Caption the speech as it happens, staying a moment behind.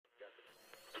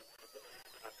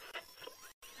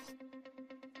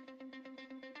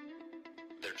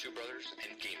two brothers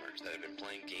and gamers that have been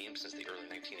playing games since the early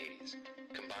 1980s.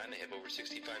 Combined, they have over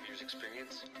 65 years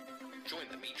experience. Join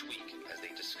them each week as they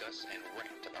discuss and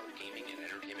rant about gaming and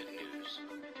entertainment news.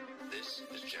 This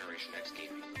is Generation X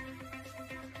Gaming.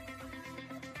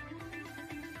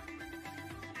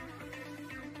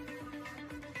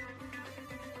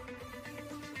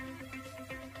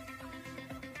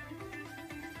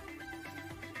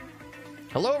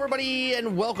 Hello, everybody,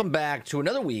 and welcome back to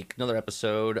another week, another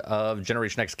episode of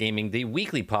Generation X Gaming, the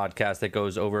weekly podcast that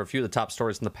goes over a few of the top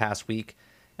stories from the past week,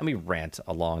 and we rant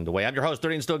along the way. I'm your host,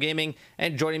 Dirty and Still Gaming,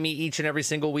 and joining me each and every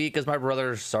single week is my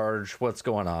brother, Sarge. What's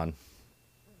going on?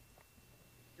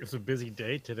 It's a busy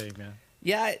day today, man.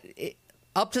 Yeah,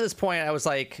 up to this point, I was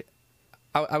like,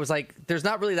 there's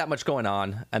not really that much going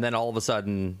on, and then all of a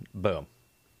sudden, boom,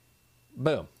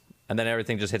 boom, and then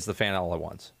everything just hits the fan all at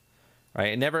once.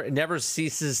 Right, it never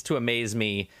ceases to amaze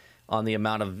me on the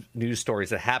amount of news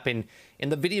stories that happen in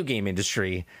the video game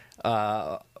industry,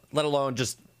 let alone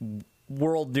just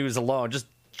world news alone.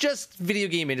 Just video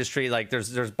game industry. Like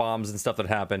there's bombs and stuff that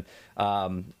happen,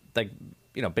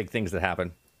 big things that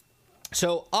happen.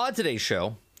 So on today's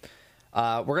show,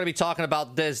 we're going to be talking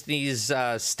about Disney's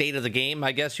state of the game,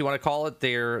 I guess you want to call it.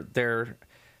 Their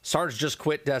Sarge just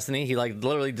quit Destiny. He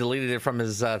literally deleted it from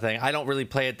his thing. I don't really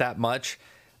play it that much.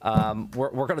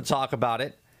 We're going to talk about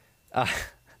it. We're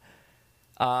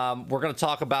going to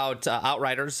talk about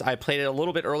Outriders. I played it a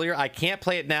little bit earlier. I can't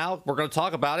play it now. We're going to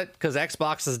talk about it because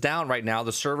Xbox is down right now.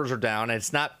 The servers are down, and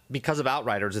it's not because of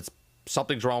Outriders. It's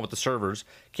something's wrong with the servers.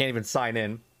 Can't even sign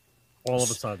in. All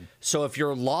of a sudden. So if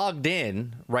you're logged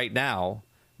in right now,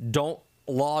 don't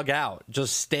log out.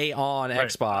 Just stay on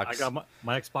Xbox. I got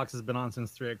my Xbox has been on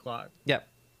since 3 o'clock. Yep.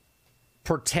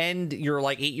 Pretend you're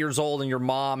like 8 years old and your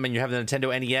mom and you have the Nintendo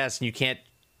NES and you can't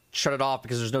shut it off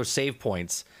because there's no save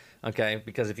points. Okay,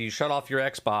 because if you shut off your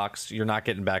Xbox, you're not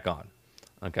getting back on.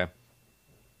 Okay.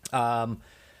 We're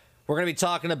going to be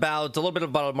talking about a little bit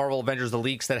about Marvel Avengers, the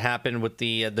leaks that happened with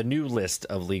the new list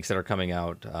of leaks that are coming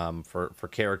out for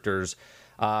characters.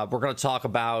 We're going to talk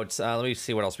about, let me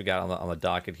see what else we got on the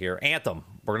docket here. Anthem.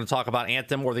 We're going to talk about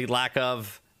Anthem or the lack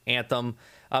of Anthem.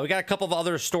 We got a couple of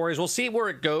other stories. We'll see where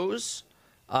it goes.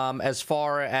 As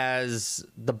far as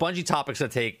the Bungie topic's going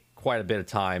to take quite a bit of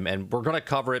time, and we're going to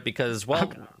cover it because, well,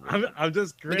 I'm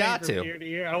just grinning got from to. ear to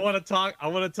ear. I want to talk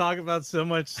about so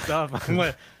much stuff.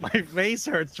 My face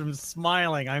hurts from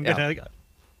smiling. I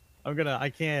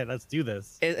can't. Let's do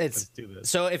this. Let's do this.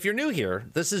 So if you're new here,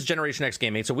 this is Generation X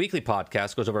Gaming. It's a weekly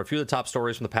podcast. Goes over a few of the top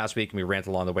stories from the past week, and we rant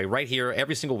along the way right here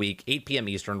every single week, 8 p.m.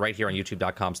 Eastern, right here on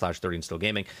youtube.com/30 and Still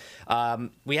Gaming.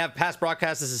 We have past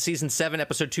broadcasts. This is season 7,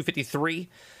 episode 253.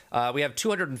 We have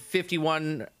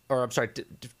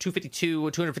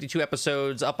 252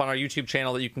 episodes up on our YouTube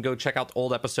channel that you can go check out the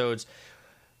old episodes.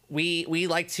 We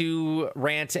like to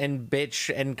rant and bitch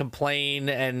and complain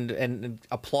and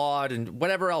applaud and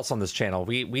whatever else on this channel.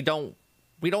 We don't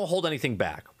hold anything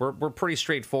back. We're pretty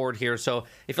straightforward here. So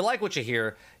if you like what you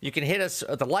hear, you can hit us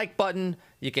at the like button.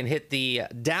 You can hit the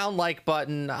down like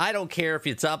button. I don't care if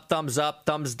it's up, thumbs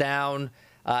down.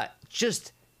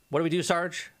 Just what do we do,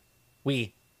 Sarge?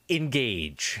 We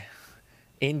engage.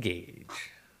 Okay.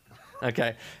 All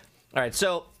right.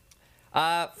 So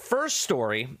first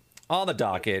story on the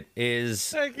docket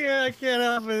is I can't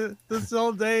help it. This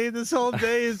whole day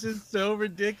is just so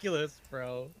ridiculous,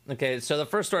 bro. okay. So the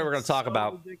first story we're going to talk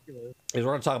about ridiculous. is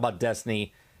we're going to talk about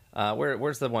Destiny.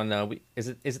 Where's the one? Is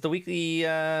it the weekly?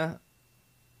 This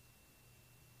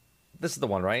is the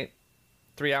one, right?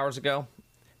 3 hours ago.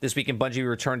 This week in Bungie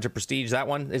returned to Prestige. That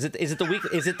one is it the week?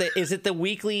 Is it the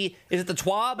weekly? Is it the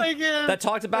TWAB that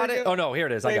talked about it? Oh no, here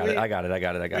it is. I got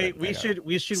it. We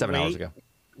should 7 hours ago.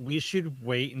 We should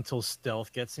wait until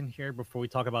Stealth gets in here before we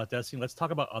talk about Destiny. Let's talk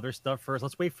about other stuff first.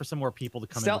 Let's wait for some more people to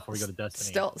come in before we go to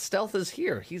Destiny. Stealth is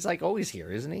here. He's like always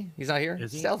here, isn't he? He's not here.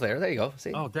 Is he? Stealth there. There you go.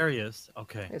 See? Oh, there he is.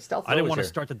 Okay. Yeah, Stealth. I didn't want to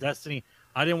start the Destiny.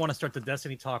 I didn't want to start the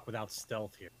Destiny talk without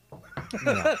Stealth here.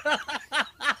 No.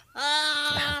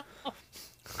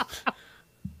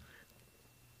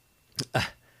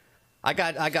 I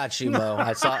got you, Mo.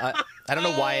 I don't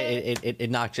know why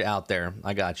it knocked you out there.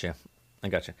 I got you.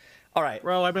 All right,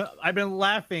 bro. I've been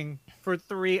laughing for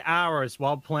 3 hours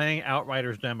while playing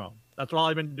Outriders demo. That's all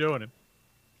I've been doing.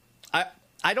 I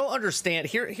don't understand.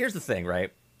 Here's the thing,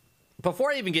 right?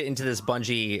 Before I even get into this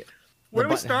Bungie, where are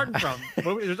we starting from?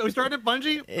 Are we starting at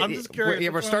Bungie? I'm just curious.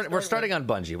 We're starting on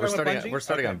Bungie. We're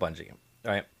starting on Bungie.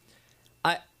 All right.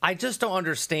 I just don't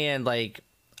understand. Like,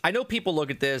 I know people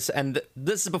look at this, and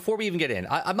this is before we even get in.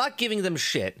 I'm not giving them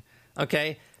shit,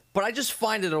 okay? But I just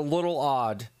find it a little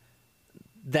odd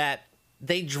that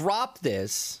they dropped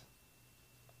this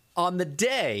on the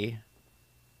day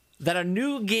that a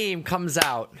new game comes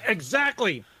out.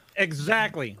 Exactly.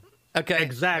 Okay.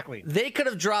 Exactly. They could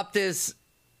have dropped this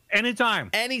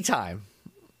anytime.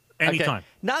 Okay.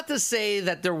 Not to say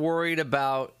that they're worried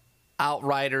about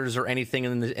Outriders or anything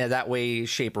in that way,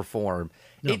 shape, or form.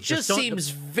 No, it just seems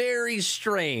very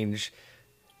strange.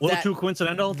 A little too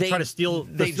coincidental to try to steal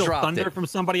thunder from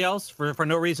somebody else for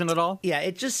no reason at all. Yeah,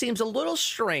 it just seems a little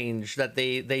strange that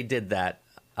they did that.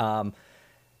 And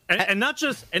not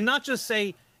just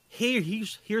say,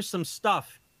 here's some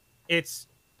stuff. It's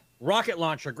rocket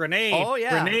launcher, grenade. Oh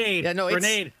yeah, grenade. Yeah, no,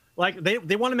 grenade. Like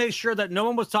they want to make sure that no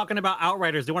one was talking about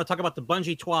Outriders. They want to talk about the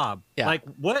Bungie TWAB. Yeah. Like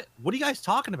what are you guys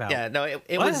talking about? Yeah, no,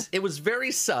 it was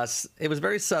very sus. It was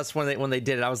very sus when they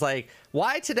did it. I was like,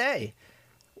 why today?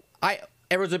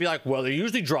 Everyone's gonna be like, well, they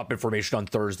usually drop information on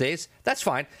Thursdays. That's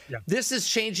fine. Yeah. This is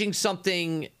changing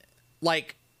something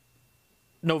like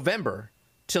November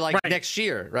to like next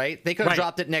year, right? They could have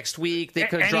dropped it next week. They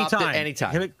could have dropped it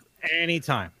anytime.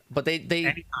 Anytime. But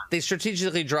they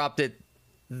strategically dropped it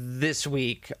this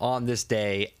week on this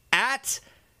day at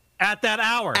that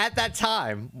hour, at that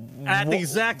time, at the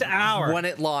exact hour when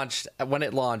it launched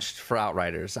for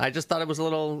Outriders. I just thought it was a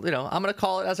little, I'm gonna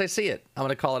call it as I see it.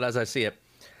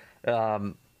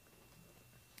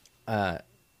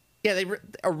 They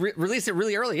released it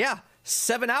really early. Yeah,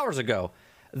 7 hours ago.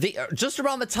 Just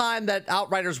around the time that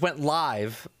Outriders went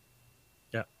live.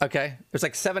 Yeah. Okay. It was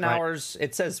like 7 hours.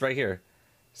 It says right here,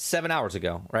 7 hours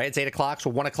ago. Right. It's 8 o'clock, so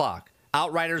 1 o'clock.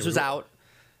 Outriders was out.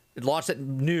 It launched at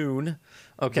noon.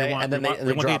 Okay. They want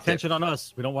the attention on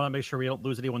us. We don't want to make sure we don't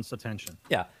lose anyone's attention.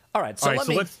 Yeah. All right. So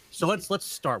let's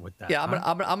start with that. Yeah.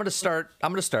 I'm gonna start.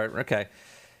 Okay.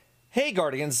 Hey,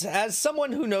 Guardians. As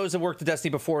someone who knows and worked at Destiny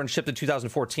before and shipped in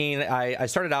 2014, I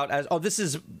started out as this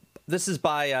is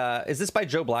by is this by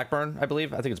Joe Blackburn? I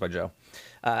believe. I think it's by Joe.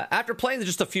 After playing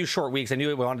just a few short weeks, I knew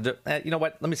we wanted to. You know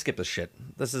what? Let me skip this shit.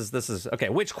 This is okay.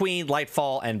 Witch Queen,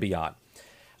 Lightfall, and beyond.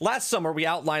 Last summer, we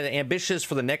outlined the ambitions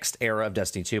for the next era of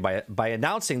Destiny 2 by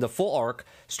announcing the full arc,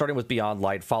 starting with Beyond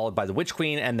Light, followed by the Witch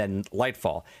Queen, and then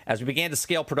Lightfall. As we began to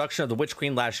scale production of the Witch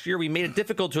Queen last year, we made a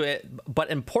difficult but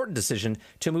important decision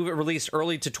to move it release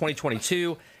early to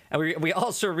 2022. And we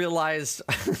also realized,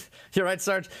 you're right,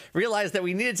 Sarge, realized that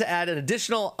we needed to add an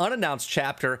additional unannounced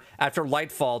chapter after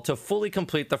Lightfall to fully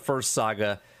complete the first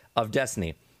saga of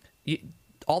Destiny.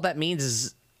 All that means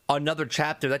is another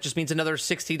chapter. That just means another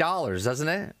 $60, doesn't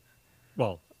it?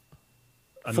 Well,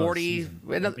 40.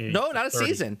 No, not a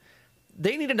season.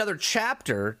 They need another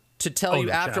chapter to tell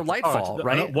you after Lightfall,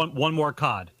 right? One more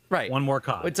COD. Right. One more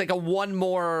COD. It's like a one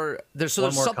more. There's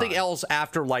something else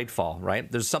after Lightfall, right?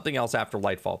 There's something else after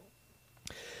Lightfall.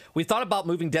 We thought about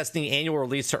moving Destiny annual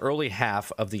release to early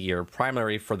half of the year,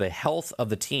 primarily for the health of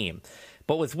the team.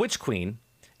 But with Witch Queen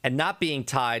and not being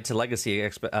tied to legacy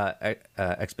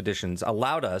expeditions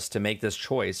allowed us to make this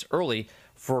choice early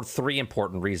for three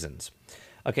important reasons.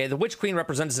 Okay, the Witch Queen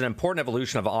represents an important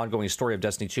evolution of an ongoing story of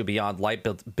Destiny 2 Beyond Light,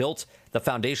 built the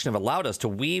foundation that allowed us to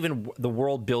weave in the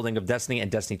world building of Destiny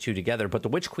and Destiny 2 together. But the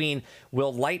Witch Queen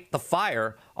will light the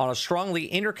fire on a strongly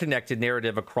interconnected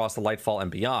narrative across the Lightfall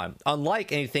and beyond,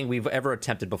 unlike anything we've ever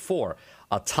attempted before.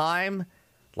 A time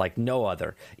like no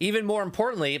other. Even more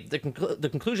importantly, the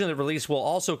conclusion of the release will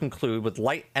also conclude with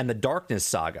Light and the Darkness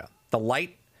saga. The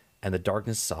Light and the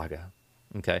Darkness saga.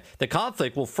 Okay. The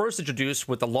conflict will first introduce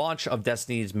with the launch of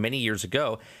Destiny's many years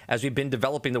ago, as we've been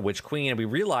developing the Witch Queen, and we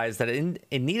realized that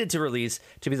it needed to release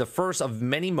to be the first of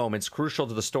many moments crucial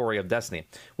to the story of Destiny.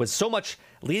 With so much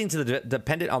leading to the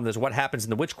dependent on this what happens in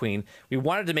the Witch Queen, we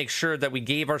wanted to make sure that we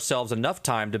gave ourselves enough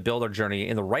time to build our journey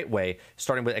in the right way,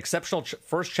 starting with exceptional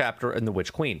first chapter in the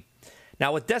Witch Queen.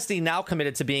 Now, with Destiny now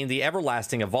committed to being the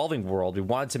everlasting, evolving world, we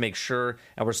wanted to make sure,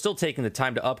 and we're still taking the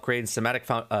time to upgrade Semitic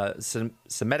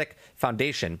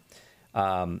Foundation,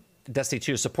 Destiny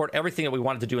 2, support everything that we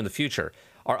wanted to do in the future.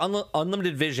 Our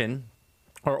unlimited vision,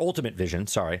 or ultimate vision,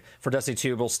 for Destiny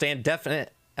 2 will stand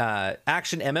definite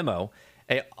action MMO,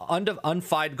 a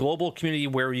unfied global community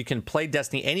where you can play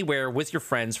Destiny anywhere with your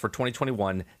friends for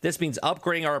 2021. This means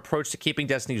upgrading our approach to keeping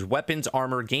Destiny's weapons,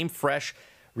 armor, game fresh,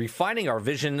 refining our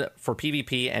vision for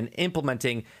PvP, and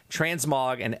implementing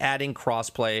transmog and adding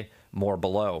crossplay more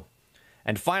below.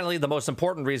 And finally, the most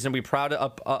important reason, we're proud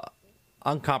of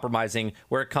uncompromising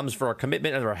where it comes for our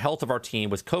commitment and our health of our team.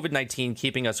 With COVID-19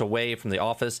 keeping us away from the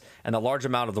office and the large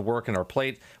amount of the work in our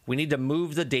plate, we need to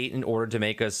move the date in order to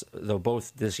make us, though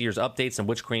both this year's updates and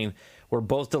Witch Queen were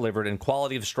both delivered in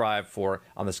quality of strive for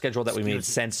on the schedule that we made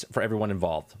sense for everyone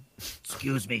involved.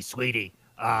 Excuse me, sweetie.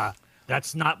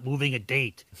 That's not moving a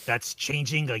date. That's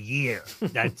changing a year.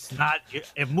 That's not.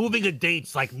 If moving a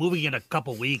date's like moving in a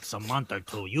couple weeks, a month or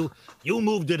two. You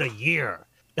moved it a year.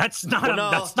 That's not.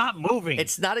 That's not moving.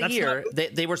 It's not a year.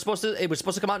 They were supposed to. It was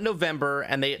supposed to come out in November,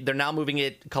 and they're now moving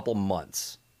it a couple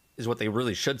months. Is what they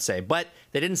really should say. But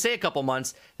they didn't say a couple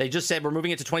months. They just said we're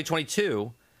moving it to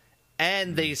 2022,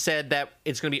 and they said that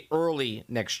it's going to be early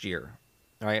next year.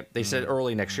 All right. They said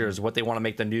early next year is what they want to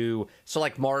make the new. So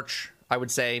like March. I would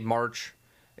say March.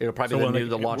 It'll probably be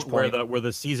the launch point where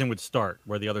the season would start,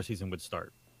 where the other season would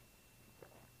start.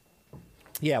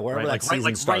 Yeah, wherever that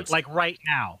season starts. Like right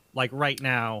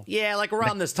now. Yeah, like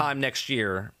around this time next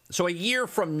year. So a year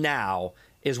from now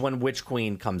is when Witch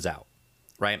Queen comes out,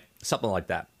 right? Something like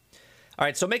that. All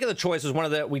right. So making the choice was one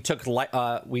of the we took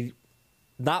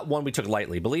not one we took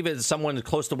lightly. Believe it is someone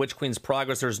close to Witch Queen's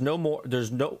progress. There's no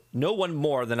one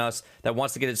more than us that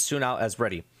wants to get it soon out as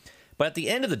ready. But at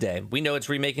the end of the day, we know it's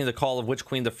remaking the Call of Witch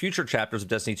Queen, the future chapters of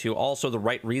Destiny 2, also the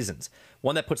right reasons.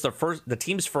 One that puts the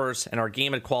teams first and our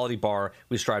game and quality bar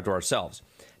we strive to ourselves.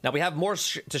 Now, we have more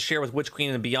to share with Witch Queen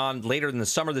and beyond later in the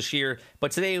summer this year, but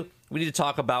today we need to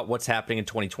talk about what's happening in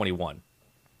 2021. All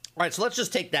right, so let's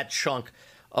just take that chunk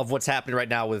of what's happening right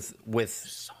now with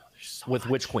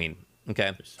Witch Queen.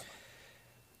 Okay,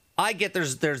 I get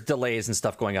there's delays and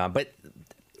stuff going on, but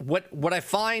what I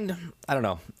find, I don't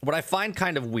know, what I find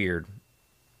kind of weird.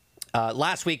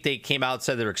 Last week they came out,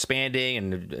 said they're expanding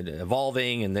and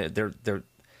evolving, and they're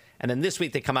and then this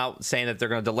week they come out saying that they're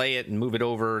going to delay it and move it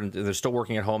over, and they're still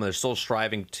working at home, and they're still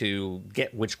striving to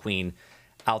get Witch Queen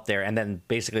out there, and then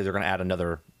basically they're going to add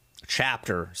another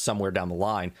chapter somewhere down the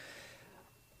line.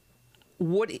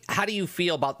 How do you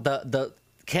feel about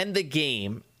can the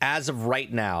game as of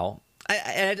right now?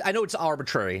 I know it's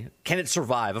arbitrary. Can it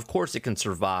survive? Of course it can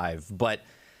survive, but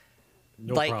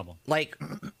no problem. Like,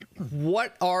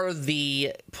 what are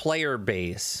the player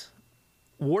base?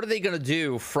 What are they going to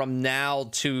do from now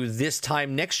to this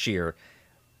time next year?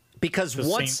 Because the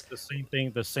same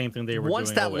thing they were doing.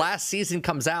 Once that last season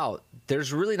comes out,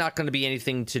 there's really not going to be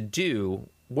anything to do.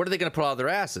 What are they going to put out of their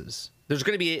asses? There's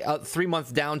going to be a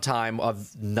 3-month downtime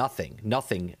of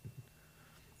nothing.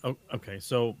 Oh, okay,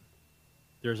 so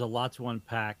there's a lot to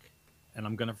unpack, and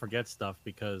I'm going to forget stuff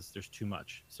because there's too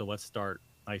much. So let's start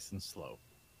nice and slow.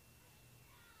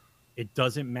 It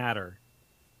doesn't matter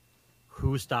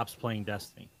who stops playing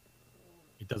Destiny.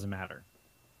 It doesn't matter,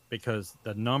 because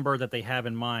the number that they have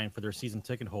in mind for their season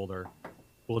ticket holder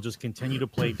will just continue to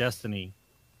play Destiny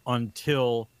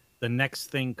until the next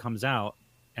thing comes out,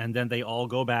 and then they all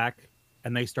go back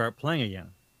and they start playing again,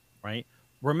 right?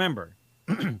 Remember,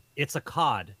 it's a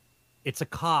COD. It's a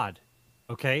COD.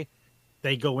 Okay,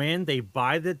 they go in, they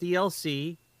buy the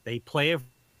DLC, they play it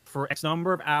for X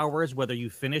number of hours, whether you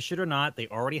finish it or not. They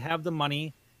already have the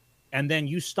money, and then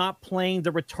you stop playing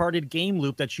the retarded game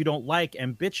loop that you don't like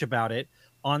and bitch about it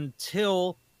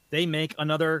until they make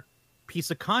another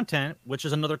piece of content, which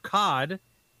is another COD,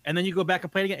 and then you go back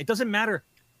and play it again. It doesn't matter.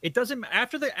 It doesn't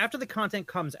after the content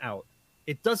comes out.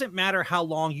 It doesn't matter how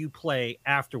long you play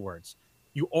afterwards.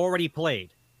 You already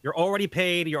played. You're already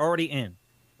paid. You're already in,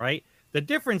 right? The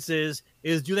difference is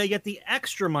do they get the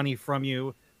extra money from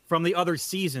you from the other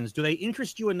seasons? Do they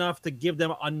interest you enough to give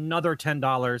them another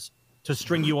 $10 to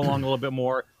string you along a little bit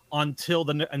more until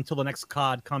the next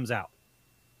COD comes out?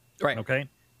 Right. Okay.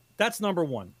 That's number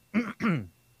one.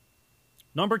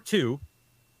 Number two,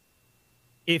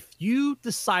 if you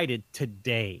decided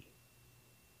today,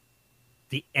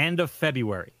 the end of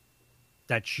February,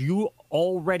 that you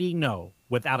already know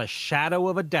without a shadow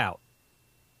of a doubt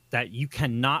that you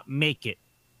cannot make it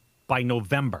by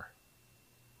November.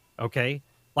 Okay?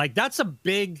 Like, that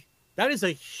is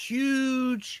a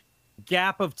huge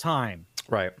gap of time.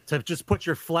 Right. To just put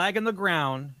your flag in the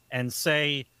ground and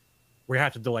say, we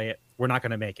have to delay it. We're not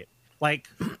going to make it. Like,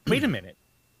 wait a minute.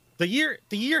 The year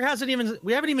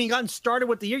we haven't even gotten started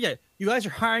with the year yet. You guys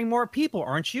are hiring more people,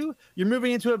 aren't you? You're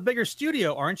moving into a bigger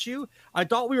studio, aren't you? I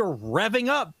thought we were revving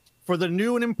up for the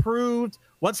new and improved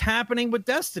what's happening with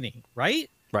Destiny, right?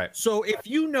 Right. So if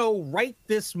you know right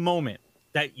this moment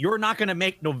that you're not going to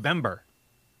make November,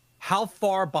 how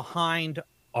far behind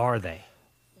are they?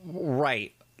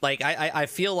 Right. Like, I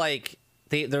feel like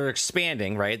they're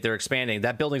expanding, right? They're expanding.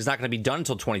 That building's not going to be done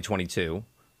until 2022,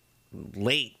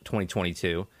 late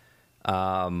 2022.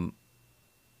 And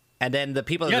then the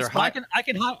people that they're hiring,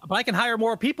 I can hire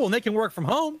more people and they can work from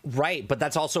home. Right, but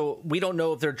that's also, we don't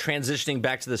know if they're transitioning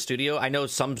back to the studio. I know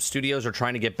some studios are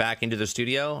trying to get back into the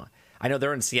studio. I know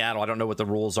they're in Seattle. I don't know what the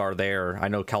rules are there. I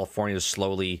know California is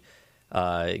slowly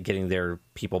getting their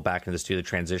people back into the studio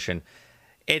transition.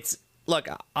 look,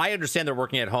 I understand they're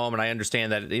working at home, and I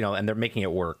understand that, and they're making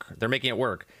it work. They're making it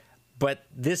work. But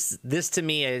this to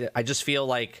me, I just feel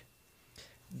like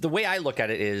the way I look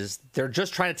at it is they're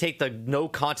just trying to take the no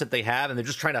content they have, and they're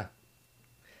just trying to,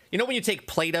 when you take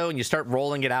Play-Doh and you start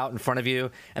rolling it out in front of you,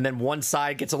 and then one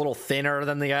side gets a little thinner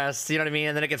than the rest, you know what I mean?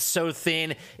 And then it gets so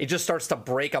thin, it just starts to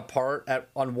break apart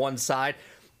on one side.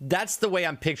 That's the way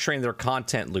I'm picturing their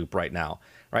content loop right now,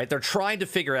 right? They're trying to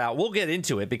figure out, we'll get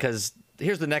into it because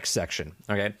here's the next section,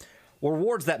 okay?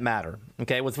 Rewards that matter,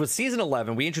 okay? With Season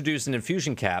 11, we introduced an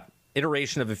Infusion Cap,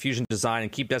 iteration of Infusion design,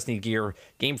 and keep Destiny gear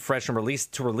game fresh and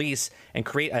release and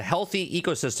create a healthy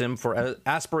ecosystem for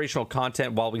aspirational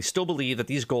content. While we still believe that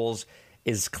these goals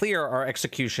is clear, our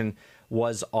execution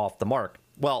was off the mark.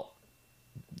 Well,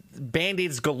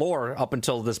 Band-Aids galore up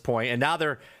until this point, and now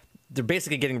they're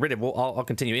basically getting rid of. I'll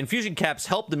continue. Infusion caps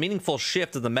help the meaningful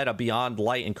shift of the meta beyond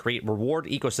light and create reward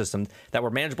ecosystem that were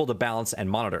manageable to balance and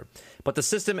monitor. But the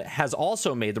system has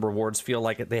also made the rewards feel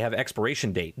like they have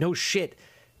expiration date. No shit.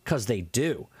 Because they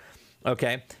do,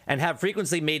 okay? And have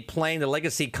frequently made playing the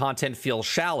legacy content feel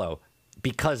shallow,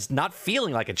 because not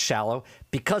feeling like it's shallow,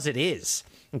 because it is,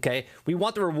 okay? We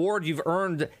want the reward you've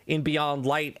earned in Beyond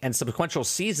Light and subsequent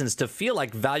seasons to feel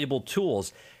like valuable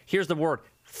tools. Here's the word,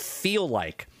 feel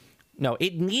like. No,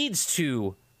 it needs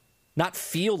to not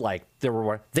feel like the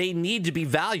reward. They need to be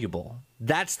valuable.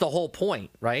 That's the whole point,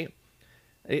 right?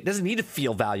 It doesn't need to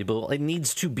feel valuable. It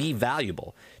needs to be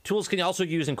valuable. Tools can also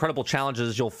use incredible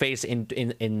challenges you'll face in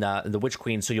the Witch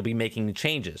Queen, so you'll be making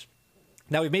changes.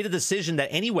 Now, we've made a decision that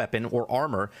any weapon or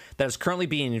armor that is currently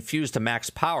being infused to max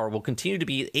power will continue to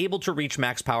be able to reach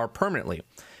max power permanently.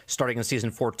 Starting in Season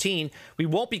 14, we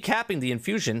won't be capping the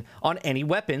infusion on any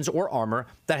weapons or armor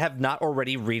that have not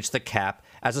already reached the cap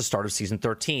as the start of Season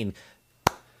 13.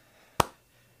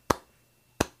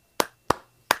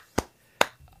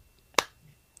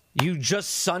 You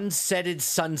just sunsetted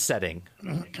sunsetting.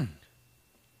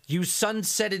 You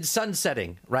sunsetted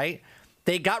sunsetting, right?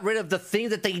 They got rid of the thing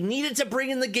that they needed to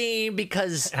bring in the game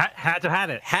because had to have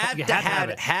it. Had to have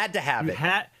it.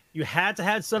 You had to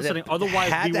have sunsetting.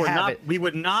 Otherwise, we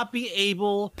would not be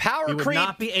able. Power creep. We would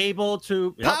not be able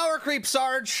to. Yep. Power creep,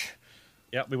 Sarge.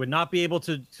 Yep, we would not be able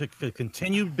to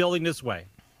continue building this way.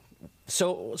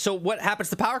 So what happens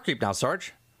to power creep now,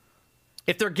 Sarge?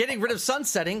 If they're getting rid of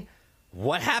sunsetting,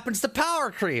 what happens to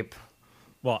power creep?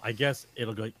 Well, I guess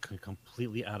it'll go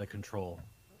completely out of control.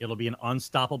 It'll be an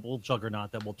unstoppable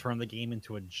juggernaut that will turn the game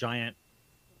into a giant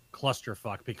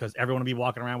clusterfuck because everyone will be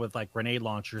walking around with like grenade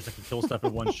launchers that can kill stuff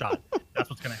in one shot. That's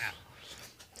what's going to happen.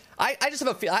 I just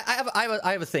have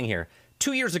I have a thing here.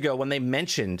 2 years ago, when they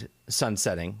mentioned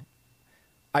sunsetting,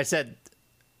 I said,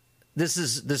 "This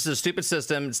is a stupid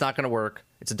system. It's not going to work.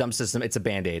 It's a dumb system. It's a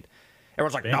Band-Aid."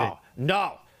 Everyone's like,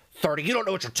 "No." 30, you don't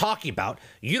know what you're talking about.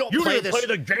 You don't play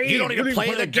the game. You don't even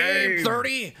play the game,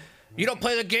 30. You don't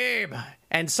play the game.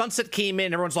 And Sunset came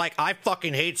in. Everyone's like, I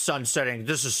fucking hate sunsetting.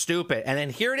 This is stupid. And then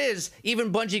here it is.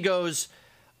 Even Bungie goes,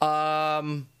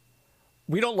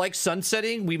 we don't like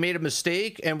sunsetting. We made a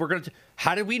mistake. And we're going to...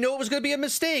 How did we know it was going to be a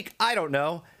mistake? I don't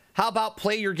know. How about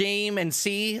play your game and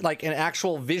see like an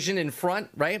actual vision in front,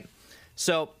 right?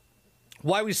 So...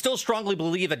 While we still strongly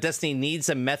believe that Destiny needs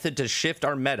a method to shift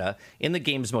our meta in the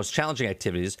game's most challenging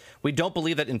activities, we don't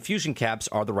believe that infusion caps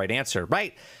are the right answer,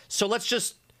 right? So let's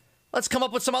come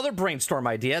up with some other brainstorm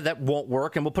idea that won't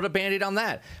work, and we'll put a Band-Aid on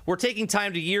that. We're taking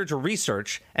time to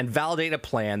research and validate a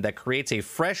plan that creates a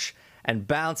fresh and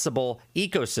balanceable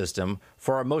ecosystem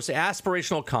for our most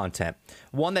aspirational content,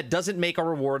 one that doesn't make our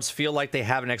rewards feel like they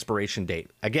have an expiration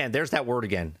date. Again, there's that word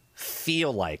again,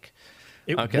 feel like.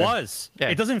 It was. Yeah.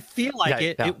 It doesn't feel like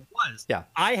it. Yeah. It was. Yeah.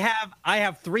 I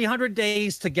have 300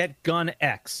 days to get gun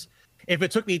X. If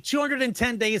it took me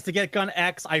 210 days to get gun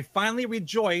X, I finally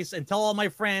rejoice and tell all my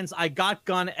friends I got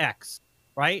gun X.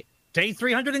 Right? Day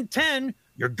 310,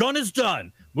 your gun is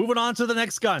done. Moving on to the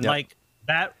next gun. Yep. Like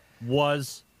that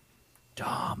was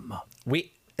dumb.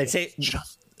 They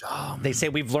say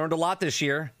we've learned a lot this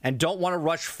year and don't want to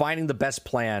rush finding the best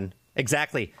plan.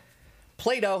 Exactly.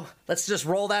 Play-Doh, let's just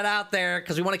roll that out there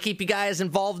because we want to keep you guys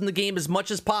involved in the game as much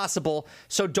as possible.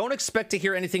 So don't expect to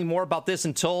hear anything more about this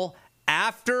until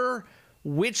after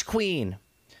Witch Queen.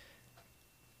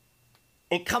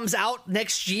 It comes out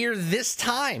next year this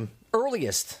time,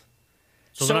 earliest.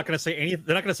 So they're not going to say anything.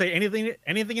 They're not going to say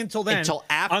anything until then. Until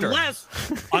after,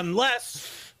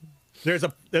 unless there's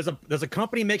a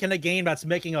company making a game that's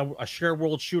making a share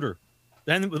world shooter.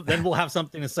 Then we'll have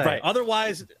something to say. Right.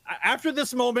 Otherwise, after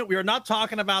this moment, we are not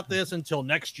talking about this until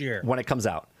next year when it comes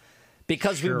out.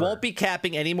 Because Sure. we won't be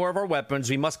capping any more of our weapons,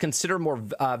 we must consider more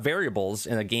variables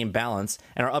in the game balance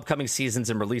and our upcoming seasons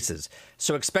and releases.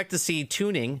 So expect to see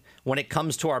tuning when it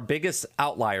comes to our biggest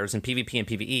outliers in PvP and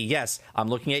PvE. Yes, I'm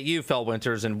looking at you,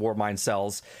 Fellwinters and Warmind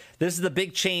Cells. This is the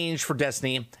big change for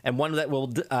Destiny, and one that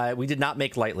we did not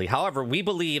make lightly. However, we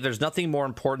believe there's nothing more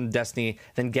important in Destiny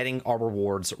than getting our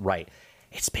rewards right.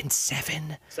 It's been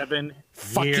 7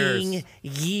 fucking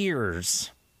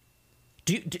years.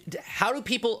 How do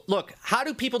people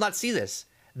not see this?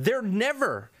 They're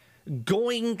never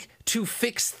going to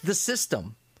fix the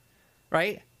system,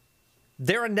 right?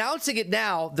 They're announcing it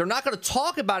now. They're not going to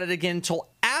talk about it again until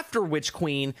after Witch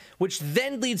Queen, which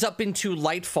then leads up into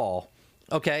Lightfall,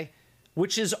 okay?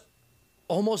 Which is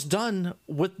almost done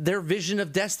with their vision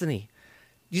of Destiny.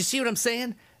 You see what I'm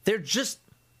saying? They just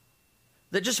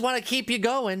want to keep you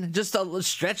going, just to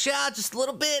stretch you out just a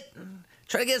little bit.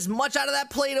 Try to get as much out of that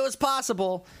Play-Doh as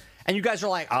possible. And you guys are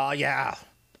like, oh, yeah,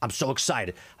 I'm so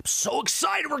excited. I'm so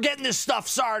excited we're getting this stuff,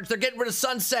 Sarge. They're getting rid of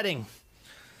sunsetting.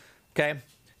 Okay,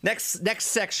 next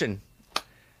section.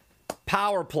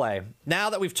 Power play. Now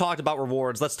that we've talked about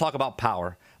rewards, let's talk about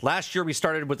power. Last year, we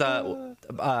started with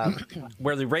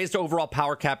where they raised the overall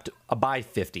power cap by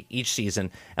 50 each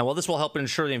season. And while this will help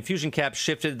ensure the infusion cap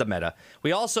shifted the meta,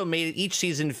 we also made each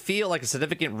season feel like a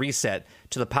significant reset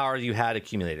to the power you had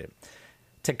accumulated.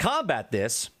 To combat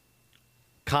this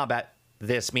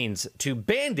means to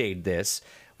band-aid this,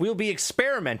 we'll be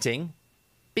experimenting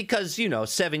because,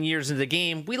 7 years into the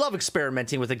game, we love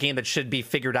experimenting with a game that should be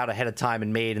figured out ahead of time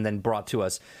and made and then brought to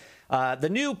us. The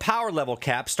new power level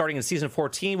cap starting in Season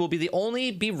 14 will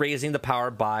be raising the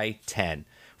power by 10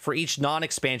 for each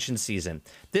non-expansion season.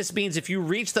 This means if you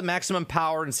reach the maximum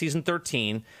power in Season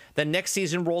 13, then next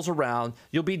season rolls around,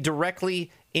 you'll be directly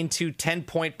into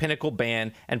 10-point pinnacle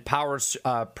ban and power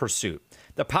pursuit.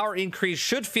 The power increase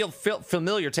should feel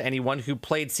familiar to anyone who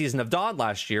played Season of Dawn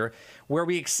last year, where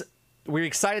we're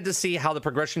excited to see how the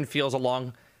progression feels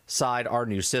alongside our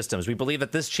new systems. We believe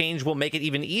that this change will make it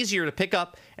even easier to pick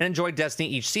up and enjoy Destiny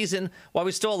each season, while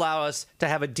we still allow us to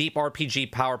have a deep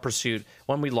RPG power pursuit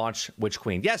when we launch Witch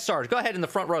Queen. Yes, Sarge, go ahead in the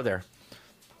front row there.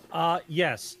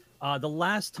 Yes. The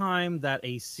last time that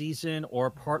a season or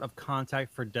part of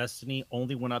Contact for Destiny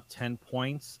only went up 10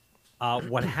 points,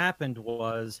 what happened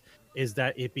is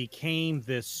that it became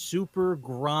this super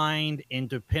grind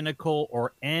into pinnacle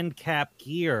or end cap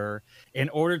gear in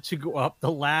order to go up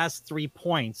the last 3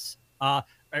 points.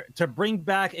 To bring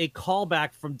back a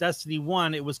callback from Destiny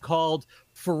 1, it was called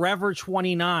Forever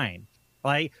 29.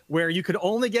 Right, where you could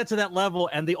only get to that level,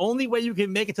 and the only way you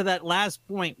can make it to that last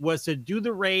point was to do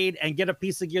the raid and get a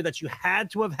piece of gear that you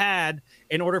had to have had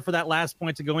in order for that last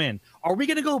point to go in. Are we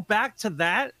going to go back to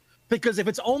that? Because if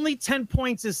it's only 10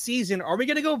 points this season, are we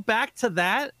going to go back to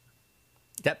that?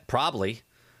 That probably.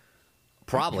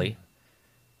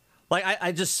 Like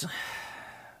I just.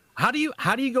 How do you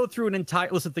go through an entire?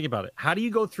 Listen, think about it. How do you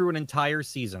go through an entire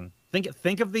season? Think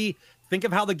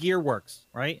of how the gear works,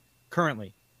 right?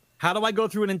 Currently. How do I go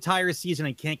through an entire season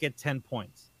and can't get 10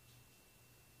 points?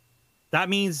 That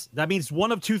means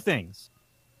one of two things.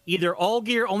 Either all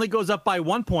gear only goes up by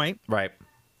 1 point. Right.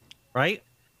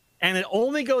 And it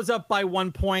only goes up by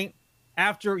 1 point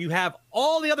after you have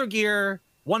all the other gear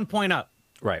 1 point up.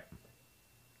 Right.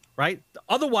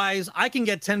 Otherwise, I can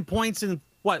get 10 points in,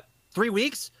 3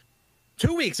 weeks?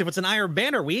 2 weeks if it's an Iron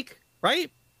Banner week,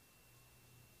 right?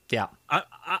 Yeah.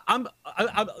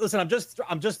 Listen, I'm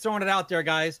just throwing it out there,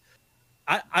 guys.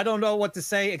 I don't know what to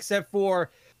say except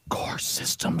for core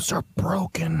systems are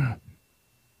broken.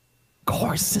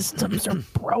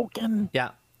 Yeah.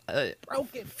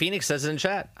 Broken. Phoenix says it in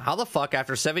chat. How the fuck,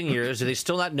 after 7 years, do they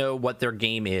still not know what their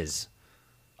game is?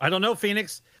 I don't know,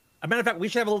 Phoenix. As a matter of fact, we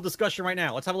should have a little discussion right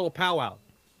now. Let's have a little powwow,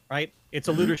 right? It's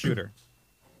a looter shooter.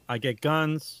 I get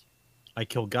guns. I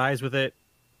kill guys with it.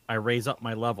 I raise up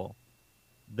my level.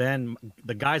 Then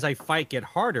the guys I fight get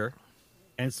harder,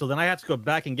 and so then I have to go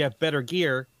back and get better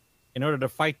gear in order to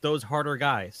fight those harder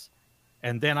guys.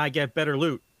 And then I get better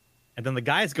loot. And then the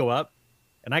guys go up,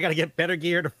 and I got to get better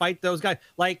gear to fight those guys.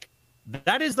 Like,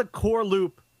 that is the core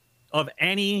loop of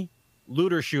any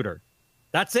looter shooter.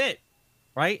 That's it,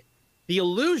 right? The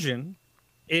illusion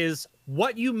is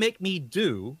what you make me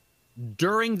do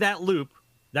during that loop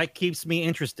that keeps me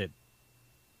interested.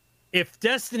 If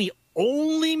Destiny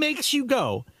only makes you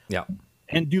go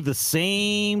and do the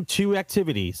same 2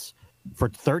 activities for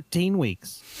 13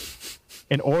 weeks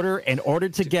in order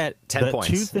to get 10 the points.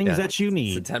 2 things that you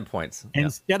need, 10 points.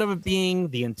 instead of it being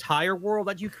the entire world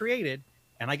that you created,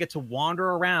 and I get to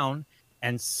wander around,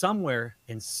 and somewhere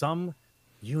in some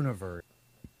universe,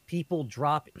 people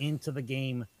drop into the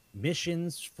game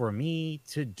missions for me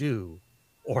to do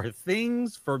or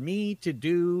things for me to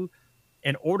do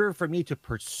in order for me to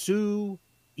pursue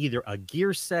either a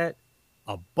gear set,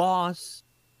 a boss,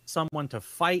 someone to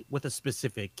fight with a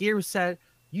specific gear set.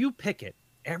 You pick it.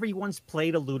 Everyone's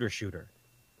played a looter shooter.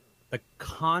 The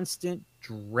constant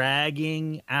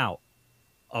dragging out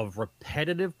of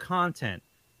repetitive content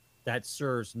that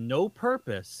serves no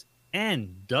purpose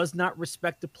and does not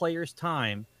respect the player's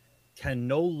time can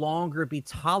no longer be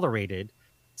tolerated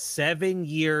 7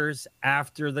 years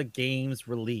after the game's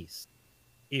release.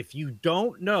 If you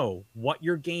don't know what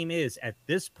your game is at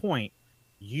this point,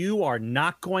 you are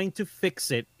not going to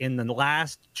fix it in the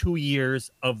last 2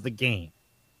 years of the game.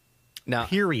 Now,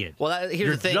 period. Well, here's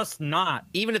you're the thing. Just not.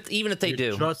 Even if they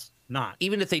do, just not.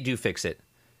 Even if they do fix it,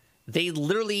 they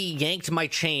literally yanked my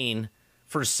chain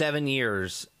for 7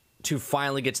 years to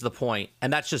finally get to the point,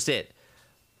 and that's just it.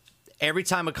 Every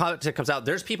time a content comes out,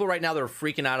 there's people right now that are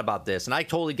freaking out about this, and I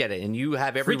totally get it. And you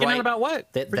have every freaking right. out about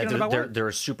what?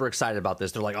 They're super excited about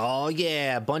this. They're like, oh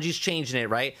yeah, Bungie's changing it,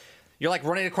 right? You're like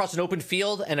running across an open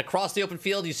field, and across the open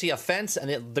field you see a fence,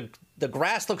 and the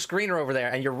grass looks greener over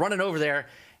there, and you're running over there,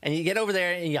 and you get over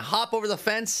there, and you hop over the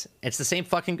fence. It's the same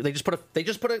fucking. They just put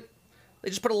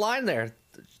a line there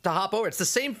to hop over. It's the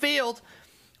same field,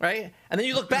 right? And then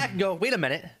you look back and go, wait a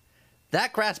minute,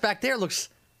 that grass back there looks.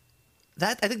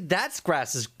 I think that's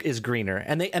grass is greener,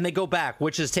 and they go back,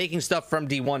 which is taking stuff from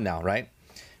D1 now, right?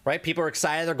 Right? People are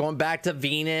excited. They're going back to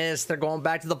Venus. They're going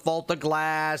back to the Vault of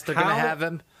Glass. They're going to have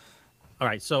him. All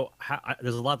right. So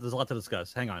there's a lot to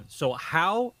discuss. Hang on. So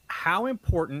how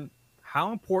important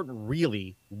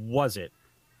really was it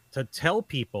to tell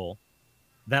people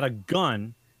that a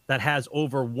gun that has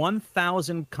over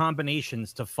 1,000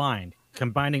 combinations to find,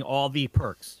 combining all the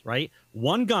perks, right?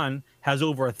 One gun has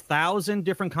over 1,000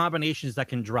 different combinations that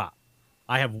can drop.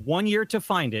 I have 1 year to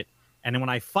find it, and then when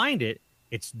I find it,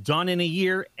 it's done in a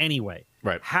year anyway.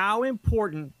 Right. How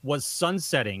important was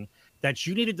sunsetting that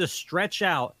you needed to stretch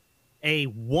out a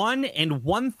 1 in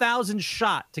 1,000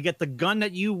 shot to get the gun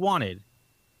that you wanted,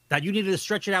 that you needed to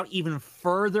stretch it out even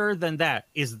further than that?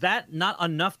 Is that not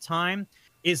enough time?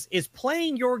 Is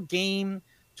playing your game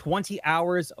 20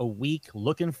 hours a week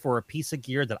looking for a piece of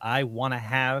gear that I want to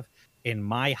have in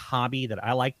my hobby that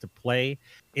I like to play,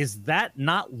 is that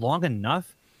not long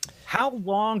enough? How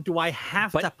long do I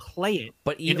have to play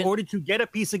it in order to get a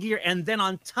piece of gear? And then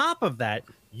on top of that,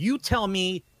 you tell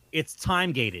me it's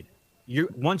time gated.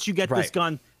 Once you get this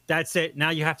gun, that's it.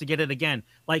 Now you have to get it again.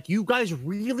 Like, you guys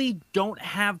really don't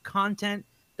have content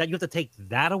that you have to take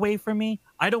that away from me?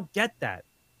 I don't get that.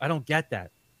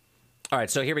 All right,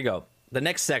 so here we go. The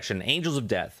next section, Angels of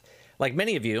Death. Like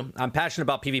many of you, I'm passionate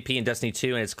about PvP in Destiny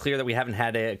 2, and it's clear that we haven't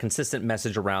had a consistent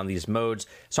message around these modes,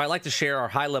 so I'd like to share our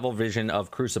high-level vision of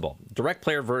Crucible. Direct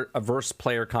player versus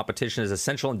player competition is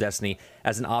essential in Destiny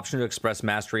as an option to express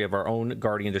mastery of our own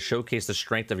Guardian to showcase the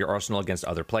strength of your arsenal against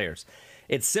other players.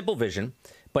 It's simple vision,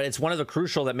 but it's one of the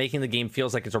crucial that making the game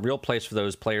feels like it's a real place for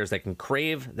those players that can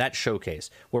crave that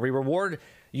showcase, where we reward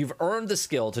you've earned the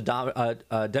skill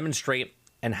to demonstrate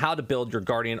and how to build your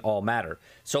Guardian all matter.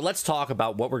 So let's talk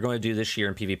about what we're going to do this year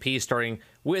in PvP, starting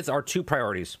with our two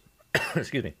priorities.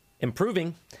 Excuse me.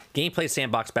 Improving gameplay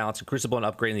sandbox balance in Crucible and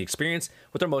upgrading the experience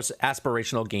with our most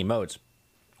aspirational game modes.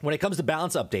 When it comes to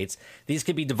balance updates, these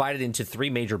can be divided into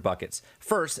three major buckets.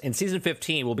 First, in Season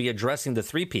 15, we'll be addressing the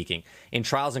 3-peaking in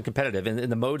Trials and Competitive, and in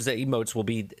the modes that emotes will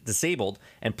be disabled,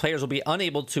 and players will be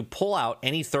unable to pull out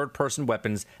any third-person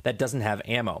weapons that doesn't have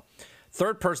ammo.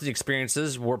 Third-person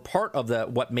experiences were part of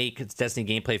what makes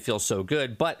Destiny gameplay feel so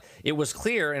good, but it was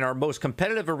clear in our most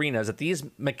competitive arenas that these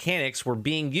mechanics were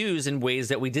being used in ways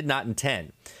that we did not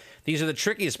intend. These are the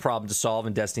trickiest problem to solve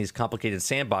in Destiny's complicated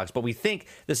sandbox, but we think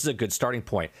this is a good starting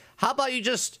point. How about you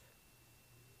just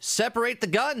separate the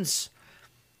guns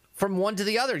from one to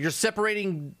the other? You're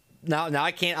separating now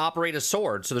I can't operate a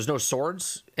sword, so there's no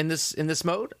swords in this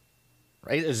mode?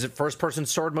 Right? Is it first-person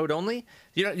sword mode only?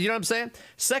 You know what I'm saying?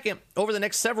 Second, over the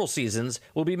next several seasons,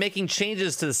 we'll be making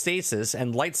changes to the stasis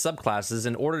and light subclasses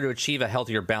in order to achieve a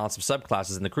healthier balance of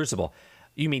subclasses in the Crucible.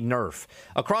 You mean nerf.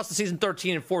 Across the Season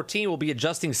 13 and 14, we'll be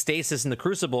adjusting stasis in the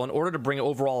Crucible in order to bring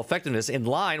overall effectiveness in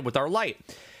line with our light.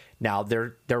 Now,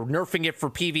 they're nerfing it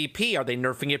for PvP. Are they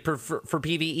nerfing it for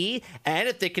PvE? And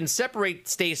if they can separate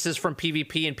stasis from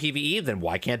PvP and PvE, then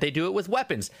why can't they do it with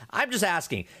weapons? I'm just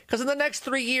asking. Because in the next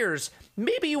 3 years,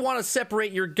 maybe you want to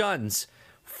separate your guns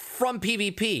from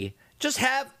PvP. Just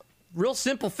have, real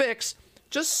simple fix,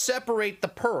 just separate the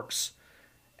perks.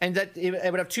 And that it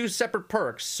would have two separate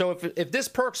perks. So if this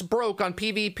perk's broke on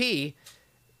PvP,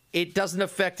 it doesn't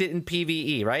affect it in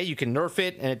PvE, right? You can nerf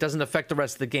it, and it doesn't affect the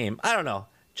rest of the game. I don't know.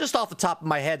 just off the top of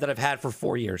my head that I've had for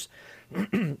 4 years.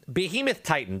 Behemoth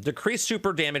Titan, decreased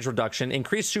super damage reduction,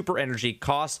 increased super energy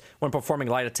costs when performing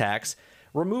light attacks,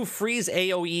 remove freeze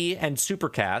AoE and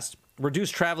supercast, reduce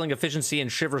traveling efficiency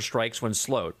and shiver strikes when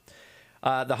slowed.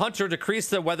 The Hunter, decrease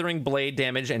the weathering blade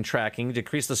damage and tracking,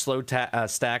 decrease the slow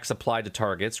stacks applied to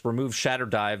targets, remove shatter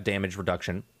dive damage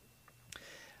reduction.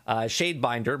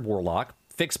 Shadebinder, Warlock,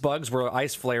 fix bugs where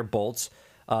ice flare bolts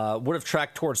would have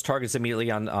tracked towards targets immediately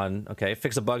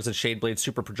fix the bugs that shade blade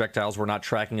super projectiles were not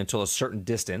tracking until a certain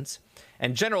distance.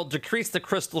 And general, decrease the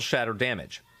crystal shatter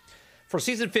damage. For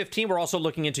Season 15, we're also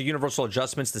looking into universal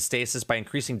adjustments to stasis by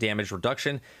increasing damage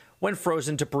reduction when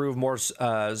frozen to prove more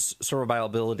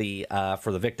survivability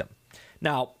for the victim.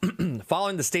 Now,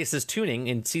 following the stasis tuning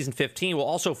in Season 15, we'll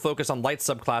also focus on light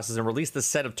subclasses and release the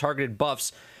set of targeted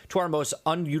buffs to our most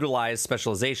unutilized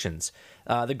specializations.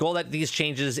 The goal of these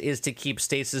changes is to keep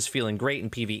stasis feeling great in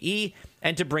PvE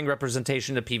and to bring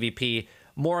representation to PvP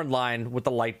more in line with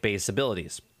the light base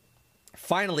abilities.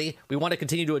 Finally, we want to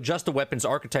continue to adjust the weapon's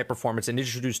archetype performance and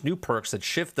introduce new perks that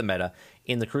shift the meta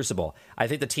in the Crucible. I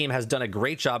think the team has done a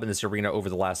great job in this arena over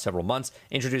the last several months,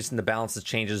 introducing the balance that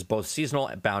changes both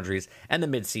seasonal boundaries and the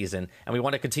mid-season, and we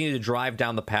want to continue to drive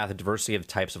down the path of diversity of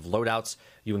types of loadouts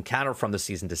you encounter from the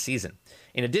season to season.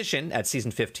 In addition, at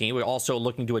Season 15, we're also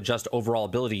looking to adjust overall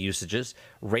ability usages,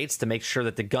 rates to make sure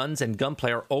that the guns and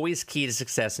gunplay are always key to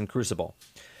success in Crucible.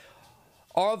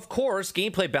 Of course,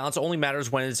 gameplay balance only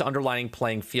matters when its underlying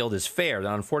playing field is fair. And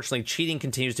unfortunately, cheating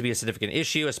continues to be a significant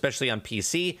issue, especially on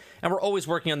PC, and we're always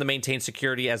working on the maintained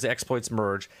security as the exploits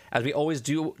merge, as we always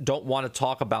don't want to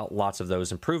talk about lots of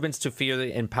those improvements to fear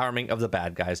the empowerment of the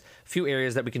bad guys. Few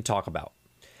areas that we can talk about.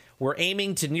 We're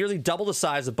aiming to nearly double the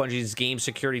size of Bungie's game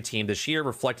security team this year,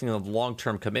 reflecting the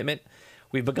long-term commitment.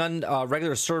 We've begun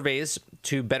regular surveys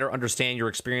to better understand your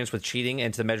experience with cheating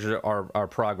and to measure our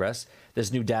progress.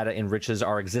 This new data enriches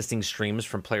our existing streams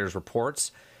from players'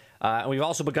 reports. And we've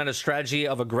also begun a strategy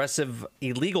of aggressive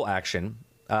illegal action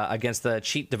against the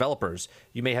cheat developers.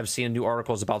 You may have seen new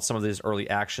articles about some of these early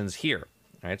actions here.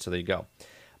 All right, so there you go.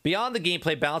 Beyond the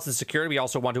gameplay balance and security, we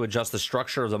also want to adjust the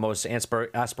structure of the most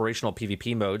aspirational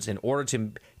PvP modes in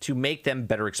order to make them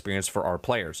better experience for our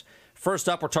players. First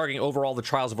up, we're targeting overall the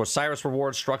Trials of Osiris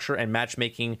reward structure and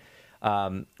matchmaking.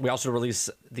 We also release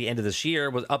the end of this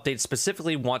year with updates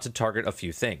specifically want to target a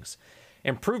few things.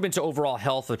 Improvement to overall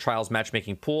health of the Trials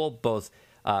matchmaking pool, both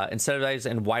incentivize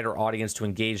and wider audience to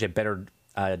engage a better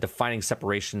defining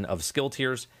separation of skill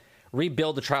tiers.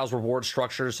 Rebuild the Trials reward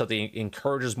structure so that it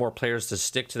encourages more players to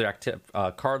stick to their active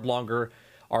card longer.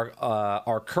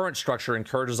 Our current structure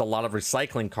encourages a lot of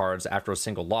recycling cards after a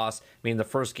single loss, meaning the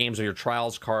first games of your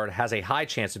Trials card has a high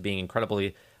chance of being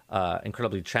incredibly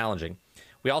challenging.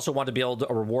 We also want to build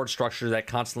a reward structure that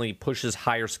constantly pushes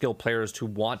higher skill players to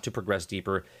want to progress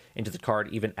deeper into the card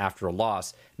even after a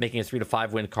loss, making a 3 to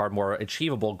 5 win card more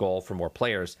achievable goal for more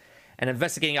players. And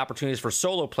investigating opportunities for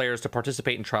solo players to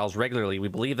participate in Trials regularly. We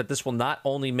believe that this will not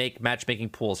only make matchmaking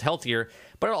pools healthier,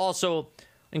 but it'll also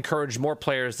encourage more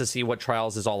players to see what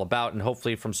Trials is all about, and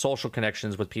hopefully from social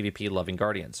connections with PvP-loving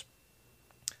Guardians.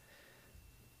 Do you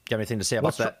have anything to say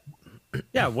about that?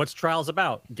 Yeah, what's Trials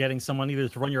about? Getting someone either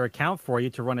to run your account for you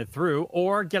to run it through,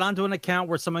 or get onto an account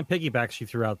where someone piggybacks you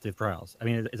throughout the Trials. I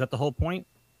mean, is that the whole point?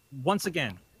 Once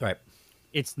again, Right.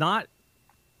 It's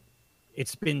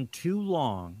been too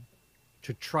long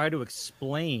to try to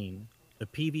explain the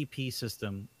PvP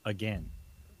system again.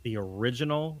 The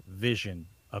original vision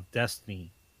of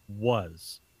Destiny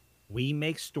was, we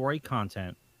make story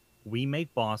content, we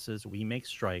make bosses, we make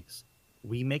strikes,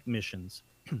 we make missions.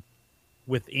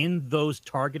 Within those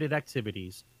targeted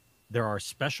activities, there are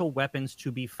special weapons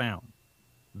to be found.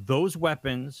 Those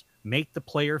weapons make the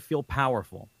player feel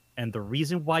powerful. And the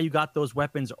reason why you got those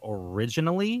weapons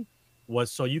originally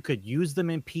was so you could use them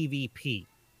in PvP,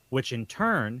 which in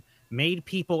turn made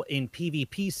people in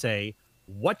PvP say,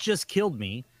 what just killed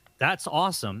me? That's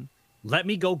awesome. Let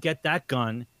me go get that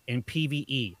gun in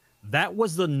PvE. That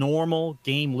was the normal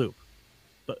game loop.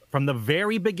 But from the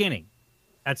very beginning,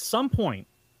 at some point,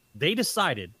 they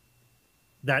decided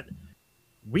that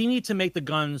we need to make the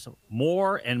guns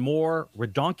more and more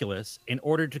redonkulous in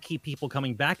order to keep people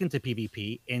coming back into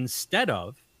PvP instead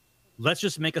of let's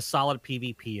just make a solid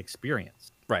PvP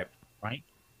experience. Right. Right.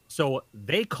 So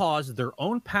they caused their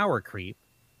own power creep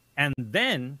and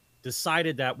then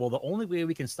decided that, well, the only way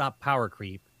we can stop power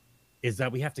creep is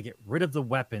that we have to get rid of the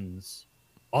weapons.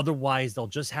 Otherwise, they'll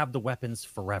just have the weapons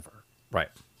forever. Right.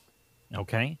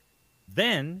 Okay.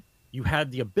 Then you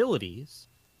had the abilities,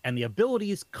 and the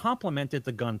abilities complemented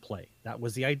the gunplay. That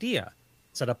was the idea.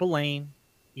 Set up a lane,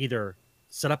 either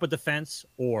set up a defense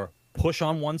or push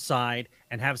on one side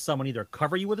and have someone either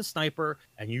cover you with a sniper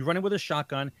and you run it with a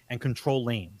shotgun and control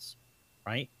lanes,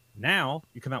 right? Now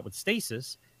you come out with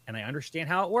stasis, and I understand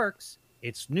how it works.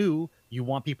 It's new. You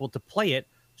want people to play it.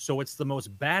 So it's the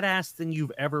most badass thing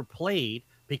you've ever played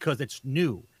because it's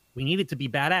new. We need it to be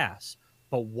badass.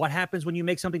 But what happens when you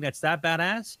make something that's that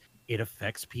badass? It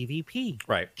affects PvP.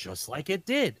 Right. Just like it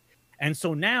did. And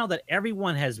so now that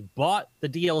everyone has bought the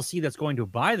DLC that's going to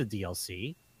buy the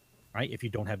DLC, right? If you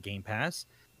don't have Game Pass,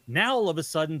 now all of a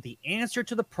sudden the answer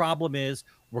to the problem is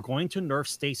we're going to nerf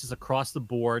stasis across the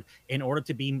board in order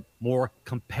to be more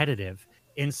competitive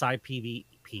inside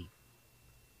PvP.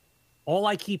 All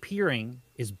I keep hearing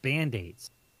is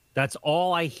Band-Aids. That's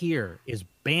all I hear is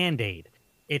Band-Aid.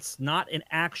 It's not an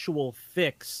actual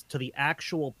fix to the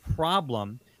actual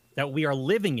problem that we are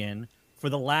living in for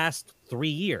the last 3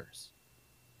 years,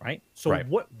 right? So right.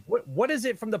 What is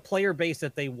it from the player base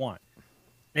that they want?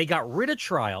 They got rid of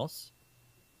trials,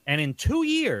 and in 2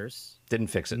 years, didn't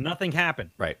fix it. Nothing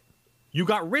happened. Right. You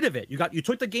got rid of it. You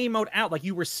took the game mode out like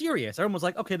you were serious. Everyone was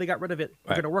like, okay, they got rid of it.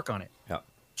 We're going to work on it. Yeah.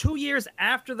 2 years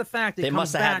after the fact, they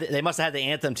must have had the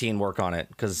Anthem team work on it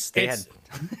because they had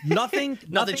nothing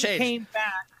changed. Came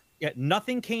back. Yeah,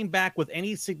 nothing came back with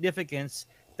any significance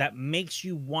that makes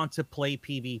you want to play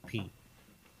PvP.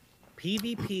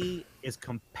 PvP is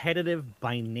competitive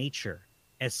by nature,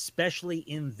 especially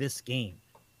in this game.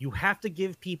 You have to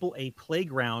give people a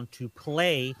playground to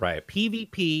play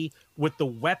PvP with the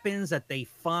weapons that they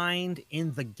find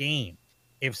in the game.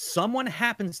 If someone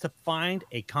happens to find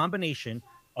a combination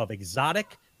of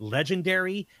exotic,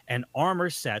 legendary, and armor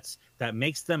sets that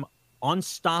makes them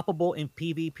unstoppable in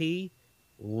PvP,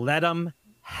 let them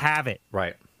have it.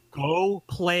 Right. Go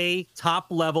play top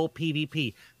level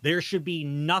PvP. There should be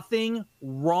nothing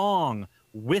wrong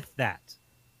with that.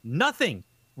 Nothing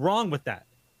wrong with that,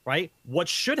 right? What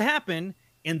should happen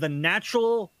in the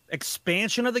natural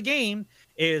expansion of the game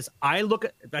is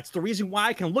that's the reason why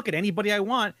I can look at anybody I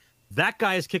want. That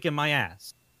guy is kicking my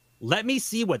ass. Let me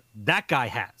see what that guy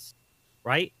has,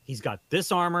 right? He's got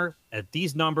this armor at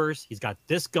these numbers. He's got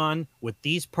this gun with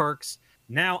these perks.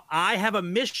 Now I have a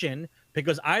mission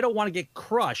because I don't want to get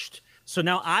crushed. So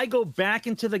now I go back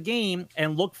into the game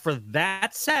and look for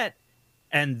that set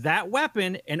and that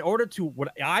weapon in order to, what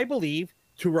I believe,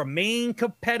 to remain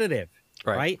competitive,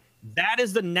 right? That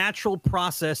is the natural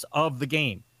process of the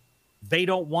game. They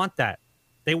don't want that.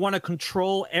 They want to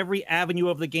control every avenue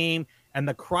of the game, and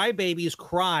the crybabies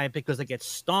cry because they get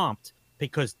stomped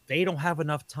because they don't have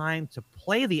enough time to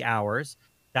play the hours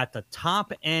that the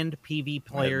top-end PV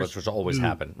players which will always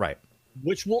happen, right?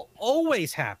 Which will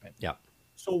always happen. Yeah.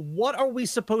 So what are we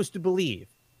supposed to believe?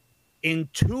 In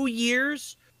 2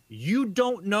 years, you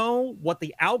don't know what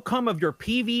the outcome of your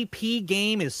PvP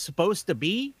game is supposed to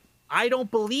be? I don't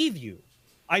believe you.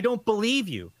 I don't believe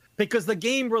you. Because the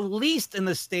game released in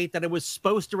the state that it was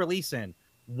supposed to release in.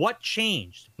 What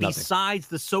changed besides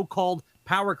the so-called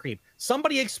power creep?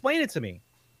 Somebody explain it to me.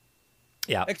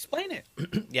 Yeah. Explain it.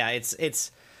 Yeah,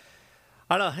 it's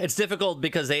I don't know. It's difficult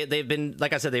because they've been,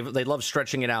 like I said, they love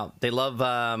stretching it out. They love,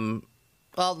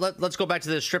 well, let's go back to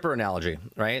the stripper analogy,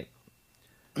 right?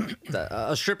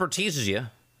 A stripper teases you,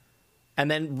 and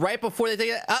then right before they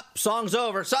think, song's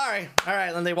over, sorry, all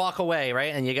right, then they walk away,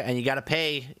 right? And you got to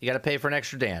pay. You got to pay for an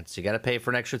extra dance. You got to pay for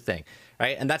an extra thing,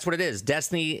 right? And that's what it is.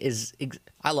 Destiny is.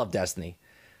 I love Destiny.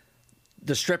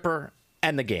 The stripper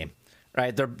and the game,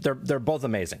 right? They're both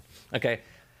amazing. Okay,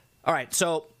 all right,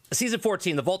 so. Season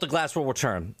 14, the Vault of Glass will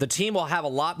return. The team will have a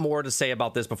lot more to say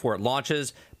about this before it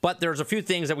launches, but there's a few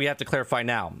things that we have to clarify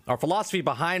now. Our philosophy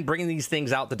behind bringing these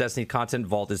things out, the Destiny Content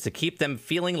Vault, is to keep them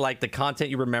feeling like the content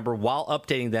you remember while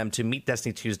updating them to meet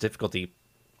Destiny 2's difficulty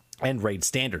and raid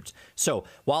standards. So,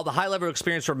 while the high-level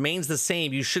experience remains the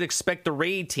same, you should expect the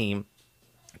raid team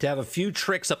to have a few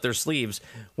tricks up their sleeves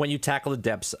when you tackle the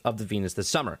depths of the Venus this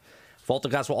summer. Vault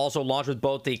of Glass will also launch with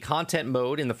both the content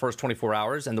mode in the first 24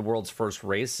 hours and the world's first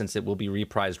race, since it will be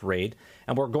reprised raid.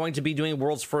 And we're going to be doing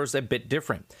world's first a bit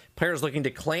different. Players looking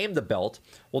to claim the belt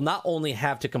will not only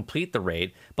have to complete the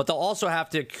raid, but they'll also have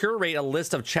to curate a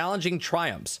list of challenging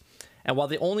triumphs. And while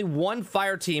the only one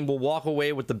fire team will walk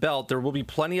away with the belt, there will be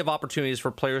plenty of opportunities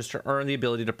for players to earn the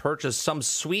ability to purchase some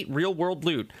sweet real-world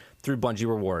loot through Bungie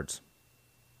rewards.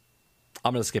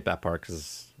 I'm going to skip that part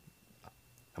because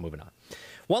I'm moving on.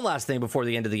 One last thing before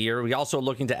the end of the year, we're also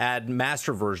looking to add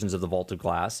master versions of the Vault of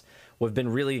Glass. We've been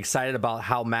really excited about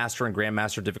how Master and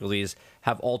Grandmaster difficulties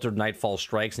have altered Nightfall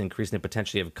strikes and increasing the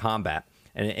potentiality of combat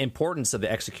and the importance of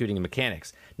executing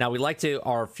mechanics. Now, we'd like to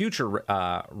our future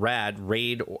RAD,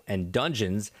 Raid, and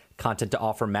Dungeons content to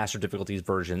offer Master difficulties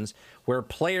versions where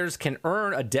players can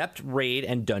earn Adept, Raid,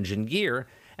 and Dungeon gear,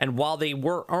 And while they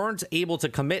aren't able to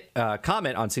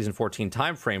comment on Season 14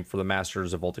 timeframe for the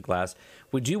Masters of Volta Glass,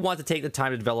 we do want to take the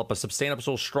time to develop a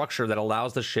sustainable structure that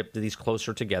allows the ship to these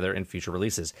closer together in future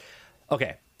releases.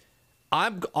 Okay,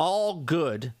 I'm all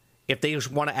good if they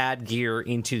just want to add gear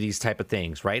into these type of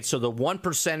things, right? So the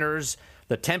 1%ers,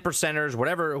 the 10%ers,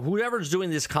 whatever, whoever's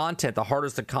doing this content, the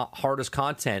hardest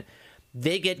content,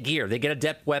 they get gear. They get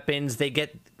adept weapons. They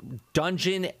get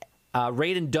dungeon,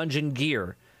 raid and dungeon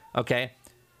gear, okay?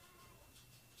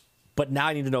 But now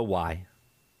I need to know why,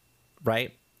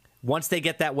 right? Once they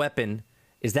get that weapon,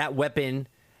 is that weapon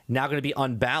now going to be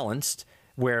unbalanced,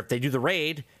 where if they do the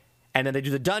raid and then they do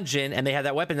the dungeon and they have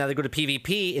that weapon, now they go to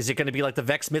PvP, is it going to be like the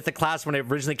Vex Mythic class when it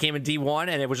originally came in D1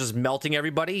 and it was just melting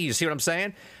everybody? You see what I'm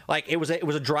saying? Like, it was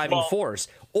a driving force.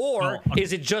 Or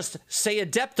is it just, say,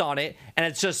 adept on it, and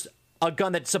it's just a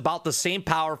gun that's about the same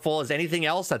powerful as anything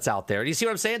else that's out there? Do you see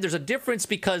what I'm saying? There's a difference,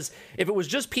 because if it was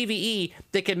just PvE,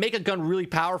 they can make a gun really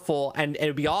powerful and it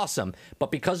would be awesome. But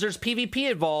because there's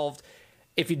PvP involved,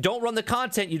 if you don't run the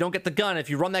content, you don't get the gun. If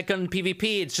you run that gun in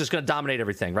PvP, it's just going to dominate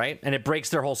everything, right? And it breaks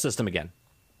their whole system again.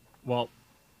 Well,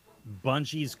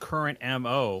 Bungie's current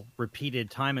MO, repeated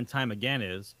time and time again,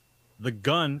 is the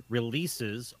gun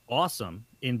releases awesome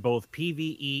in both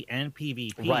PvE and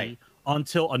PvP, right,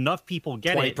 until enough people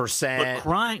get 20%,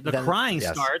 it. The crying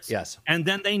starts, yes, and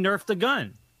then they nerf the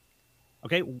gun.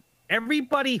 Okay,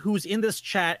 everybody who's in this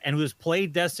chat and who has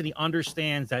played Destiny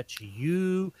understands that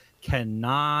you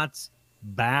cannot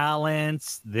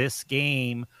balance this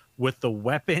game with the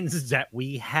weapons that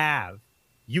we have.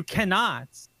 You cannot.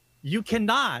 You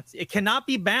cannot. It cannot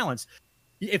be balanced.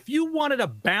 If you wanted a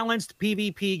balanced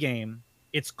PvP game,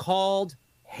 it's called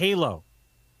Halo.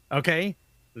 Okay?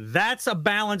 That's a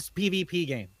balanced PvP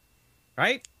game.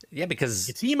 Right? Yeah, because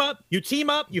you team up,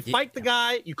 you fight the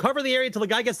guy, you cover the area until the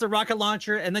guy gets the rocket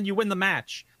launcher, and then you win the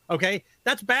match. Okay?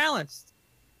 That's balanced.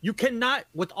 You cannot,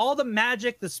 with all the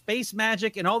magic, the space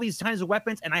magic, and all these kinds of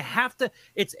weapons, and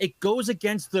it goes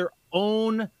against their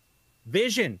own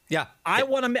vision. Yeah. I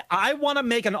want to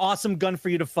make an awesome gun for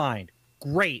you to find.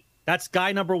 Great. That's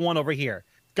guy number one over here.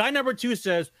 Guy number two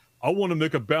says, I want to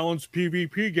make a balanced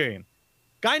PvP game.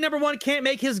 Guy number one can't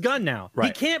make his gun now. Right.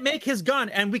 He can't make his gun,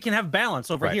 and we can have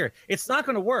balance over here. It's not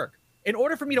going to work. In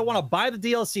order for me to want to buy the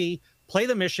DLC, play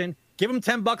the mission, give him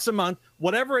 $10 a month,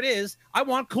 whatever it is, I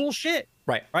want cool shit.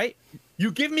 Right?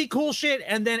 You give me cool shit,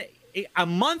 and then a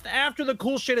month after the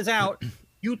cool shit is out,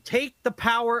 you take the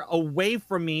power away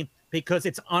from me because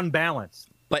it's unbalanced.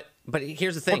 But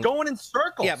here's the thing. We're going in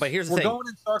circles. Yeah, but here's the thing. We're going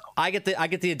in circles. I get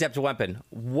the adept weapon.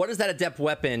 What does that adept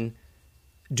weapon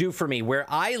do for me? Where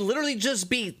I literally just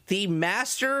beat the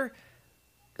master,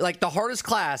 like the hardest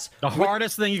class. The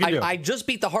hardest thing you can do. I just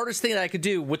beat the hardest thing that I could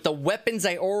do with the weapons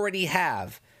I already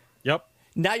have. Yep.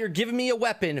 Now you're giving me a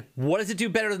weapon. What does it do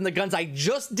better than the guns I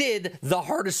just did the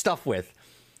hardest stuff with?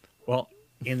 Well,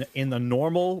 in the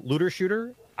normal looter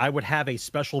shooter, I would have a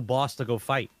special boss to go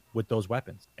fight with those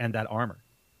weapons and that armor.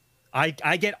 I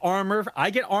get armor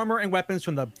and weapons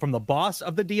from the boss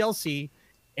of the DLC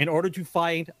in order to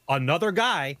find another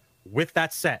guy with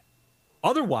that set.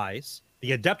 Otherwise,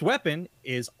 the adept weapon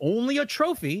is only a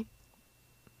trophy,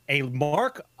 a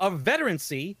mark of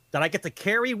veterancy that I get to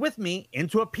carry with me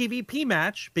into a PvP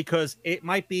match because it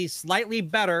might be slightly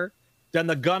better than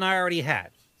the gun I already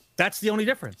had. That's the only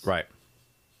difference. Right.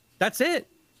 That's it.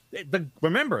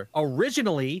 Remember,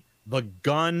 originally, the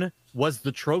gun was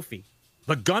the trophy.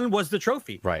 The gun was the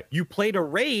trophy. Right. You played a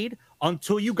raid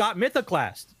until you got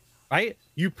Mythoclast, right?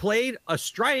 You played a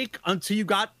strike until you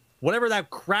got whatever that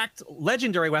cracked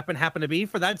legendary weapon happened to be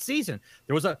for that season.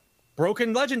 There was a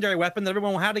broken legendary weapon that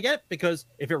everyone had to get because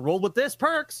if it rolled with this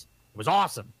perks, it was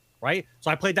awesome, right?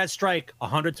 So I played that strike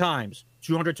 100 times,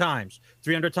 200 times,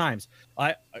 300 times.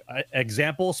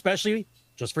 Example, especially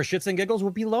just for shits and giggles,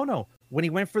 would be Lono when he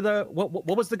went for the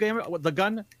what was the game? The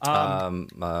gun?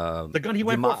 The gun he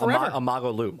went for forever.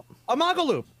 Imago Loop. Imago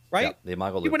Loop, right? Yeah, the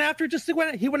Imago Loop. He went after it just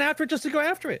to go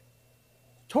after it.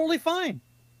 Totally fine,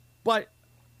 but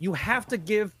you have to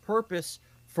give purpose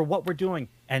for what we're doing.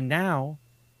 And now,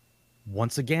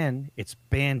 once again, it's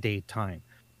Band-Aid time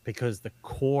because the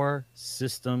core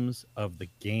systems of the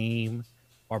game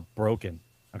are broken.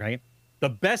 Okay, the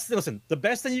best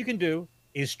thing you can do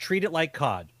is treat it like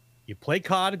COD. You play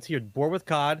COD until you're bored with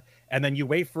COD, and then you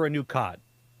wait for a new COD,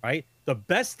 right? The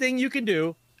best thing you can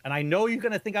do, and I know you're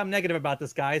going to think I'm negative about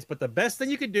this, guys, but the best thing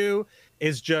you can do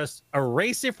is just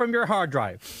erase it from your hard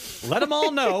drive. Let them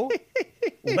all know.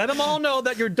 Let them all know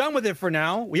that you're done with it for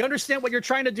now. We understand what you're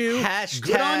trying to do. Hashtag,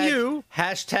 good on you.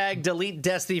 Hashtag delete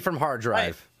Destiny from hard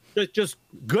drive. just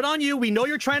good on you. We know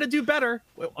you're trying to do better.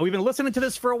 We've been listening to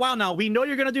this for a while now. We know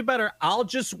you're going to do better. I'll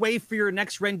just wait for your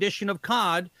next rendition of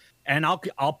COD, and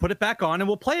I'll put it back on, and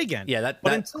we'll play again. Yeah,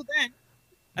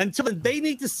 until then, they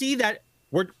need to see that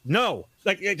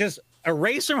just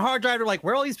erase from hard drive. They're like,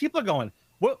 where all these people are going?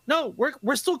 Well, no,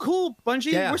 we're still cool,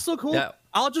 Bungie. Yeah, we're still cool. yeah.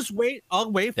 I'll just wait.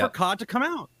 I'll wait for COD to come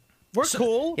out. We're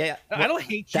cool. Yeah, I don't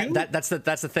hate you. That's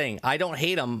the thing. I don't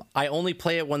hate them. I only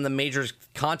play it when the major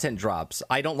content drops.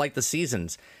 I don't like the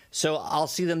seasons, so I'll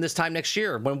see them this time next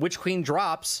year when Witch Queen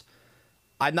drops.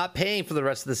 I'm not paying for the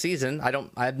rest of the season. I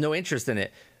have no interest in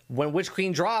it. When Witch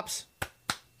Queen drops,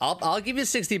 I'll give you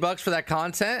 $60 for that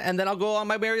content, and then I'll go on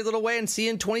my merry little way and see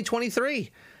you in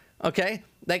 2023. Okay,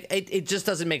 like it just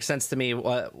doesn't make sense to me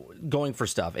going for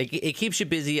stuff. It keeps you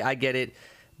busy. I get it,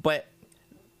 but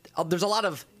there's a lot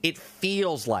of it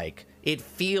feels like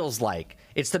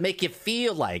it's to make you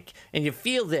feel like, and you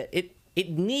feel that it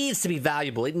needs to be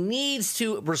valuable. It needs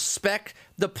to respect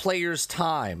the player's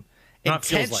time.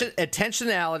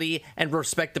 Intentionality and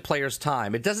respect the player's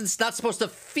time. It's not supposed to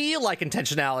feel like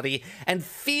intentionality and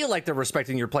feel like they're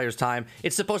respecting your player's time.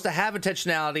 It's supposed to have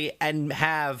intentionality and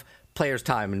have players'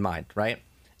 time in mind, right?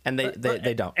 And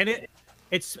they don't. And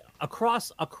it's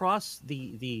across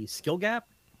the skill gap.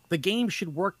 The game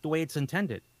should work the way it's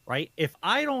intended, right? If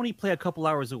I only play a couple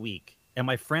hours a week and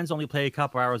my friends only play a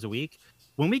couple hours a week,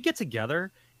 when we get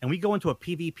together and we go into a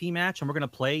PvP match and we're going to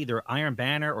play either Iron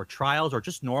Banner or Trials or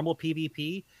just normal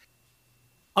PvP,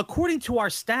 according to our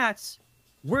stats,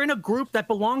 we're in a group that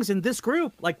belongs in this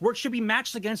group. Like, we should be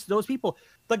matched against those people.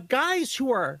 The guys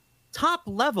who are top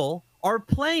level are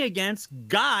playing against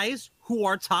guys who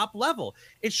are top level.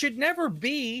 It should never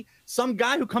be some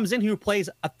guy who comes in who plays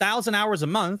 1,000 hours a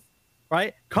month,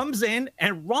 right? Comes in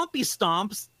and rompy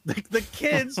stomps the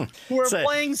kids who are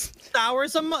playing 6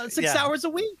 hours a month, 6 hours a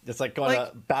week. It's like going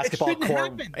to basketball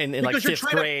court in like 5th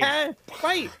grade.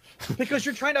 Right. Because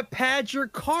you're trying to pad your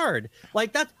card.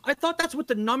 Like that. I thought that's what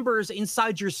the numbers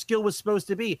inside your skill was supposed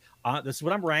to be. This is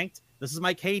what I'm ranked. This is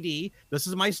my KD. This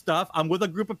is my stuff. I'm with a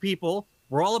group of people.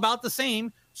 We're all about the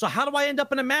same. So how do I end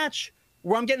up in a match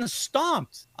where I'm getting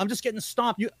stomped? I'm just getting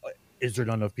stomped. Is there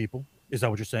not enough people? Is that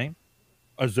what you're saying?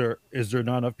 Is there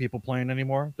not enough people playing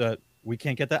anymore that we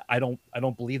can't get that? I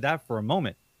don't believe that for a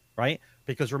moment, right?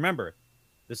 Because remember,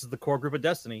 this is the core group of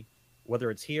Destiny. Whether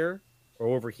it's here or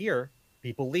over here,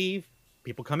 people leave,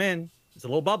 people come in. It's a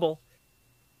little bubble.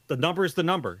 The number is the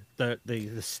number. The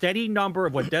steady number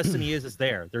of what Destiny is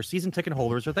there. Their season ticket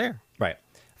holders are there. Right.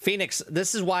 Phoenix,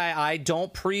 this is why I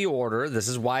don't pre-order. This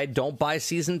is why I don't buy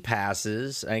season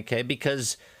passes, okay?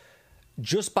 Because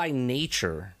just by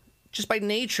nature,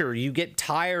 you get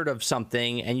tired of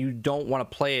something and you don't want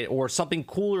to play it, or something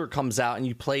cooler comes out and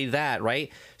you play that,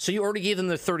 right? So you already gave them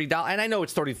the $30, and I know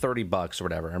it's $30 or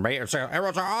whatever, right? So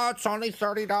everyone's like, oh, it's only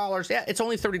 $30. Yeah, it's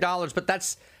only $30, but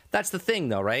that's the thing,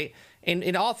 though, right?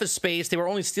 In Office Space, they were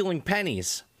only stealing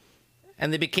pennies,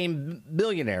 and they became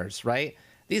millionaires, right?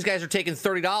 These guys are taking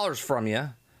 $30 from you,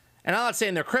 and I'm not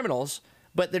saying they're criminals,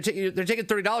 but they're taking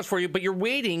 $30 for you, but you're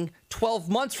waiting 12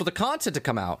 months for the content to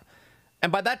come out.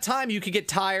 And by that time, you could get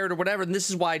tired or whatever, and this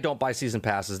is why I don't buy season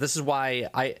passes. This is why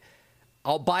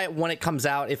I'll buy it when it comes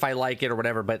out if I like it or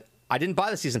whatever, but I didn't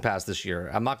buy the season pass this year.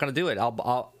 I'm not going to do it.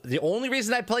 The only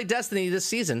reason I played Destiny this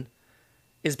season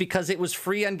is because it was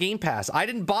free on Game Pass. I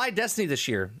didn't buy Destiny this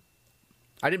year.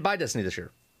 I gave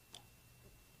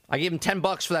him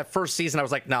 $10 for that first season. I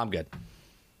was like, I'm good.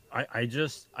 I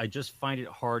just find it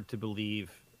hard to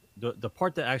believe. The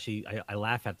part that actually I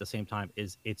laugh at the same time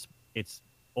is it's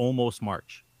almost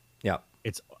March. Yeah.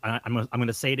 I'm going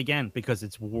to say it again because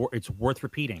it's worth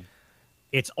repeating.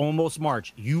 It's almost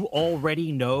March. You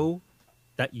already know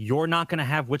that you're not going to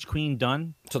have Witch Queen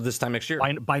done. So this time next year.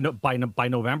 By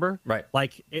November. Right.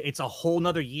 Like, it's a whole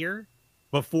nother year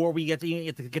before we get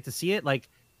to see it. Like,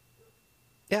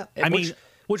 yeah.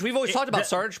 Which we've always talked about,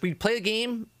 Sarge. We play a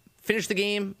game, finish the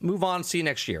game, move on, see you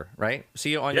next year, right?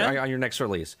 See you on your next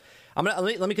release.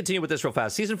 Let me continue with this real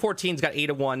fast. Season 14's got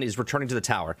Ada 1 is returning to the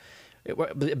tower.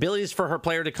 Abilities for her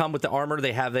player to come with the armor.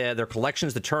 They have their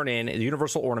collections to turn in, the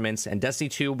universal ornaments, and Destiny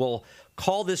 2 will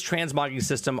call this transmogging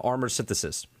system armor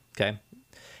synthesis. Okay.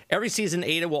 Every season,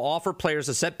 Ada will offer players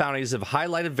a set bounties of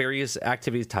highlighted various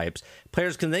activity types.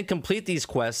 Players can then complete these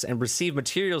quests and receive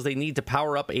materials they need to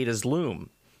power up Ada's loom.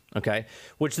 Okay,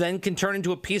 which then can turn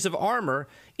into a piece of armor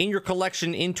in your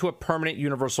collection into a permanent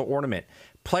universal ornament.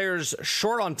 Players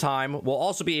short on time will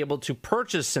also be able to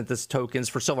purchase synthesis tokens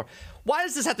for silver. Why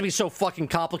does this have to be so fucking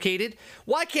complicated?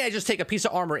 Why can't I just take a piece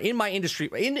of armor in my industry,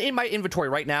 in my inventory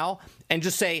right now and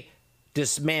just say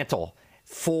dismantle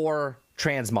for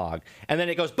transmog, and then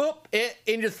it goes boop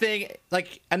into the thing,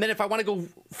 like, and then if I want to go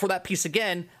for that piece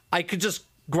again, I could just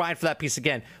grind for that piece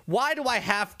again. Why do I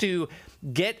have to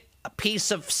get a piece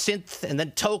of synth and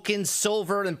then tokens,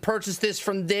 silver, and purchase this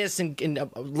from this and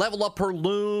level up her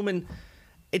loom? And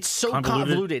it's so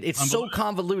convoluted. It's so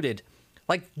convoluted.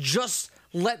 Like, just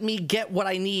let me get what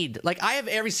I need. Like, I have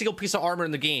every single piece of armor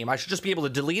in the game. I should just be able to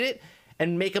delete it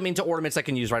and make them into ornaments I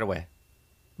can use right away.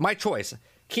 My choice.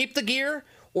 Keep the gear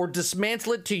or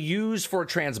dismantle it to use for a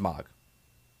transmog.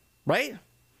 Right?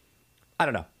 I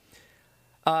don't know.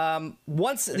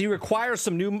 Once you acquire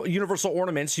some new universal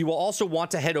ornaments, you will also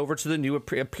want to head over to the new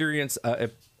appearance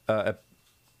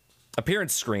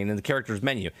screen in the character's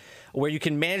menu, where you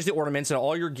can manage the ornaments and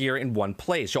all your gear in one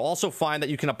place. You'll also find that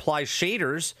you can apply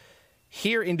shaders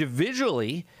here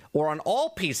individually or on all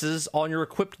pieces on your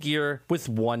equipped gear with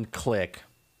one click.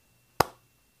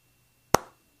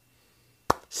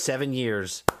 7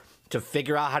 years to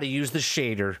figure out how to use the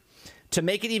shader. To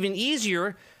make it even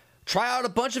easier, try out a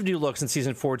bunch of new looks in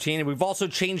Season 14, and we've also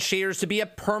changed shaders to be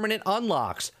permanent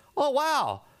unlocks. Oh,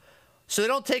 wow. So they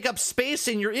don't take up space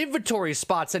in your inventory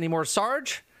spots anymore,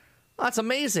 Sarge. That's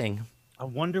amazing. I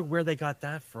wonder where they got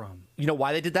that from. You know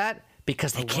why they did that?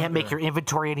 Because they can't make your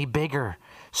inventory any bigger.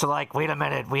 So, like, wait a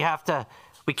minute, we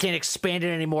can't expand it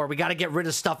anymore. We got to get rid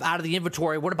of stuff out of the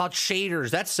inventory. What about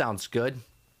shaders? That sounds good.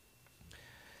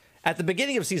 At the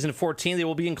beginning of Season 14, they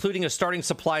will be including a starting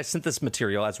supply synthesis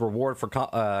material as reward for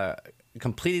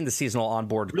completing the seasonal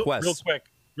onboard quests.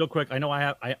 Real quick. I know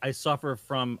I suffer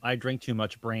from I drink too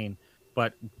much brain,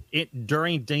 but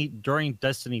during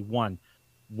Destiny 1,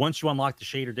 once you unlock the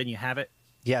shader, didn't you have it?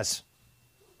 Yes.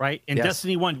 Right? In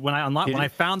Destiny 1, when I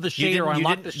found the shader, I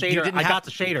unlocked the shader, I got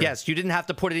the shader. Yes, you didn't have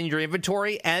to put it in your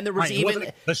inventory, and there was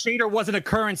the shader wasn't a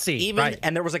currency.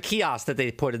 And there was a kiosk that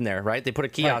they put in there, right? They put a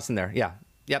kiosk in there. Yeah.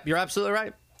 Yep, you're absolutely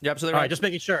right. You're absolutely right. All right, just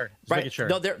making sure. Making sure.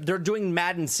 No, they're doing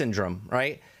Madden syndrome,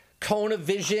 right? Kona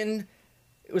Vision,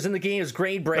 it was in the game, it was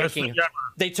grade breaking.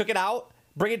 They took it out,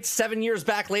 bring it 7 years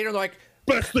back later, and they're like,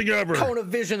 best thing ever. Kona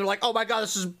Vision, they're like, oh my god,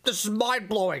 this is mind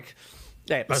blowing.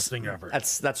 Hey, best thing ever.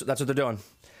 That's what they're doing.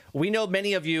 We know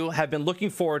many of you have been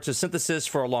looking forward to Synthesis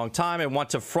for a long time and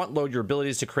want to front load your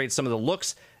abilities to create some of the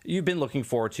looks you've been looking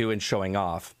forward to and showing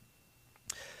off.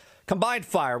 Combined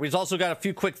Fire. We've also got a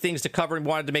few quick things to cover and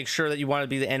wanted to make sure that you wanted to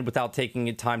be the end without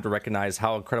taking time to recognize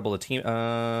how incredible the team...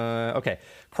 okay.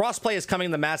 Crossplay is coming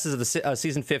in the masses of the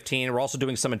Season 15. We're also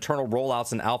doing some internal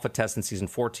rollouts and alpha tests in Season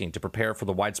 14 to prepare for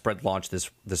the widespread launch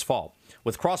this fall.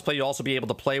 With Crossplay, you'll also be able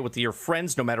to play with your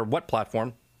friends no matter what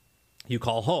platform you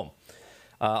call home.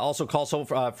 Also, call some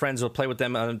friends will play with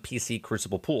them on PC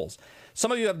Crucible pools.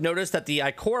 Some of you have noticed that the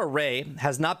Ikora Rey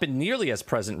has not been nearly as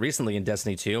present recently in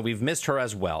Destiny 2. We've missed her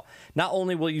as well. Not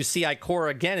only will you see Ikora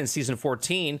again in Season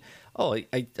 14,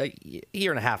 a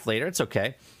year and a half later, it's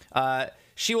okay.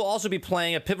 She will also be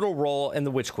playing a pivotal role in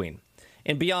the Witch Queen.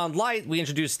 In Beyond Light, we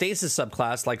introduced Stasis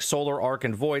subclass like Solar, Arc,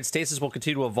 and Void. Stasis will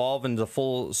continue to evolve into the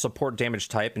full support damage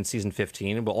type in Season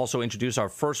 15, and we'll also introduce our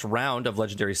first round of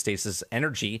Legendary Stasis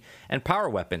energy and power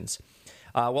weapons.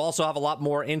 We'll also have a lot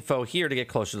more info here to get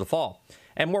closer to the fall.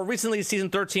 And more recently, Season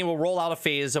 13 will roll out a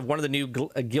phase of one of the new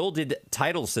gilded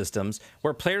title systems,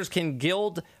 where players can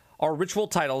gild our ritual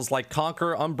titles like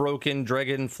Conquer, Unbroken,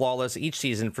 Dragon, Flawless each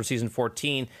season for Season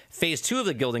 14. Phase 2 of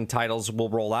the gilding titles will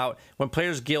roll out. When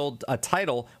players gild a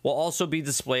title, will also be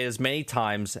displayed as many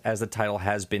times as the title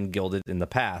has been gilded in the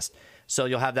past. So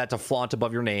you'll have that to flaunt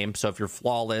above your name. So if you're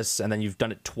Flawless and then you've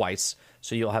done it twice,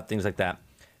 so you'll have things like that.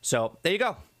 So there you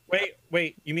go.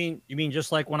 Wait. You mean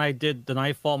just like when I did the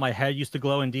Nightfall, my head used to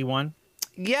glow in D1?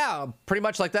 Yeah, pretty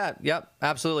much like that. Yep,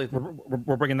 absolutely.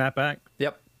 We're bringing that back?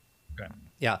 Yep. Okay.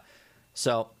 Yeah.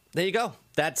 So there you go.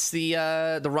 That's the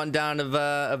rundown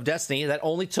of Destiny. That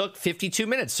only took 52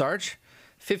 minutes, Sarge.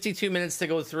 52 minutes to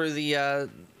go through the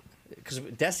because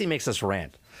Destiny makes us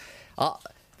rant.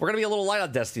 We're gonna be a little light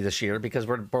on Destiny this year because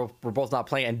we're both not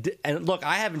playing. And look,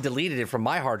 I haven't deleted it from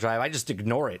my hard drive. I just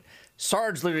ignore it.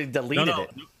 Sarge literally deleted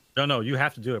it. No, you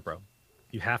have to do it, bro.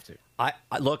 You have to.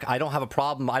 Look, I don't have a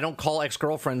problem. I don't call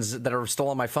ex-girlfriends that are still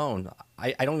on my phone.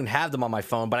 I don't even have them on my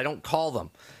phone, but I don't call them.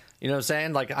 You know what I'm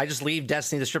saying? Like, I just leave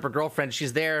Destiny, the stripper girlfriend.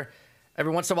 She's there.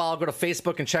 Every once in a while, I'll go to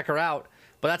Facebook and check her out.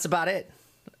 But that's about it,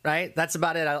 right? That's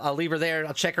about it. I'll leave her there.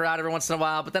 I'll check her out every once in a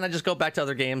while. But then I just go back to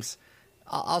other games.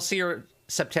 I'll see her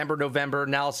September, November.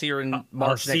 Now I'll see her in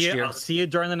March next year. I'll see you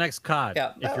during the next COD.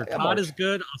 Yeah, if your COD is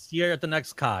good, I'll see you at the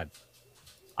next COD.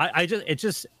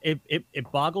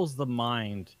 It boggles the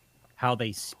mind how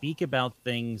they speak about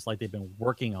things like they've been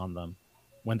working on them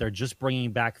when they're just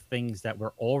bringing back things that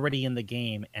were already in the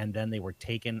game and then they were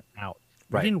taken out.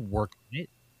 Right. We didn't work on it.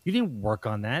 You didn't work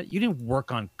on that. You didn't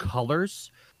work on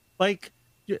colors. Like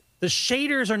the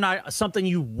shaders are not something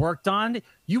you worked on.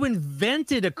 You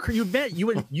invented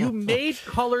you made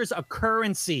colors a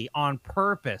currency on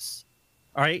purpose.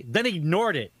 All right, then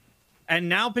ignored it. And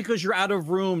now because you're out of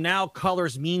room, now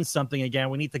colors mean something again.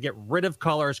 We need to get rid of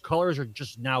colors. Colors are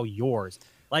just now yours.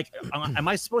 Like, am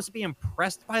I supposed to be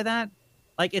impressed by that?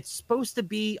 Like, it's supposed to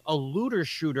be a looter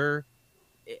shooter.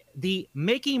 The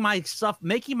making my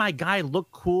guy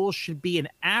look cool should be an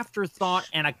afterthought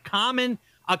and a common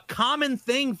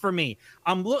thing for me.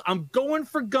 I'm going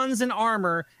for guns and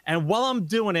armor, and while I'm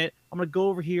doing it, I'm gonna go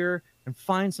over here and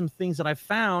find some things that I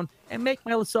found and make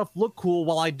myself look cool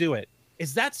while I do it.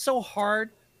 Is that so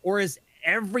hard, or is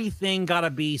everything gotta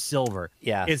be silver?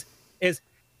 Yeah. Is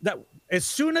that as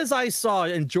soon as I saw,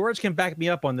 and George can back me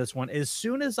up on this one, as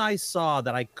soon as I saw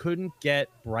that I couldn't get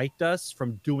Bright Dust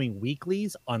from doing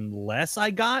weeklies unless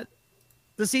I got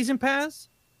the season pass,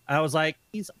 I was like,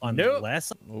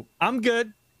 unless I'm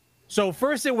good. So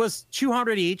first it was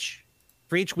 200 each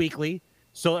for each weekly.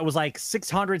 So it was like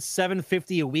 600,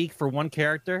 750 a week for one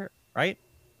character, right?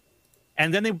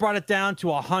 And then they brought it down to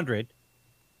 100.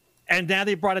 And now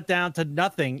they brought it down to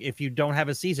nothing if you don't have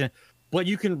a season. But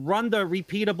you can run the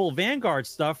repeatable Vanguard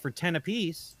stuff for 10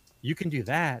 apiece. You can do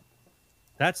that.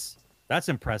 That's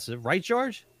impressive, right,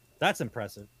 George? That's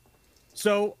impressive.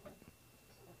 So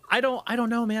I don't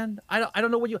know, man. I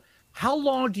don't know what how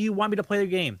long do you want me to play the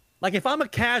game? Like, if I'm a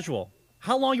casual,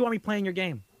 how long you want me playing your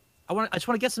game? I just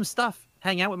want to get some stuff,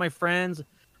 hang out with my friends.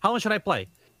 How long should I play?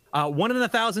 1 in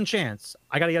 1,000 chance.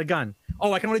 I got to get a gun.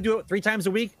 Oh, I can only do it 3 times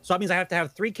a week. So that means I have to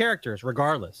have 3 characters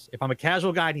regardless. If I'm a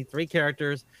casual guy, I need 3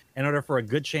 characters in order for a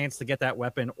good chance to get that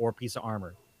weapon or piece of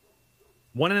armor.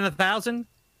 1 in 1,000.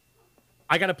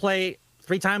 I got to play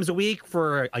 3 times a week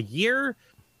for a year.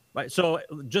 So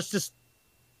just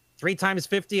 3 times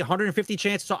 50, 150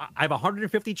 chances. So I have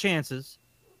 150 chances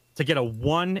to get a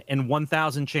 1 in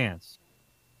 1,000 chance.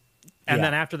 And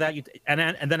then after that,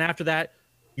 after that,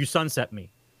 you sunset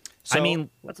me. So, I mean,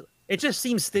 it just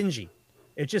seems stingy.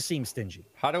 It just seems stingy.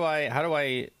 How do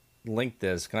I link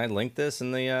this? Can I link this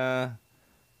in the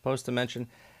post dimension?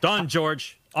 Done,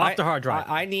 George. Off the hard drive.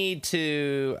 I need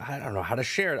to. I don't know how to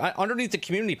share it. Underneath the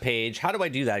community page. How do I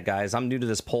do that, guys? I'm new to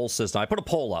this poll system. I put a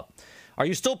poll up. Are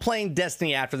you still playing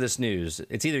Destiny after this news?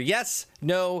 It's either yes,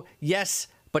 no, yes,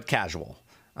 but casual.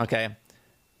 Okay.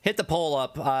 Hit the poll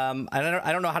up.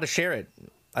 I don't know how to share it.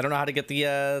 I don't know how to get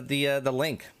the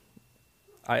link.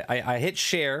 I hit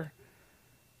share,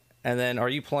 and then are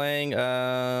you playing?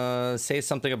 Say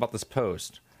something about this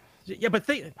post. Yeah, but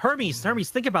Hermes,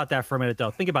 think about that for a minute,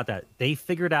 though. Think about that. They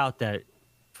figured out that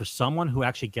for someone who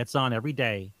actually gets on every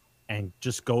day and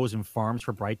just goes and farms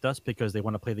for Bright Dust because they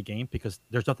want to play the game because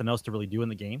there's nothing else to really do in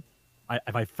the game.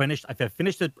 If I finished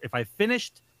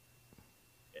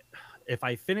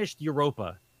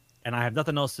Europa and I have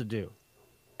nothing else to do,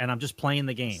 and I'm just playing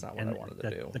the game, that's not what I wanted to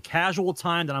do. The casual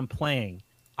time that I'm playing,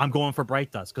 I'm going for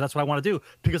Bright Dust because that's what I want to do.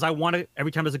 Because I want to,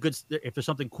 every time if there's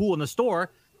something cool in the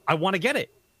store, I want to get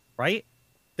it, right?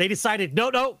 They decided,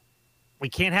 no, we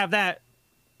can't have that.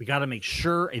 We got to make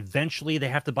sure eventually they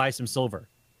have to buy some silver.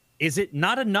 Is it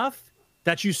not enough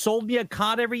that you sold me a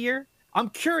COD every year? I'm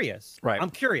curious. Right. I'm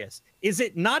curious. Is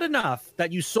it not enough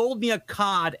that you sold me a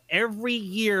COD every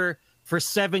year for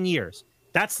 7 years?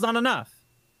 That's not enough.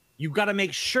 You got to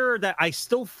make sure that I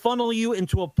still funnel you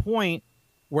into a point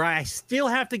where I still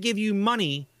have to give you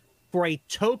money for a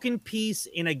token piece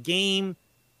in a game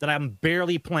that I'm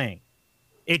barely playing.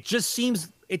 It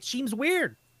seems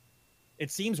weird.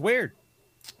 It seems weird.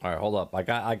 All right, hold up.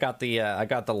 I got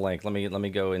the link. Let me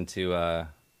go into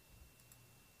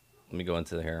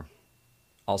here.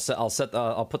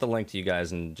 I'll put the link to you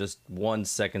guys in just 1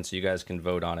 second so you guys can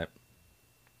vote on it.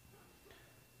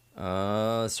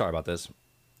 Sorry about this.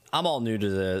 I'm all new to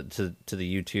the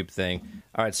YouTube thing.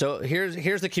 All right, so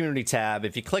here's the community tab.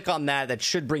 If you click on that, that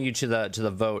should bring you to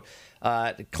the vote.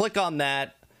 Click on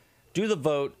that, do the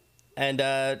vote,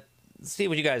 and see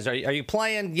what you guys are you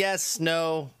playing? Yes,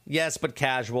 no, yes, but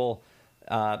casual.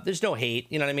 There's no hate,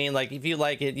 you know what I mean? Like, if you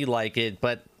like it, you like it,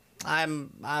 but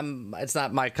it's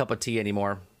not my cup of tea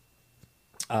anymore.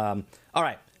 All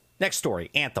right, next story,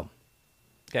 Anthem.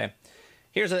 Okay,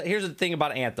 here's the thing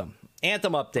about Anthem.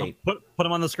 Anthem update. Put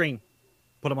them on the screen.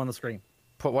 Put them on the screen.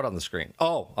 Put what on the screen?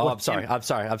 Oh, I'm sorry.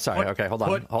 Okay, hold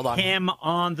on. Him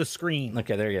on the screen.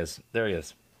 Okay, there he is.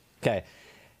 Okay,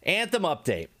 Anthem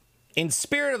update. In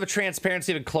spirit of a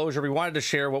transparency and closure, we wanted to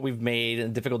share what we've made a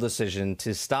difficult decision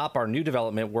to stop our new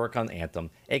development work on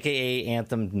Anthem, aka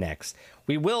Anthem Next.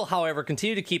 We will, however,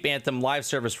 continue to keep Anthem live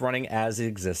service running as it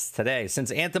exists today.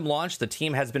 Since Anthem launched, the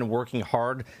team has been working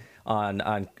hard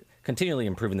on continually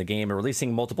improving the game and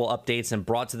releasing multiple updates, and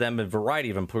brought to them a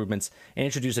variety of improvements and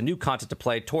introduced a new content to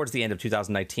play towards the end of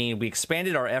 2019. We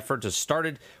expanded our efforts and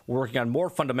started working on more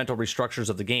fundamental restructures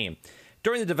of the game.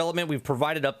 During the development, we've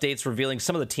provided updates revealing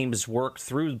some of the team's work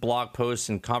through blog posts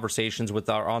and conversations with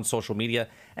our on social media,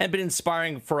 and been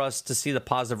inspiring for us to see the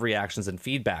positive reactions and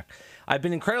feedback. I've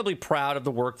been incredibly proud of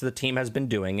the work that the team has been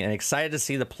doing and excited to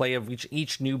see the play of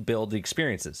each new build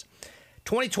experiences.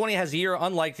 2020 has a year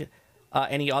unlike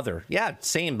any other. Yeah,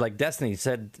 same, like Destiny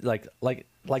said, like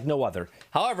no other.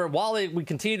 However, while we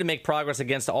continue to make progress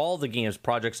against all the games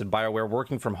projects in BioWare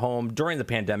working from home during the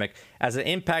pandemic, as an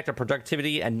impact of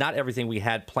productivity and not everything we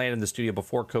had planned in the studio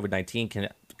before COVID-19 can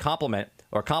complement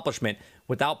or accomplishment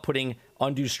without putting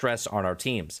undue stress on our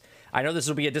teams. I know this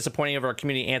will be a disappointing of our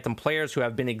community Anthem players who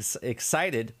have been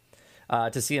excited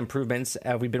to see improvements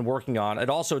we've been working on, and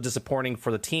also disappointing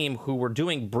for the team who were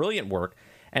doing brilliant work.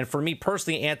 And for me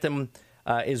personally, Anthem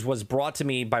was brought to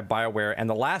me by BioWare, and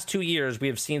the last 2 years we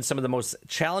have seen some of the most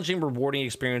challenging, rewarding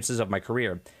experiences of my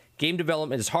career. Game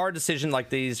development is hard. Decisions like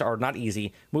these are not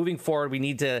easy. Moving forward, we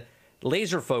need to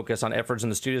laser focus on efforts in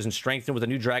the studios and strengthen with the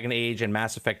new Dragon Age and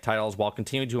Mass Effect titles while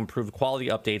continuing to improve the quality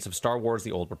updates of Star Wars: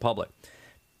 The Old Republic.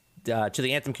 To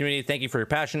the Anthem community, thank you for your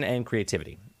passion and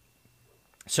creativity.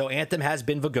 So Anthem has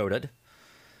been vagoted.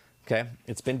 Okay,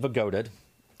 it's been vagoted.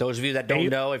 Those of you that don't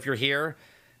know, if you're here,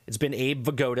 it's been Abe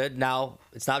Vigoda. Now,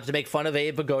 it's not to make fun of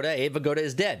Abe Vigoda. Abe Vigoda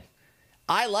is dead.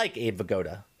 I like Abe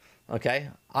Vigoda. Okay?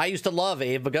 I used to love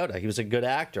Abe Vigoda. He was a good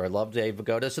actor. I loved Abe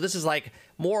Vigoda. So this is like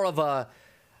more of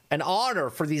an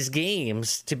honor for these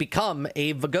games to become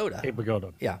Abe Vigoda. Abe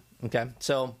Vigoda. Yeah. Okay.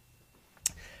 So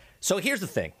here's the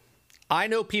thing. I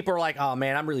know people are like, oh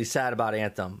man, I'm really sad about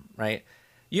Anthem, right?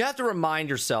 You have to remind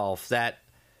yourself that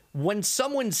when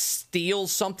someone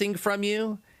steals something from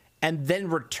you and then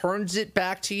returns it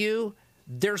back to you,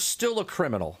 they're still a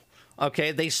criminal,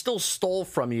 okay? They still stole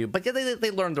from you, but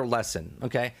they learned their lesson,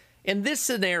 okay? In this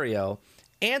scenario,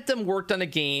 Anthem worked on a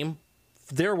game,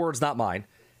 their words, not mine,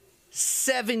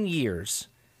 7 years.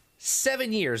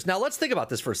 7 years. Now, let's think about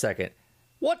this for a second.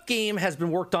 What game has been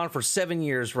worked on for 7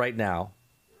 years right now?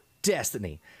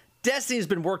 Destiny. Destiny's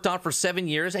been worked on for 7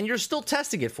 years, and you're still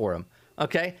testing it for them,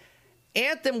 okay?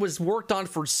 Anthem was worked on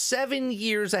for 7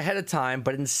 years ahead of time,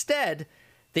 but instead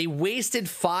they wasted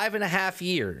 5.5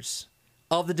 years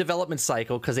of the development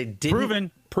cycle because they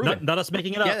didn't... Proven. Not us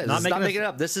making it up. Yeah, not making it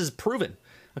up. This is proven.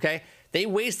 Okay? They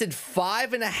wasted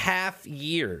 5.5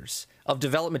 years of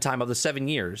development time of the 7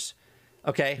 years.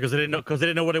 Okay? Because they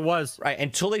didn't know what it was. Right,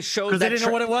 until they showed that... Because they didn't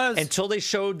know what it was. Until they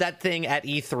showed that thing at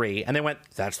E3, and they went,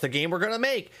 that's the game we're going to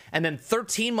make. And then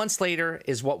 13 months later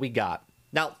is what we got.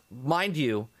 Now, mind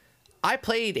you, I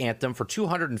played Anthem for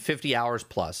 250 hours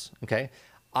plus, okay?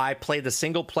 I played the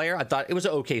single player. I thought it was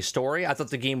an okay story. I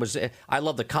thought the game was... I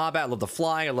love the combat. I love the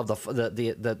flying. I love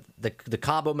the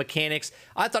combo mechanics.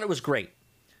 I thought it was great,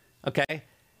 okay?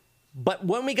 But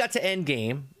when we got to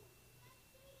Endgame,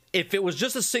 if it was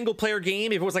just a single player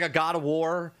game, if it was like a God of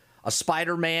War, a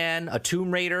Spider-Man, a Tomb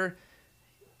Raider,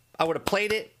 I would have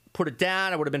played it, put it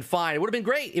down. I would have been fine. It would have been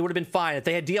great. It would have been fine. If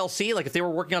they had DLC, like if they were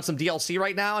working on some DLC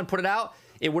right now and put it out,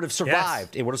 it would have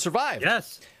survived. Yes. It would have survived.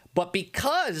 Yes. But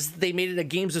because they made it a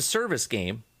games of service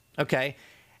game, okay,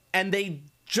 and they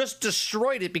just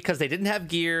destroyed it because they didn't have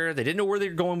gear, they didn't know where they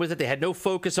were going with it, they had no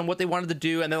focus on what they wanted to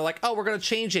do, and they're like, oh, we're going to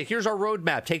change it. Here's our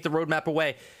roadmap. Take the roadmap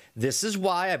away. This is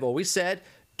why I've always said,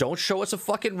 don't show us a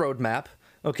fucking roadmap,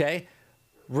 okay?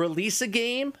 Release a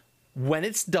game when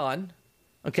it's done,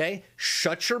 okay?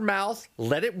 Shut your mouth.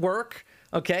 Let it work,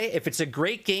 okay? If it's a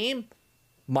great game,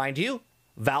 mind you,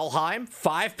 Valheim,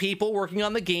 5 people working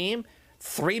on the game,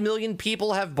 3 million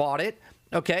people have bought it,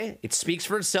 okay? It speaks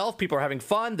for itself. People are having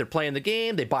fun. They're playing the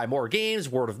game. They buy more games,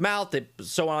 word of mouth,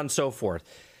 so on and so forth.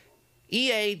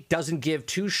 EA doesn't give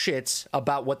two shits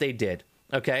about what they did,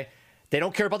 okay? They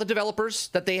don't care about the developers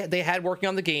that they had working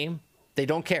on the game. They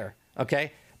don't care,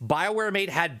 okay? BioWare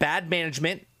had bad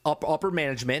management, upper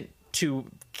management, to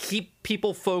keep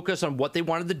people focused on what they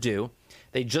wanted to do.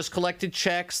 They just collected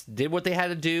checks, did what they had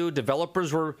to do.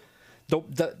 Developers were...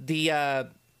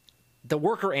 The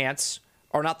worker ants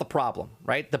are not the problem,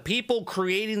 right? The people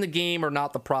creating the game are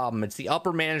not the problem. It's the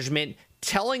upper management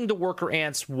telling the worker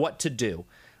ants what to do,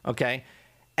 okay?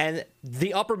 And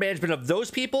the upper management of those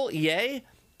people, EA,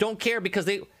 don't care because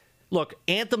they... Look,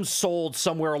 Anthem sold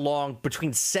somewhere along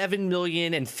between 7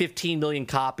 million and 15 million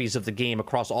copies of the game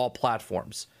across all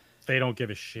platforms. They don't give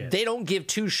a shit. They don't give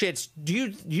two shits. Do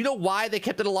you know why they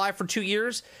kept it alive for 2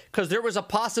 years? Because there was a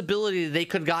possibility they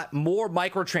could have got more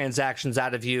microtransactions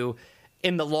out of you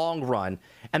in the long run.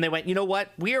 And they went, you know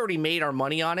what? We already made our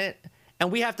money on it,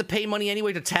 and we have to pay money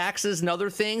anyway to taxes and other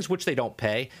things, which they don't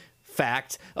pay.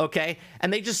 Fact, okay?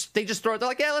 And they just throw it. They're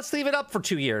like, yeah, let's leave it up for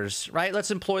 2 years, right?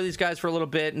 Let's employ these guys for a little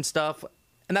bit and stuff,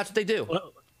 and that's what they do.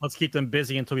 Well, let's keep them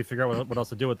busy until we figure out what else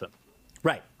to do with them.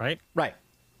 Right. Right.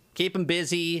 Keep them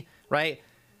busy, right?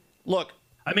 Look,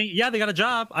 I mean, yeah, they got a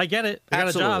job. I get it. They got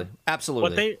a job.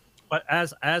 Absolutely. But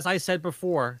as I said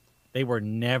before, they were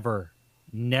never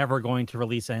going to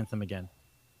release Anthem again.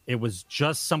 It was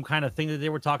just some kind of thing that they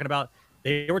were talking about.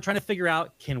 They were trying to figure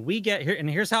out, can we get here? And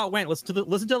here's how it went. Listen to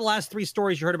the last 3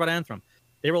 stories you heard about Anthem.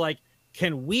 They were like,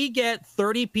 can we get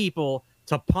 30 people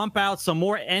to pump out some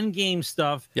more end game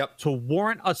stuff to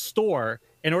warrant a store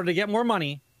in order to get more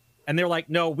money? And they're like,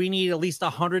 no, we need at least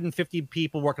 150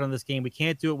 people working on this game. We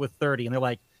can't do it with 30. And they're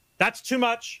like, that's too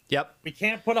much. Yep. We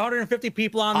can't put 150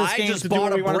 people on this game to do what we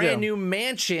want to do. I just bought a brand new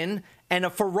mansion and a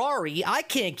Ferrari. I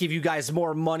can't give you guys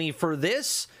more money for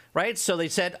this, right? So they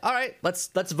said, all right, let's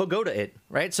Vogoda it,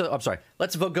 right? So I'm sorry,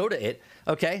 let's Vogoda it.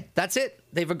 Okay, that's it.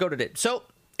 They Vogoda it. So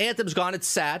Anthem's gone. It's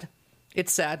sad.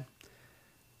 It's sad.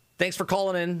 Thanks for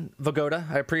calling in, Vogoda.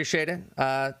 I appreciate it.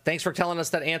 Thanks for telling us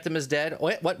that Anthem is dead.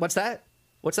 Wait, what's that?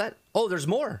 What's that? Oh, there's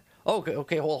more. Oh,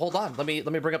 okay. Hold on. Let me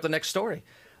bring up the next story.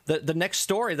 The next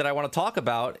story that I want to talk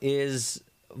about is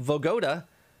Vogoda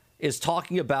is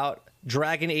talking about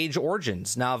Dragon Age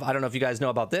Origins. Now, I don't know if you guys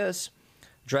know about this.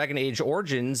 Dragon Age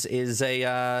Origins is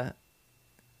in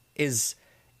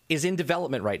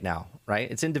development right now, right?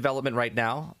 It's in development right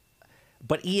now.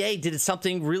 But EA did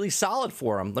something really solid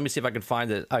for them. Let me see if I can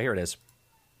find it. Oh, here it is.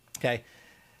 Okay.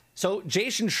 So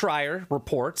Jason Schreier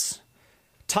reports,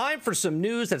 time for some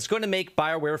news that's going to make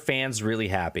BioWare fans really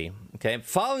happy. Okay.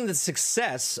 Following the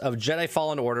success of Jedi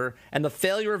Fallen Order and the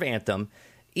failure of Anthem,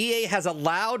 EA has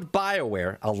allowed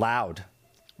BioWare, allowed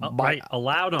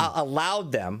BioWare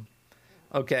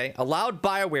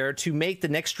to make the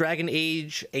next Dragon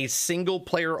Age a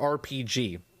single-player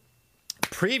RPG.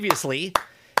 Previously,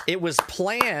 it was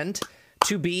planned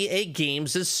to be a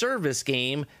games-as-service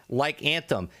game like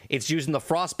Anthem. It's using the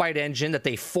Frostbite engine that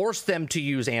they forced them to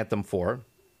use Anthem for.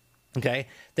 Okay,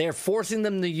 they are forcing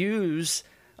them to use,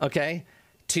 okay,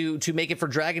 to make it for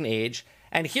Dragon Age.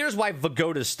 And here's why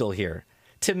Vogoda's still here.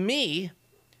 To me,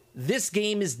 this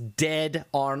game is dead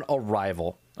on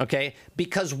arrival, okay?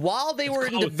 Because while they were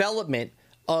in development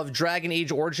of Dragon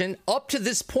Age Origin, up to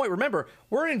this point, remember,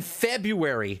 we're in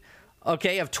February,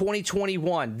 okay, of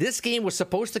 2021. This game was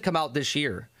supposed to come out this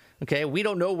year, okay? We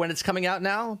don't know when it's coming out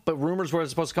now, but rumors were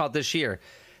it's supposed to come out this year.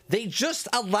 They just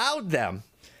allowed them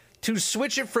to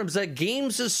switch it from a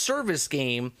games-as-service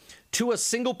game to a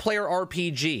single-player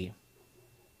RPG.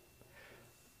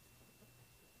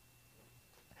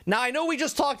 Now, I know we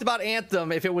just talked about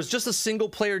Anthem. If it was just a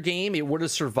single-player game, it would have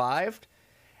survived.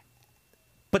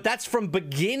 But that's from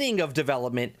beginning of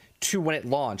development to when it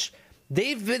launched.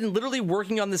 They've been literally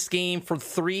working on this game for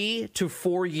 3 to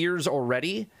 4 years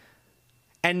already.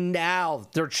 And now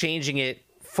they're changing it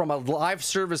from a live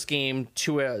service game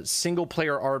to a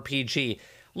single-player RPG.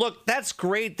 Look, that's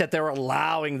great that they're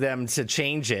allowing them to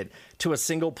change it to a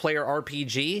single-player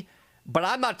RPG. But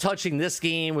I'm not touching this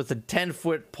game with a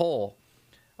 10-foot pole.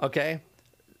 Okay,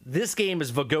 this game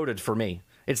is Vogoded for me.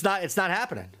 It's not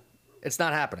happening. It's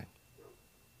not happening.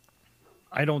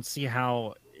 I don't see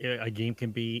how a game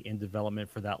can be in development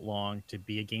for that long to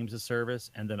be a games of service,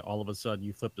 and then all of a sudden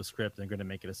you flip the script and they're going to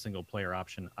make it a single player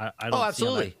option. I don't. Oh,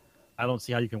 absolutely. I don't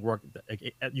see how you can work.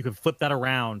 You can flip that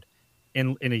around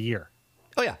in a year.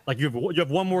 Oh yeah, like you have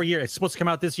one more year. It's supposed to come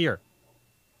out this year.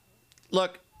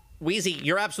 Look, Wheezy,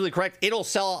 you're absolutely correct. It'll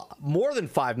sell more than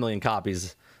 5 million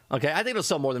copies. Okay, I think it'll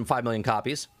sell more than 5 million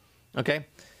copies. Okay.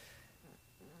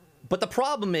 But the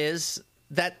problem is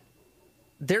that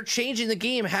they're changing the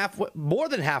game more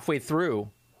than halfway through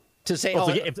to say, well,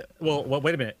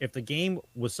 wait a minute. If the game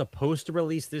was supposed to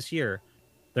release this year,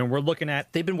 then we're looking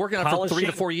at they've been working on it for 3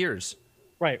 to 4 years.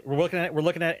 Right. We're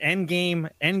looking at end game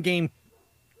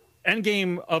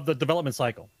of the development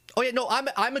cycle. Oh yeah, no,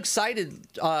 I'm excited,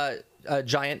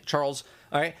 Giant Charles.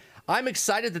 All right. I'm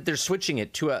excited that they're switching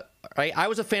it to a. Right? I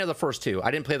was a fan of the first 2.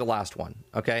 I didn't play the last one.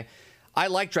 Okay, I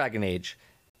like Dragon Age,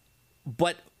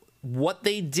 but what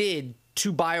they did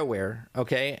to BioWare,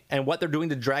 okay, and what they're doing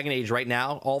to Dragon Age right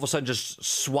now, all of a sudden just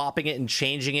swapping it and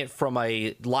changing it from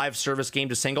a live service game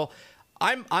to single.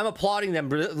 I'm applauding them.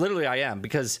 Literally, I am,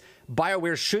 because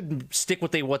BioWare should stick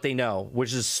with what they know,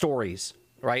 which is stories,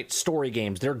 right? Story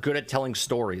games. They're good at telling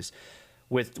stories.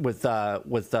 With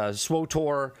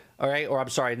SWTOR, all right, or I'm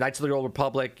sorry, Knights of the Old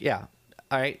Republic, yeah,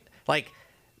 all right, like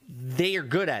they are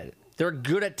good at it. They're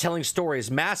good at telling stories.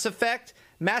 Mass Effect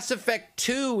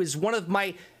 2 is one of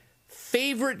my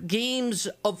favorite games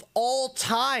of all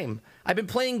time. I've been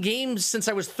playing games since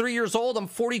I was 3 years old. I'm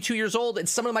 42 years old.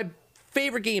 It's some of my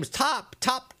favorite games. Top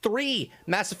 3.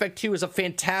 Mass Effect 2 is a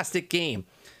fantastic game.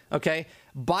 Okay?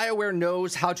 BioWare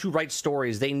knows how to write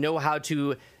stories. They know how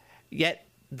to, yet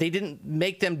they didn't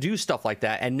make them do stuff like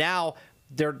that. And now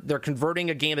they're converting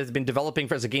a game that's been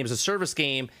developing as a game as a service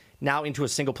game now into a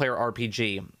single player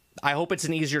RPG. I hope it's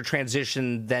an easier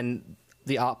transition than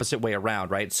the opposite way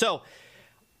around, right? So,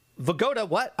 Vagoda,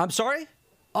 what? I'm sorry?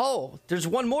 Oh, there's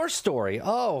one more story.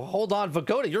 Oh, hold on.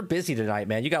 Vagoda, you're busy tonight,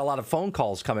 man. You got a lot of phone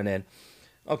calls coming in.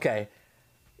 Okay.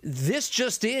 This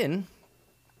just in.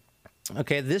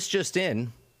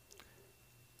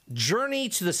 Journey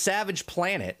to the Savage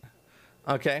Planet.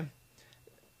 Okay.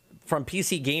 From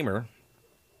PC Gamer.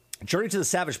 Journey to the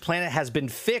Savage Planet has been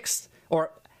fixed,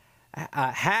 or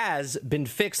has been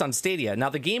fixed on Stadia. Now,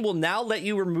 the game will now let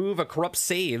you remove a corrupt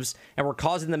saves and we're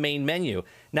causing the main menu.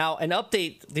 Now, an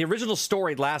update, the original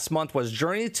story last month was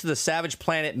Journey to the Savage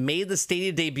Planet made the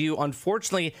Stadia debut.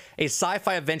 Unfortunately, a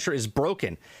sci-fi adventure is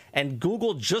broken, and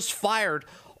Google just fired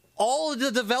all of the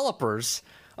developers,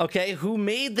 okay, who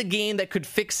made the game that could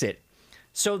fix it.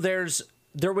 So there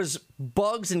was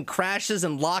bugs and crashes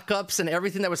and lockups and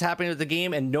everything that was happening with the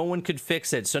game, and no one could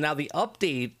fix it. So now the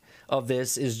update of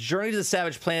this is Journey to the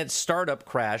Savage Planet startup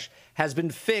crash has been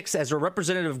fixed, as a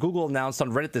representative of Google announced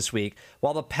on Reddit this week.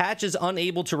 While the patch is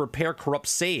unable to repair corrupt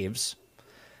saves,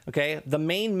 okay, the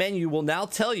main menu will now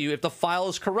tell you if the file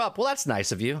is corrupt. Well, that's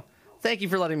nice of you. Thank you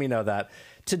for letting me know that.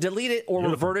 To delete it or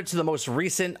revert it to the most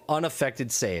recent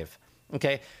unaffected save.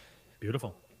 Okay?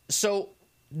 Beautiful. So,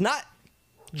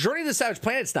 Journey to the Savage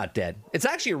Planet's not dead. It's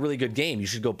actually a really good game. You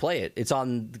should go play it. It's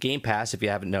on Game Pass if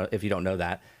you don't know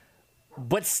that.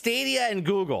 But Stadia and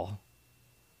Google,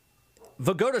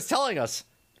 Vagoda's telling us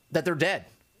that they're dead.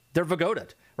 They're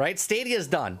Vagoda'd, right? Stadia's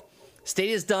done.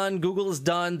 Google is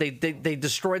done. They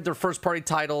destroyed their first party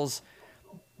titles.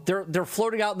 They're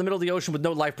floating out in the middle of the ocean with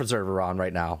no life preserver on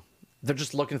right now. They're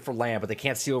just looking for land, but they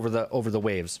can't see over the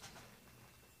waves.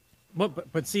 Well,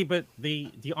 but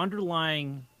the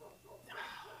underlying,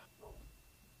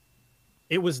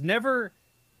 it was never,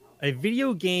 a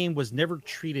video game was never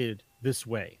treated this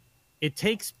way. It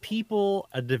takes people,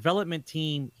 a development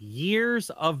team, years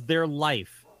of their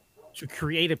life to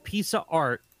create a piece of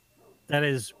art that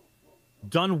is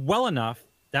done well enough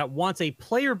that wants a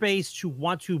player base to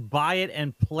want to buy it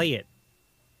and play it,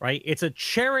 right? It's a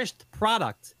cherished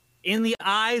product in the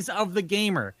eyes of the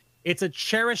gamer. It's a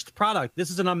cherished product. This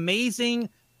is an amazing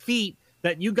feat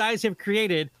that you guys have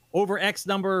created over X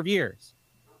number of years.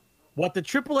 What the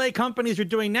AAA companies are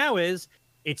doing now is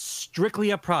it's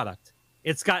strictly a product.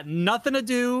 It's got nothing to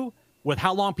do with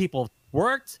how long people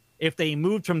worked, if they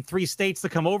moved from 3 states to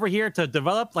come over here to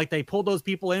develop, like they pulled those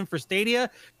people in for Stadia.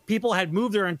 People had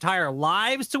moved their entire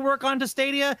lives to work onto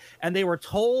Stadia, and they were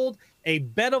told a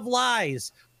bed of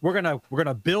lies. We're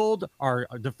gonna build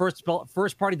the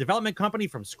first party development company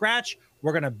from scratch.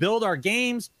 We're gonna build our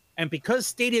games, and because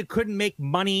Stadia couldn't make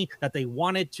money that they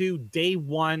wanted to, day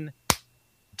one,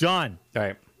 done. All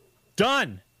right,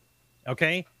 done.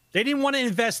 Okay. They didn't want to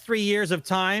invest 3 years of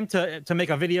time to make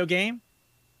a video game.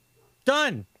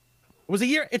 Done. It was a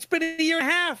year. It's been a year and a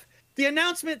half. The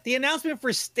announcement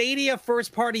for Stadia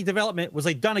first party development was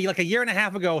done like a year and a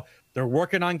half ago. They're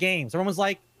working on games. Everyone was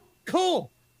like, cool.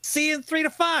 See you in 3 to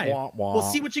 5. Wah, wah. We'll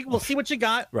see what you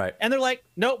got. Right. And they're like,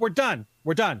 no, we're done.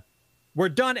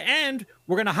 And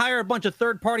we're going to hire a bunch of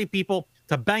third party people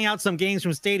to bang out some games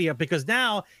from Stadia, because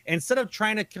now instead of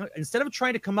trying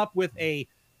to come up with a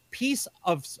piece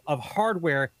of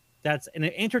hardware that's an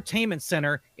entertainment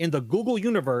center in the Google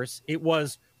universe, it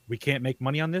was, we can't make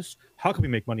money on this. How can we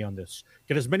make money on this?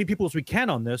 Get as many people as we can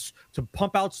on this to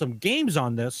pump out some games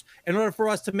on this in order for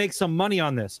us to make some money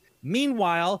on this.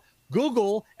 Meanwhile,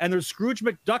 Google and their Scrooge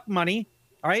McDuck money,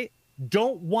 all right,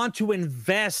 don't want to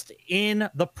invest in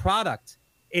the product.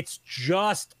 It's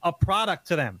just a product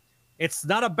to them. It's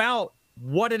not about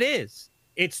what it is.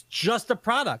 It's just a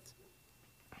product.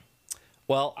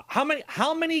 Well,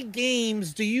 how many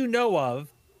games do you know of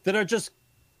that are just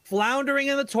floundering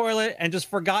in the toilet and just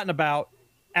forgotten about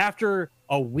after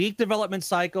a weak development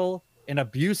cycle, an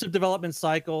abusive development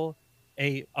cycle,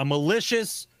 a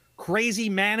malicious, crazy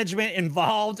management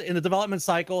involved in the development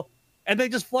cycle, and they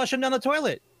just flush them down the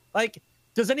toilet? Like,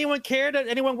 does anyone care that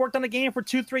anyone worked on a game for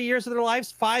 2-3 years of their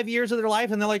lives, 5 years of their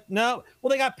life, and they're like, no, well,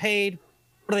 they got paid.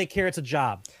 What do they care? It's a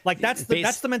job. Like, that's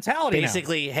the mentality.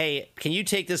 Basically, now. Hey, can you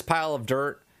take this pile of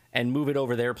dirt and move it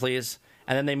over there, please?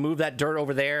 And then they move that dirt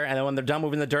over there, and then when they're done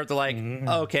moving the dirt, they're like,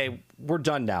 oh, okay, we're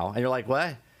done now. And you're like,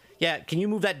 what? Yeah, can you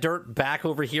move that dirt back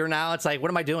over here now? It's like,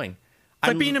 what am I doing? It's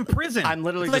like being in prison. I'm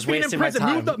literally it's like just being wasting in prison.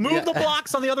 my time. Move the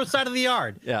blocks on the other side of the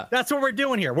yard. Yeah. That's what we're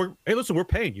doing here. Hey, listen, we're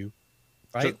paying you.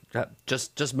 Right?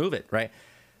 Just move it, right?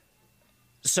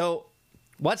 So,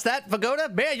 what's that, Vagoda?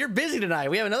 Man, you're busy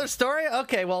tonight. We have another story?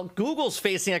 Okay, well, Google's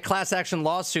facing a class action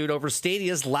lawsuit over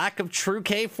Stadia's lack of true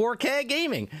 4K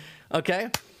gaming. Okay?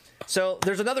 So,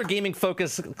 there's another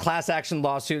gaming-focused class action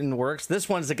lawsuit in the works. This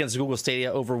one's against Google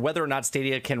Stadia over whether or not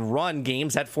Stadia can run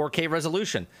games at 4K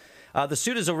resolution. The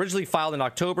suit is originally filed in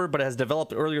October, but has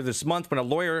developed earlier this month when a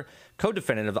lawyer,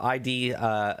 co-defendant of ID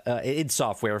id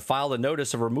Software, filed a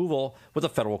notice of removal with a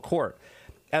federal court.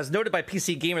 As noted by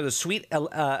PC Gamer, the suit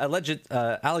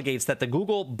allegates that the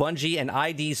Google, Bungie, and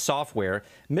ID Software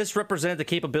misrepresented the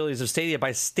capabilities of Stadia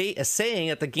by saying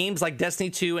that the games like Destiny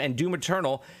 2 and Doom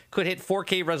Eternal could hit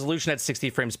 4K resolution at 60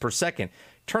 frames per second.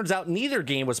 Turns out neither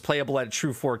game was playable at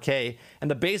true 4K,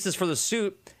 and the basis for the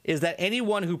suit is that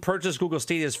anyone who purchased Google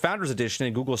Stadia's Founders Edition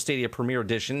and Google Stadia Premier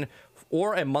Edition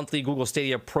or a monthly Google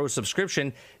Stadia Pro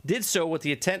subscription did so with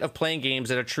the intent of playing games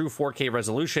at a true 4K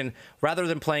resolution rather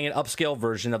than playing an upscale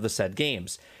version of the said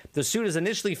games. The suit is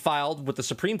initially filed with the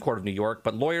Supreme Court of New York,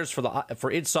 but lawyers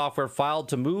for id Software filed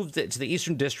to move to the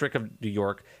Eastern District of New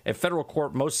York, a federal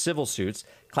court. Most civil suits,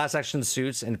 class action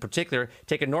suits in particular,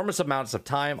 take enormous amounts of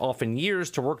time, often years,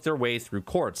 to work their way through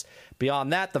courts.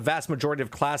 Beyond that, the vast majority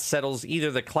of class settles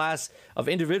either the class of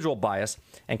individual bias,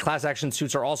 and class action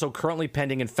suits are also currently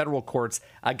pending in federal courts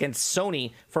against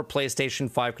Sony for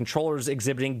PlayStation 5 controllers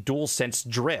exhibiting DualSense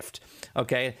drift.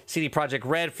 Okay, CD Projekt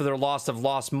Red for their loss of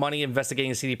lost money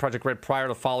investigating CD Projekt Red prior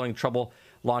to following trouble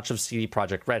launch of CD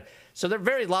Projekt Red. So there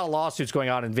are a lot of lawsuits going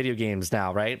on in video games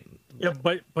now, right? Yeah,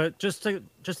 but just to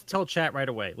tell chat right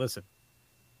away, listen.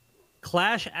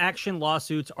 Class action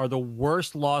lawsuits are the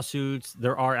worst lawsuits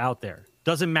there are out there.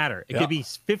 Doesn't matter. It could be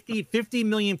 50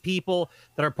 million people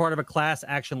that are part of a class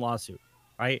action lawsuit,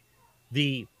 right?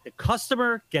 The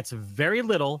customer gets very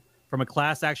little from a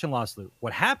class action lawsuit.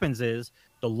 What happens is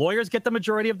the lawyers get the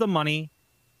majority of the money.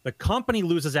 The company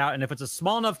loses out, and if it's a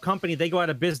small enough company, they go out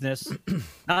of business.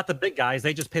 Not the big guys;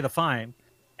 they just pay the fine,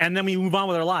 and then we move on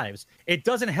with our lives. It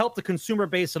doesn't help the consumer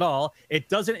base at all. It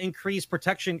doesn't increase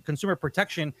consumer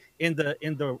protection in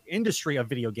the industry of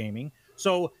video gaming.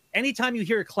 So, anytime you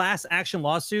hear a class action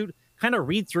lawsuit, kind of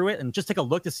read through it and just take a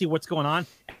look to see what's going on,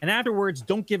 and afterwards,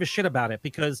 don't give a shit about it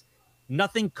because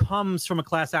nothing comes from a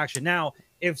class action. Now,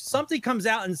 if something comes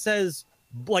out and says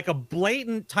like a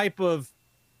blatant type of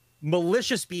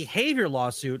malicious behavior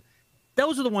lawsuit,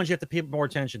 those are the ones you have to pay more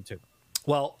attention to.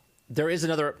 Well, there is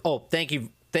another. Oh, thank you,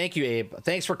 Abe.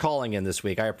 Thanks for calling in this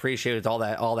week. I appreciated all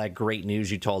that great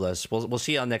news you told us. We'll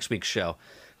see you on next week's show.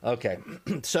 Okay,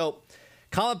 so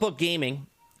comic book gaming.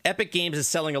 Epic Games is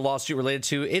selling a lawsuit related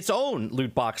to its own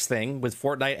loot box thing with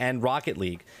Fortnite and Rocket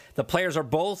League. The players of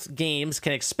both games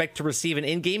can expect to receive an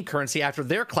in-game currency after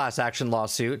their class action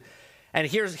lawsuit. And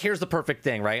here's the perfect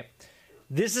thing, right?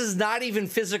 This is not even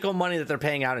physical money that they're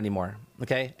paying out anymore.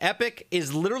 Okay, Epic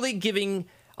is literally giving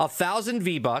 1,000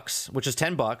 V-Bucks, which is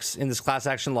 $10 in this class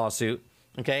action lawsuit.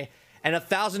 Okay, and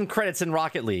 1,000 credits in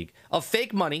Rocket League of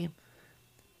fake money.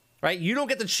 Right, you don't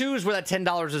get to choose where that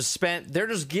 $10 is spent. They're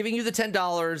just giving you the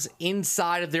 $10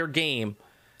 inside of their game,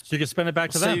 so you can spend it back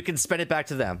to them. So you can spend it back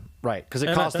to them, right? Because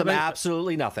it costs them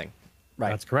absolutely nothing. Right,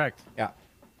 that's correct. Yeah.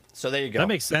 So there you go. That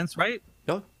makes sense, right?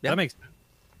 Oh, yeah. That makes sense.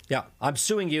 Yeah, I'm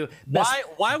suing you. Why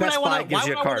would I want to?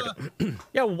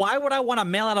 Why would I want to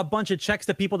mail out a bunch of checks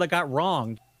to people that got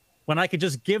wronged when I could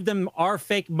just give them our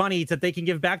fake money that they can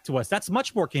give back to us? That's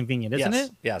much more convenient, isn't it?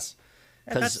 Yes.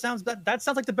 That sounds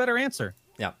like the better answer.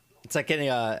 Yeah, it's like getting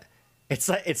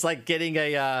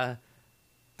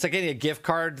getting a gift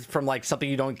card from like something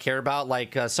you don't care about.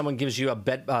 Like someone gives you a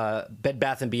Bed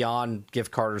Bath and Beyond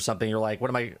gift card or something. You're like, what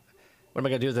am I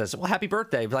going to do with this? Well, happy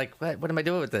birthday. Like, what am I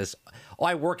doing with this? Oh,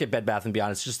 I work at Bed Bath &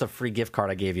 Beyond. It's just a free gift card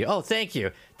I gave you. Oh, thank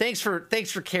you. Thanks for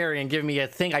caring and giving me a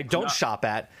thing I don't shop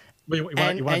at.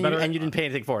 And you didn't pay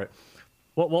anything for it.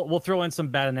 We'll throw in some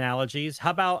bad analogies.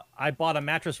 How about I bought a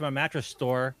mattress from a mattress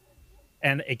store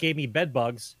and it gave me bed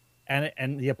bugs.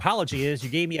 And the apology is you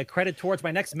gave me a credit towards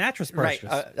my next mattress purchase.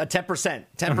 Right, a 10%.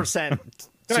 10%.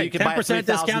 So right, you can buy a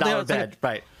 $3,000 bed.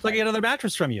 Right. So I get another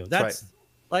mattress from you. That's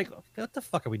like, what the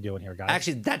fuck are we doing here, guys?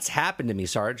 Actually, that's happened to me,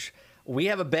 Sarge. We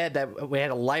have a bed that we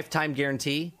had a lifetime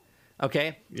guarantee.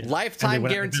 Okay, yeah. Lifetime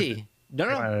guarantee.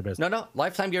 No.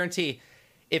 Lifetime guarantee.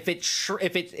 If it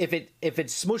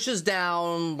smooshes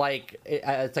down like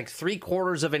it's like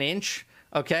 3/4 of an inch,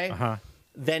 okay,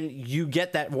 then you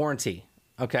get that warranty.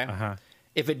 Okay.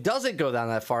 If it doesn't go down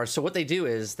that far, so what they do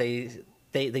is they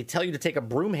tell you to take a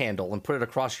broom handle and put it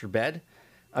across your bed.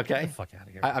 Okay. Get the fuck out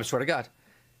of here. I swear to God.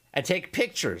 And take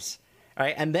pictures.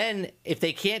 right? And then if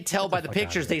they can't tell by the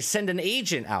pictures, they send an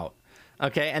agent out,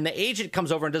 okay? And the agent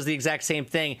comes over and does the exact same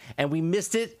thing, and we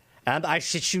missed it. And I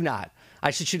shit you not.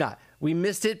 We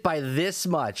missed it by this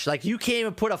much. Like, you can't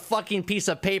even put a fucking piece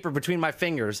of paper between my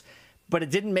fingers, but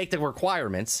it didn't make the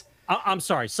requirements. I'm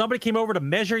sorry. Somebody came over to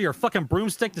measure your fucking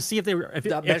broomstick to see if your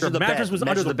mattress was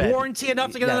under the warranty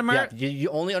enough to get on the market. Yeah, you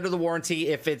only under the warranty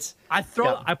if it's. I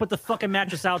put the fucking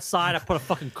mattress outside. I put a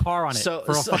fucking car on it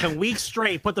for a fucking week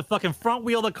straight. Put the fucking front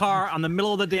wheel of the car on the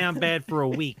middle of the damn bed for a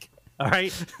week. All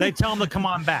right. They tell them to come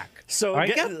on back. So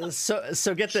right? get this.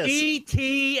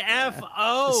 GTFO.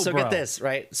 So bro. get this,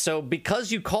 right? So because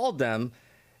you called them,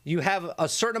 you have a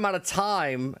certain amount of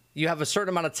time. You have a certain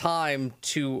amount of time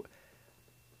to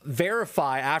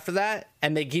verify after that,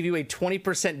 and they give you a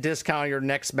 20% discount on your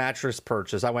next mattress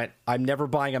purchase. I'm never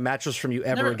buying a mattress from you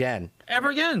ever again. Ever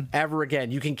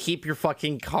again. You can keep your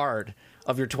fucking card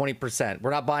of your 20%. We're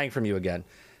not buying from you again,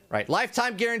 right?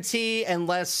 Lifetime guarantee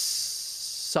unless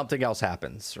something else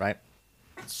happens, right?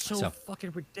 It's so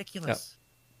fucking ridiculous.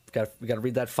 We got to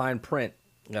read that fine print.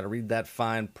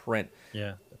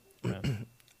 Yeah.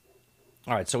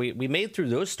 All right, so we made through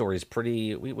those stories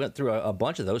we went through a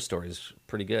bunch of those stories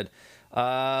pretty good.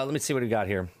 Let me see what we got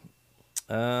here.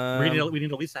 We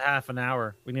need at least a half an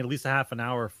hour. We need at least a half an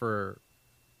hour for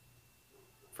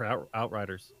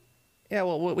Outriders. Yeah,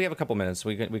 well, we have a couple minutes.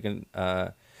 We can.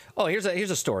 Here's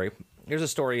a story. Here's a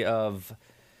story of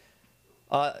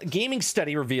gaming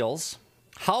study reveals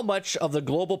how much of the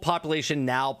global population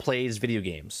now plays video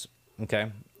games.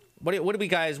 Okay, what do we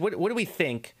guys? What do we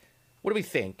think? What do we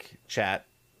think, chat?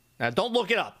 Now, don't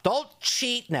look it up. Don't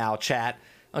cheat now, chat.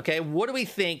 Okay, what do we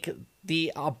think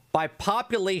by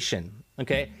population?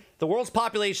 Okay, the world's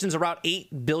population is around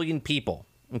 8 billion people.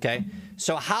 Okay,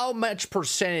 so how much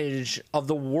percentage of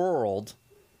the world,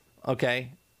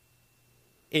 okay,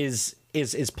 is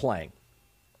playing?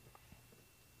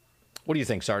 What do you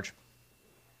think, Sarge?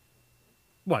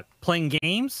 What, playing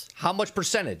games? How much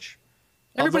percentage?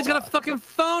 Everybody's got a fucking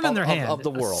phone in their hand. Of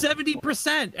the world.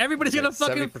 70%. Everybody's got a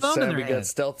fucking phone in their hand. We got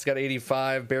Stealth's got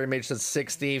 85. Barry Mage says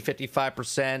 60,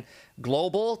 55%.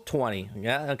 Global, 20.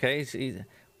 Yeah, okay.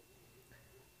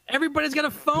 Everybody's got a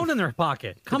phone in their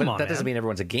pocket. Come on, that doesn't mean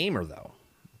everyone's a gamer, though.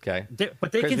 Okay.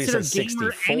 But they consider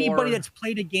gamer anybody that's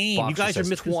played a game. You guys are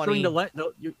misconstruing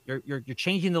you're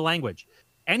changing the language.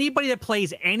 Anybody that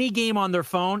plays any game on their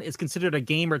phone is considered a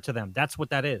gamer to them. That's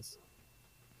what that is.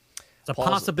 It's a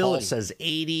possibility. Paul says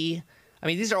 80. I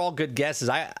mean, these are all good guesses.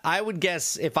 I would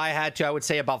guess, if I had to, I would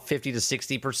say about 50 to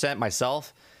 60%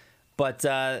 myself. But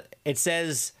it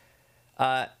says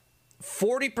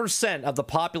 40% of the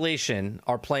population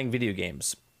are playing video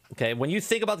games. Okay, when you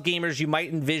think about gamers, you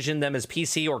might envision them as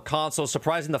PC or console.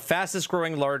 Surprising, the fastest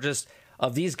growing, largest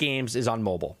of these games is on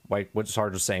mobile, right? What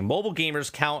Sarge was saying. Mobile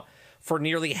gamers count for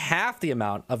nearly half the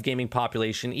amount of gaming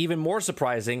population. Even more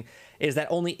surprising is that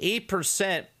only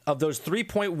 8% of those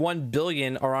 3.1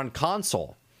 billion are on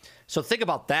console. So think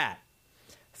about that.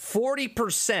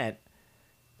 40%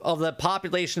 of the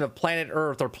population of planet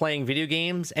Earth are playing video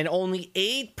games, and only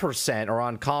 8% are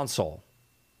on console.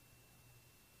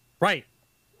 Right.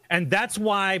 And that's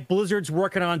why Blizzard's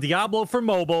working on Diablo for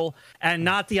mobile and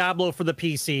not Diablo for the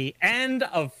PC. End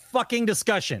of fucking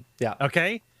discussion. Yeah.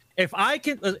 Okay? If I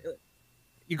can...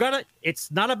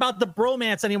 it's not about the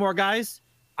bromance anymore, guys.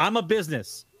 I'm a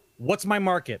business. What's my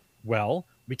market? Well,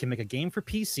 we can make a game for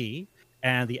PC,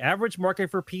 and the average market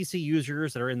for PC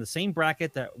users that are in the same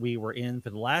bracket that we were in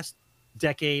for the last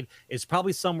decade is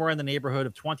probably somewhere in the neighborhood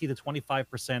of 20 to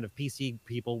 25% of PC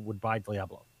people would buy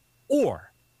Diablo.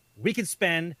 Or we could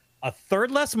spend a third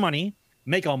less money,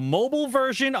 make a mobile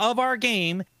version of our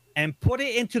game, and put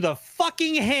it into the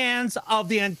fucking hands of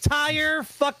the entire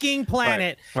fucking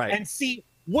planet and see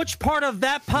which part of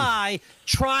that pie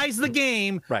tries the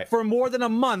game for more than a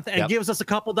month and gives us a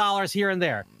couple dollars here and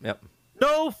there. Yep.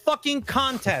 No fucking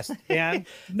contest, man.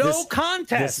 No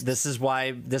contest. This is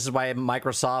why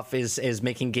Microsoft is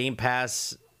making Game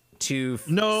Pass to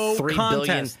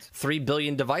 3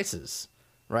 billion devices.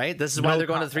 Right? This is why they're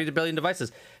going to 3 billion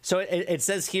devices. So it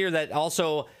says here that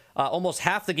also almost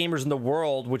half the gamers in the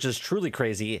world, which is truly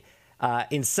crazy,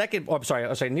 nearly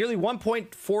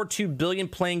 1.42 billion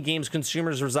playing games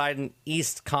consumers reside in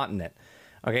East Continent.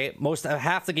 Okay,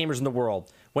 half the gamers in the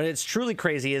world. When it's truly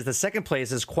crazy is the second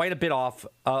place is quite a bit off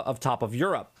of top of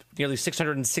Europe. Nearly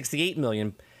 668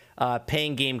 million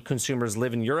paying game consumers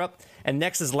live in Europe, and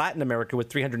next is Latin America with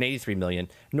 383 million.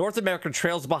 North America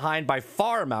trails behind by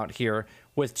far amount here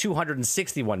with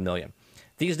 261 million.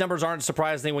 These numbers aren't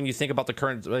surprising when you think about the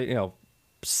current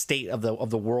state of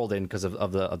the world because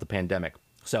of the pandemic.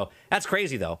 So that's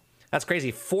crazy, though. That's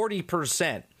crazy.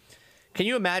 40%. Can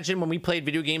you imagine when we played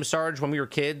video games, Sarge, when we were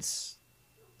kids?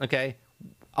 Okay.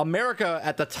 America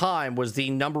at the time was the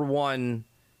number one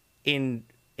in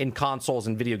consoles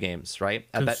and video games,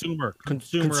 right? Consumer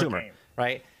game.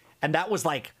 Right? And that was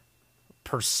like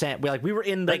percent. We were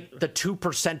in like the 2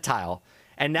 percentile.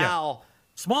 And now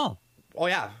small. Oh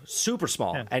yeah, super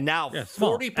small. Yeah. And now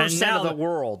 40% of the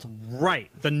world. Right.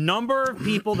 The number of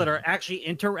people that are actually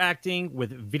interacting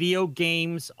with video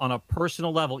games on a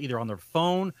personal level, either on their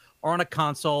phone or on a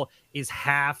console, is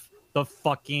half the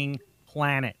fucking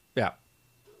planet. Yeah.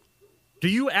 Do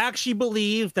you actually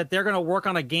believe that they're going to work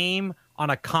on a game on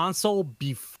a console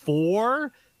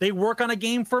before they work on a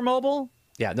game for mobile?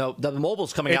 Yeah, no, the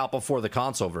mobile's coming out before the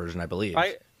console version, I believe.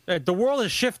 The world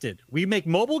has shifted. We make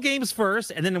mobile games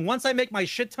first, and then once I make my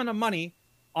shit ton of money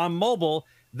on mobile,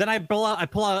 then I pull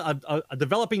out a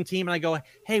developing team, and I go,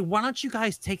 hey, why don't you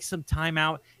guys take some time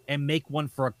out and make one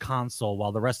for a console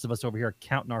while the rest of us over here are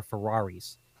counting our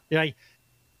Ferraris?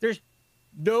 There's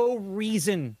no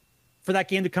reason for that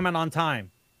game to come out on time.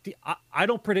 I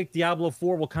don't predict Diablo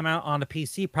 4 will come out on a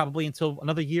PC probably until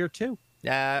another year or two.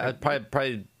 Yeah,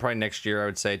 probably next year. I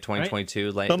would say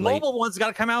 2022. Right? The mobile one's got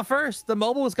to come out first. The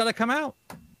mobile one's got to come out.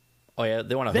 Oh yeah,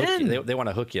 they want to hook you. They want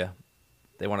to hook you.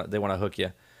 They want to hook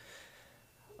you.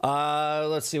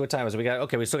 Let's see what time is it.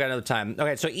 We still got another time.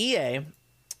 Okay, so EA,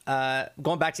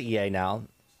 going back to EA now.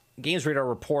 Games Radar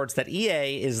reports that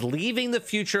EA is leaving the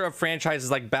future of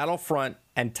franchises like Battlefront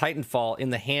and Titanfall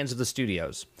in the hands of the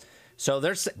studios. So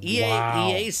there's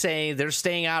EA saying they're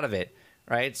staying out of it,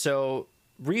 right? So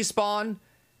Respawn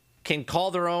can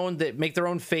call their own, make their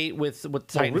own fate with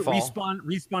Titanfall.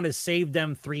 Respawn has saved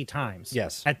them 3 times.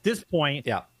 Yes. At this point,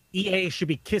 EA should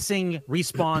be kissing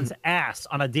Respawn's ass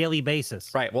on a daily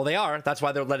basis. Right. Well, they are. That's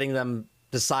why they're letting them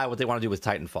decide what they want to do with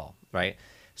Titanfall, right?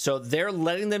 So they're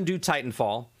letting them do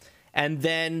Titanfall, and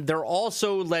then they're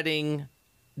also letting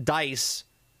DICE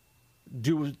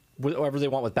do whatever they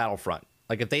want with Battlefront.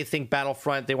 Like if they think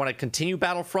Battlefront, they want to continue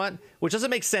Battlefront, which doesn't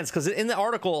make sense because in the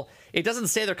article, it doesn't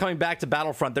say they're coming back to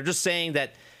Battlefront. They're just saying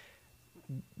that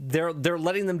they're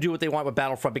letting them do what they want with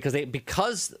Battlefront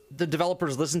because the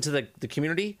developers listened to the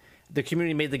community. The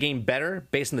community made the game better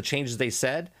based on the changes they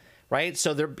said, right?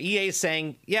 So EA is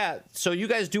saying, yeah, so you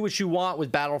guys do what you want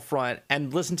with Battlefront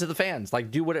and listen to the fans.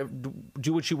 Like do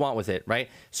what you want with it, right?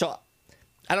 So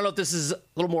I don't know if this is a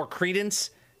little more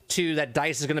credence to that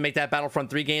DICE is going to make that Battlefront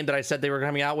 3 game that I said they were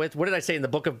coming out with. What did I say in the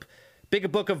Big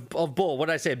Book of Bull? What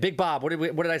did I say? Big Bob. What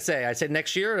did I say? I said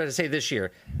next year, or did I say this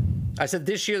year? I said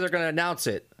this year they're going to announce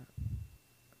it.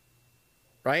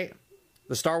 Right?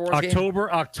 The Star Wars game?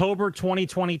 October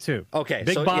 2022. Okay.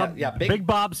 Big Bob. Yeah, Big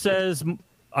Bob says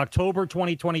October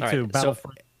 2022. Right,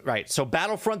 Battlefront. So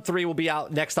Battlefront 3 will be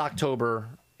out next October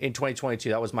in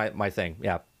 2022. That was my thing.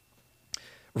 Yeah.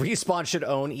 Respawn should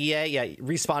own EA. Yeah,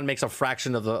 Respawn makes a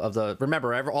fraction of the.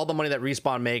 Remember, all the money that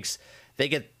Respawn makes, they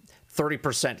get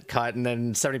 30% cut, and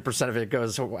then 70% of it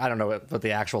goes. I don't know what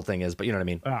the actual thing is, but you know what I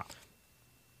mean. Yeah.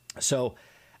 So,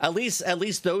 at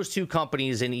least those two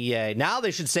companies in EA now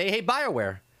they should say, "Hey,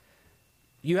 BioWare,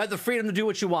 you have the freedom to do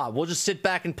what you want. We'll just sit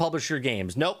back and publish your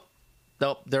games." Nope.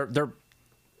 They're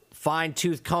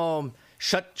fine-tooth comb.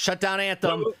 Shut down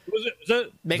Anthem.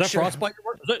 Is that Frostbite your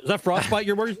word? Is that Frostbite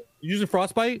your word? You using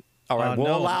Frostbite? All right,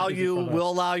 we'll allow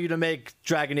you to make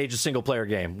Dragon Age a single player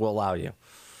game. We'll allow you.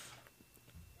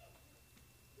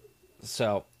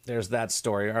 So there's that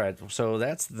story. All right, so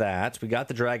that's that. We got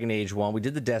the Dragon Age one. We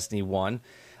did the Destiny one.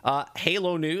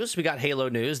 Halo news. We got Halo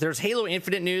news. There's Halo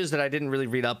Infinite news that I didn't really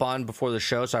read up on before the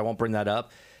show, so I won't bring that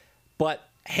up. But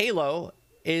Halo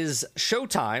is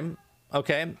Showtime.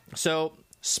 Okay, so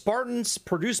Spartans,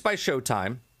 produced by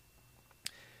Showtime,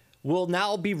 will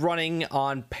now be running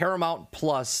on Paramount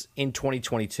Plus in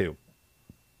 2022.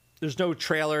 There's no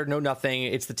trailer, no nothing.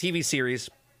 It's the TV series.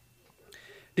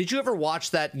 Did you ever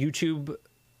watch that YouTube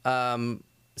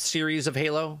series of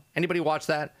Halo? Anybody watch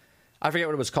that? I forget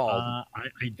what it was called.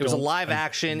 It was a live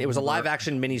action. It was a live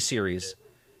action miniseries.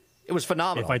 It was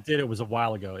phenomenal. If I did, it was a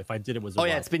while ago. If I did, it was. Oh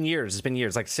yeah, it's been years. It's been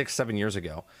years, like 6-7 years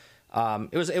ago.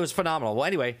 It was phenomenal. Well,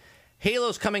 anyway,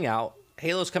 Halo's coming out.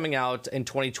 Halo's coming out in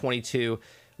 2022,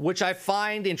 which I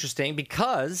find interesting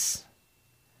because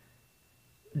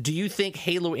do you think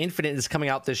Halo Infinite is coming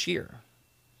out this year?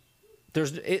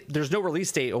 There's no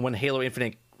release date on when Halo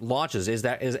Infinite launches. Is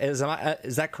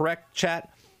that correct,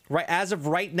 chat? Right, as of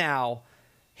right now,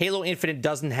 Halo Infinite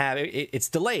doesn't have it's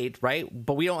delayed, right?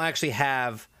 But we don't actually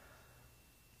have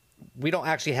an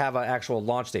actual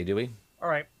launch date, do we? All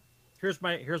right. Here's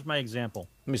my example.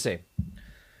 Let me see.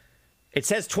 It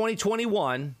says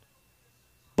 2021,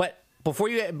 but before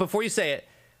you say it,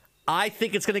 I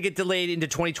think it's going to get delayed into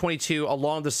 2022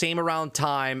 along the same around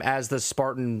time as the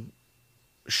Spartan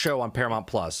show on Paramount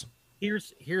Plus.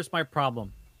 Here's my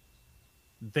problem.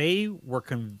 They were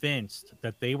convinced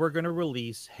that they were going to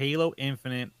release Halo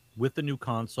Infinite with the new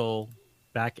console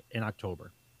back in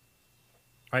October.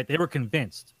 Right? They were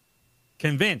convinced.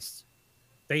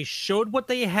 They showed what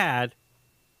they had.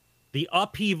 The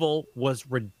upheaval was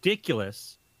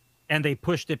ridiculous, and they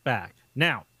pushed it back.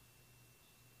 Now,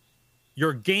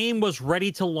 your game was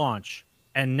ready to launch,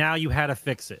 and now you had to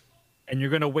fix it. And you're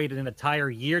going to wait an entire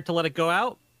year to let it go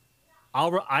out?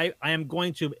 I am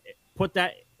going to put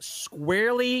that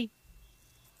squarely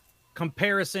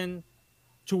comparison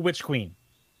to Witch Queen.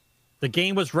 The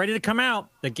game was ready to come out.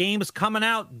 The game is coming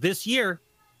out this year.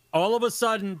 All of a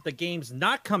sudden, the game's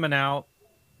not coming out.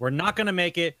 We're not going to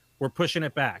make it. We're pushing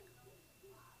it back.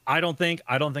 I don't think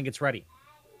it's ready.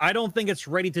 I don't think it's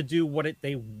ready to do what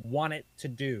they want it to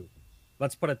do.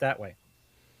 Let's put it that way.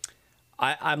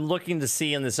 I'm looking to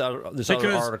see in this other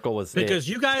article with because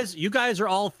you guys are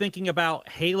all thinking about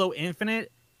Halo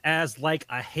Infinite as like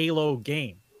a Halo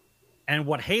game, and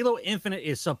what Halo Infinite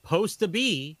is supposed to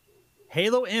be,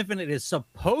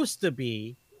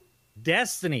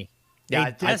 Destiny.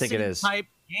 Yeah, I think it is type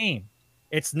game.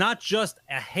 It's not just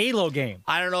a Halo game.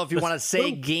 I don't know if you want to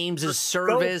say games as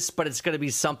service, but it's going to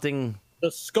be something. The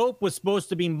scope was supposed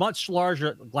to be much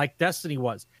larger, like Destiny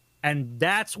was. And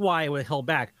that's why it was held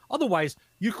back. Otherwise,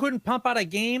 you couldn't pump out a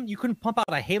game. You couldn't pump out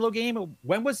a Halo game.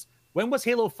 When was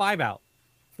Halo 5 out?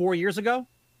 4 years ago?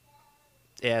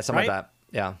 Yeah, something like that.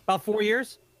 Yeah. About 4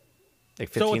 years? Like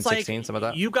 15, 16, like, something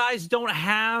like that. You guys don't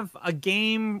have a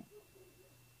game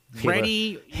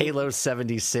ready. Halo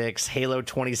 76, Halo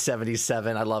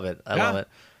 2077. I love it. I love it.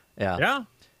 Yeah. Yeah.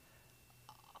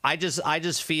 I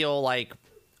just feel like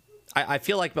I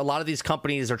feel like a lot of these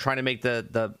companies are trying to make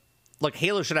the look,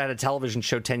 Halo should have had a television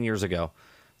show 10 years ago.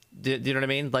 Do you know what I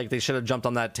mean? Like, they should have jumped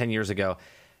on that 10 years ago.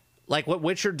 Like what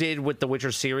Witcher did with the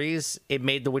Witcher series, it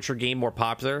made the Witcher game more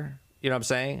popular. You know what I'm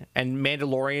saying? And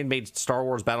Mandalorian made Star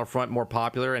Wars Battlefront more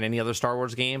popular than any other Star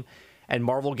Wars game. And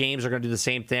Marvel games are going to do the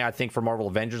same thing, I think, for Marvel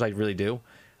Avengers. I really do.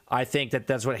 I think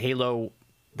that's what Halo,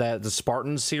 the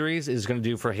Spartan series, is going to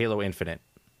do for Halo Infinite.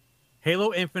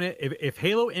 Halo Infinite, if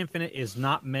Halo Infinite is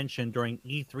not mentioned during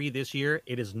E3 this year,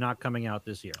 it is not coming out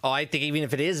this year. Oh, I think even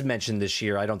if it is mentioned this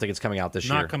year, I don't think it's coming out this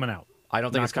year. Not coming out. I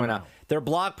don't think it's coming out. Their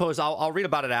blog post, I'll read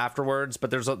about it afterwards,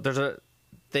 but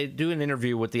they do an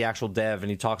interview with the actual dev, and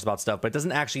he talks about stuff, but it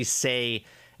doesn't actually say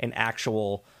an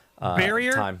actual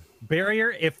time.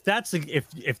 Barrier, if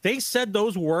they said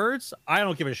those words, I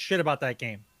don't give a shit about that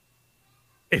game.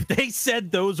 If they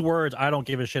said those words, I don't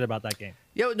give a shit about that game.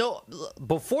 Yo, no,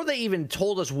 before they even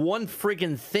told us one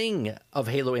freaking thing of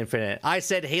Halo Infinite, I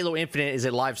said Halo Infinite is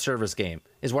a live service game,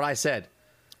 is what I said.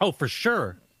 Oh, for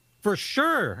sure. For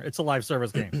sure, it's a live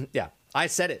service game. Yeah, I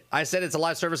said it. I said it's a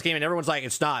live service game, and everyone's like,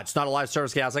 it's not. It's not a live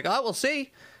service game. I was like, oh, we'll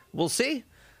see. We'll see.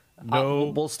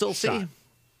 No, we'll still see.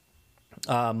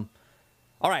 All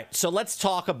right, so let's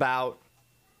talk about...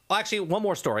 Well, actually, one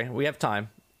more story. We have time.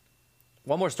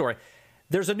 One more story.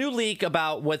 There's a new leak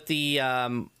about what the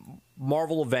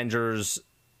Marvel Avengers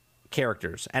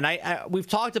characters, and we've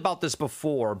talked about this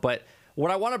before, but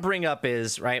what I want to bring up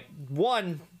is, right,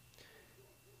 one,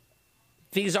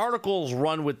 these articles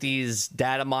run with these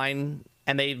data mine,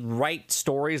 and they write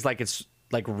stories like it's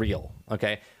like real,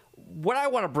 okay? What I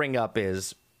want to bring up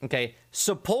is,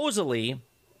 supposedly,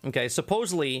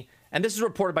 and this is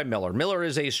reported by Miller. Miller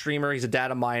is a streamer. He's a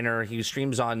data miner. He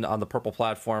streams on the Purple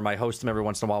platform. I host him every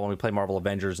once in a while when we play Marvel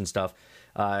Avengers and stuff.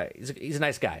 He's a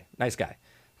nice guy. Nice guy.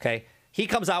 Okay? He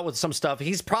comes out with some stuff.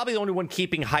 He's probably the only one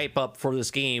keeping hype up for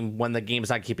this game when the game is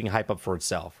not keeping hype up for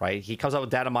itself, right? He comes out with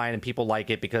data mine and people like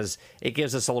it because it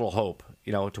gives us a little hope,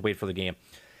 to wait for the game.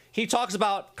 He talks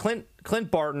about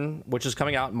Clint Barton, which is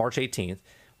coming out March 18th.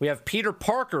 We have Peter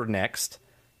Parker next,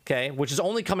 which is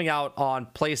only coming out on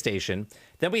PlayStation.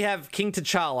 Then we have King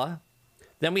T'Challa.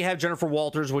 Then we have Jennifer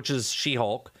Walters, which is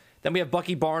She-Hulk. Then we have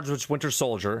Bucky Barnes, which is Winter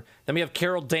Soldier. Then we have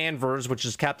Carol Danvers, which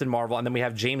is Captain Marvel. And then we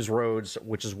have James Rhodes,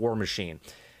 which is War Machine.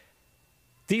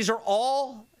 These are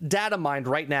all data mined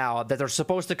right now that they're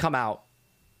supposed to come out.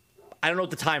 I don't know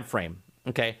the time frame,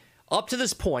 Up to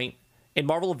this point, in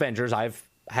Marvel Avengers,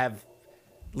 have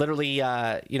literally,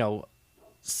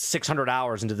 600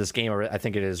 hours into this game, or I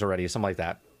think it is already, something like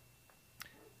that.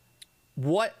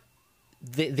 What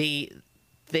they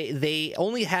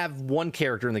only have one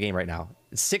character in the game right now.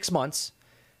 It's 6 months.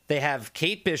 They have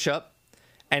Kate Bishop,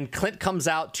 and Clint comes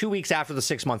out 2 weeks after the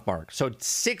 6-month mark. So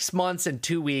 6 months and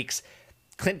 2 weeks.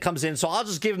 Clint comes in, so I'll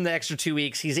just give him the extra 2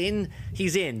 weeks. He's in.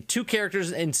 2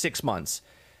 characters in 6 months.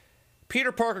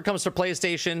 Peter Parker comes to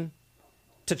PlayStation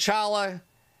T'Challa,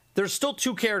 there's still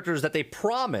 2 characters that they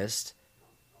promised.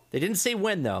 They didn't say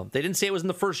when, though. They didn't say it was in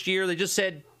the first year. They just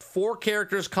said 4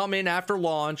 characters come in after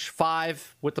launch,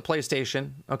 5 with the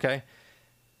PlayStation. Okay.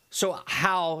 So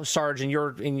how, Sarge, in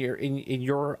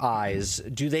your eyes,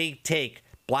 do they take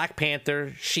Black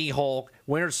Panther, She-Hulk,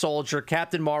 Winter Soldier,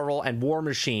 Captain Marvel, and War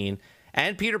Machine,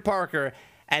 and Peter Parker,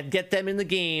 and get them in the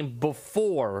game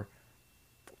before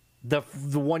the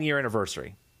 1-year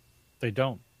anniversary? They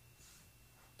don't.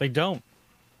 They don't.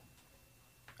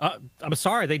 I'm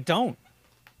sorry, they don't.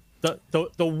 The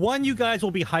one you guys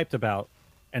will be hyped about,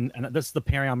 and this is the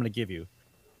pairing I'm going to give you.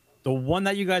 The one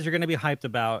that you guys are going to be hyped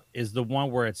about is the one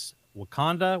where it's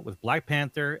Wakanda with Black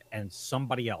Panther and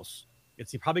somebody else.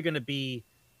 It's probably going to be,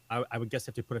 I would guess,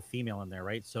 if they put a female in there,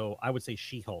 right? So I would say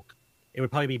She-Hulk. It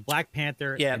would probably be Black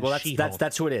Panther. Yeah, and well, She-Hulk.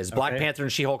 that's who it is. Black Okay. Panther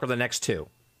and She-Hulk are the next 2.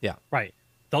 Yeah, Right.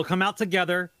 They'll come out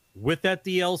together with that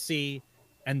DLC,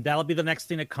 and that'll be the next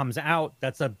thing that comes out.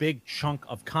 That's a big chunk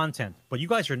of content. But you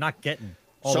guys are not getting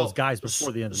all those guys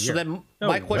before the end of the year. So then, No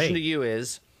my question way. to you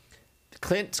is,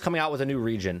 Clint's coming out with a new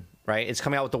region, right? It's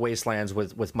coming out with the Wastelands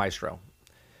with Maestro.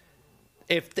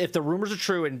 If the rumors are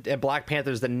true and Black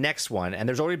Panther is the next one, and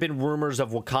there's already been rumors of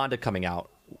Wakanda coming out,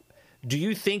 do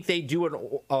you think they do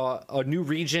a new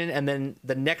region and then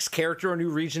the next character a new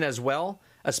region as well,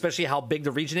 especially how big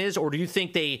the region is? Or do you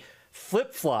think they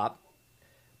flip-flop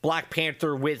Black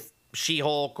Panther with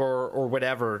She-Hulk or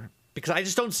whatever? Because I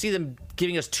just don't see them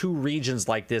giving us 2 regions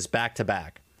like this back to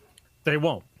back. They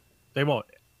won't. They won't.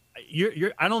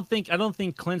 I don't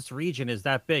think Clint's region is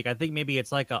that big. I think maybe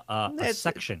it's like a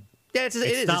section. Yeah, it is.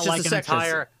 It's not just like a an section.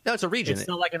 entire. No, it's a region. It's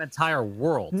not like an entire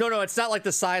world. No, it's not like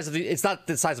the size of it's not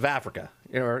the size of Africa.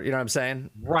 You know what I'm saying?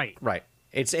 Right. Right.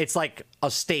 It's like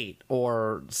a state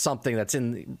or something that's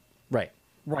in the right.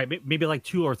 Right. Maybe like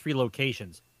 2 or 3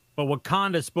 locations. But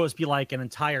Wakanda is supposed to be like an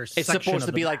entire section. It's supposed of to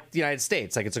the be map. like the United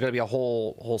States. Like it's going to be a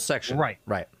whole section. Right.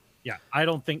 Right. Yeah. I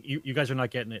don't think you guys are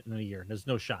not getting it in a year. There's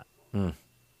no shot. Hmm.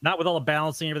 Not with all the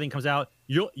balancing, everything comes out.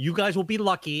 You guys will be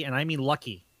lucky, and I mean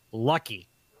lucky,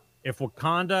 if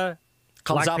Wakanda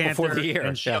Comes Black out before Panther the year.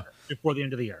 and Yeah. before the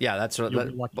end of the year. Yeah, that's what. You'll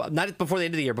be lucky. Not before the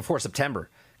end of the year, before September,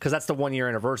 because that's the 1-year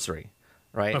anniversary,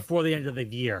 right? Before the end of the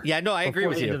year. Yeah, no, I agree Before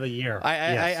with the you. End of the year.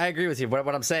 I agree with you. But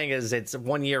what I'm saying is, it's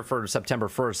 1 year for September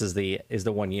 1st is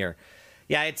the 1 year.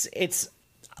 Yeah, it's.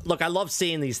 Look, I love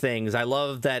seeing these things. I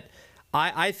love that.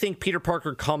 I think Peter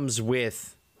Parker comes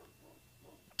with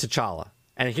T'Challa,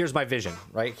 and here's my vision.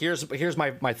 Right here's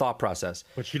my thought process.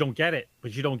 But you don't get it.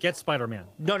 But you don't get Spider-Man.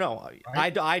 No,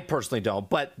 I personally don't.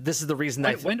 But this is the reason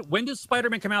that When does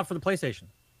Spider-Man come out for the PlayStation?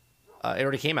 it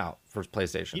already came out for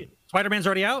PlayStation. Spider-Man's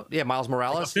already out? Yeah, Miles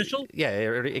Morales. Like official? Yeah,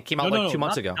 it came out 2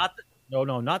 months ago.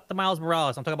 Not the Miles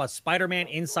Morales. I'm talking about Spider-Man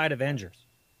Inside Avengers.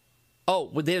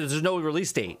 Oh, well, there's no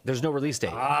release date. There's no release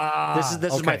date.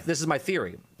 This is my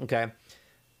theory. Okay.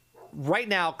 Right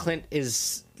now, Clint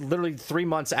is literally 3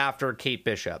 months after Kate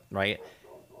Bishop. Right.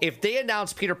 If they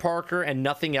announce Peter Parker and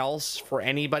nothing else for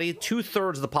anybody,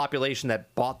 2/3 of the population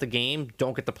that bought the game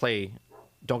don't get to play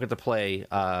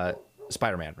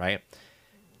Spider-Man. Right.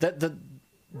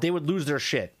 They would lose their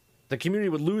shit. The community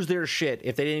would lose their shit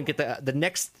if they didn't get the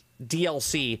next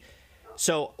DLC.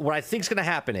 So what I think is going to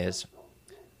happen is,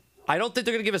 I don't think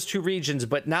they're going to give us 2 regions,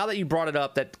 but now that you brought it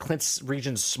up that Clint's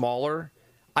region's smaller,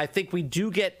 I think we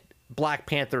do get Black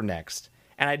Panther next.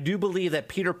 And I do believe that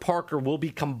Peter Parker will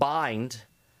be combined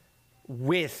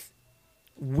with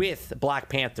Black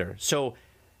Panther. So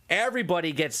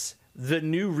everybody gets the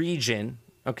new region,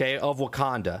 okay, of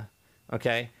Wakanda,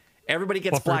 okay? Everybody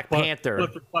gets Black Panther.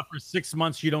 But for 6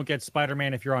 months, you don't get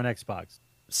Spider-Man if you're on Xbox.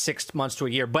 6 months to a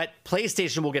year. But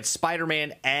PlayStation will get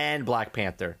Spider-Man and Black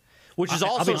Panther. Which is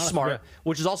also smart.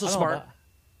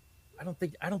 I don't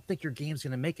think your game's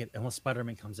gonna make it unless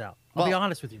Spider-Man comes out. I'll be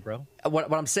honest with you, bro.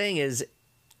 What I'm saying is,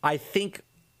 I think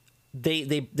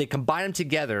they combine them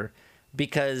together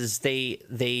because they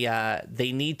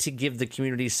need to give the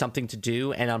community something to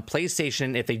do. And on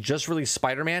PlayStation, if they just release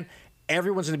Spider-Man,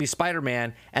 everyone's gonna be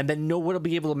Spider-Man, and then no one will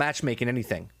be able to matchmake in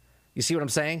anything. You see what I'm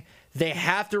saying? They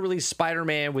have to release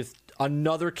Spider-Man with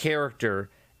another character.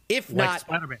 If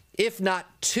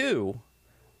not 2,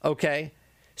 okay?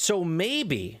 So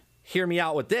maybe, hear me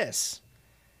out with this.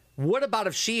 What about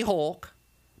if She-Hulk,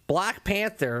 Black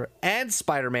Panther, and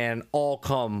Spider-Man all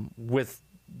come with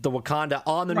the Wakanda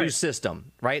on the new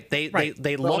system, right? They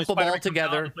lump them all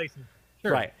together.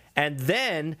 Sure. Right. And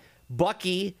then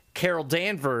Bucky, Carol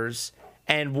Danvers,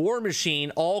 and War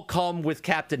Machine all come with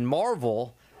Captain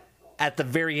Marvel at the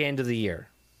very end of the year.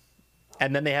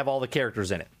 And then they have all the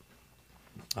characters in it.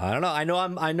 I don't know. I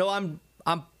know I'm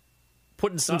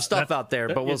putting some stuff out there,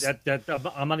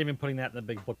 but I'm not even putting that in the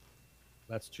big book.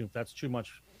 That's too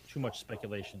much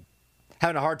speculation.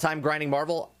 Having a hard time grinding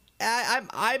Marvel.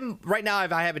 I'm right now.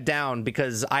 I have it down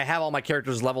because I have all my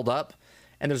characters leveled up,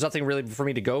 and there's nothing really for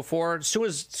me to go for. As soon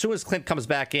as Clint comes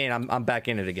back in, I'm back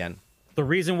in it again. The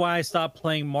reason why I stopped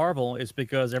playing Marvel is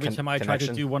because every time I tried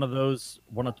to do one of those,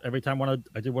 I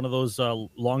did one of those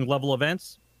long level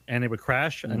events, and it would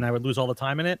crash, and I would lose all the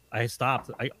time in it. I stopped.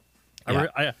 I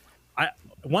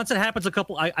once it happens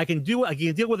I can deal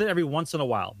with it every once in a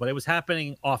while, but it was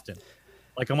happening often.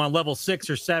 Like I'm on level 6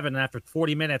 or 7 after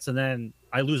 40 minutes, and then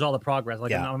I lose all the progress.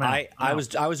 Like I was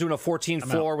doing a 14th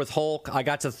floor with Hulk. I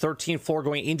got to 13th floor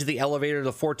going into the elevator to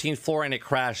the 14th floor, and it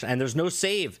crashed. And there's no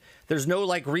save. There's no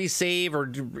like resave, or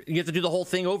you have to do the whole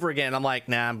thing over again. I'm like,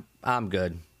 nah, I'm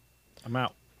good. I'm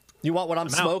out. You want what I'm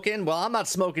smoking? Well, I'm not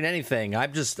smoking anything.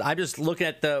 I'm just looking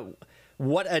at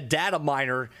what a data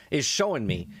miner is showing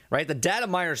me. Right, the data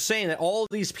miner is saying that all of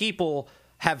these people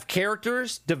have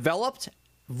characters developed,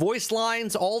 voice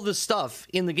lines, all this stuff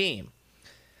in the game.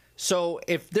 So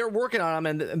if they're working on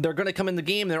them and they're going to come in the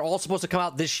game, they're all supposed to come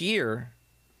out this year.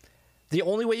 The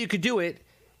only way you could do it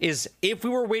is if we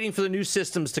were waiting for the new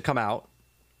systems to come out,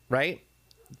 right?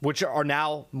 Which are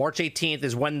now March 18th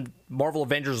is when Marvel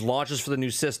Avengers launches for the new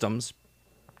systems.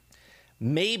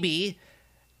 Maybe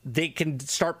they can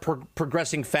start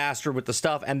progressing faster with the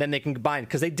stuff, and then they can combine.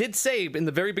 Because they did say in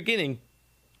the very beginning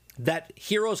that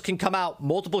heroes can come out,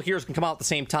 multiple heroes can come out at the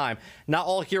same time. Not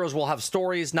all heroes will have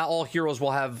stories. Not all heroes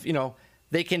will have,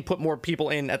 they can put more people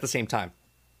in at the same time.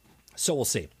 So we'll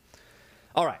see.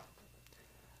 All right.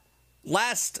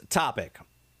 Last topic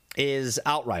is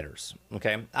Outriders.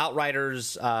 Okay.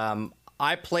 Outriders,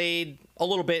 I played a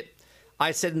little bit.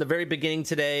 I said in the very beginning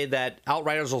today that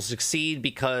Outriders will succeed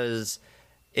because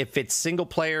if it's single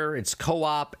player, it's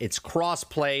co-op, it's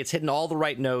cross-play, it's hitting all the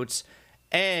right notes,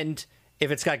 and if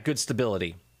it's got good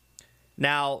stability.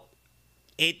 Now,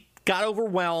 it got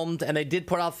overwhelmed, and they did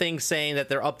put out things saying that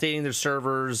they're updating their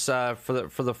servers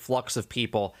for the flux of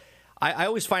people. I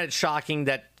always find it shocking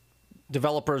that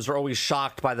developers are always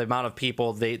shocked by the amount of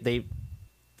people. They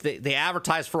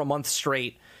advertise for a month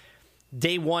straight.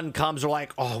 Day one comes, they're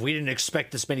like, oh, we didn't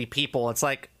expect this many people. It's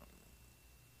like,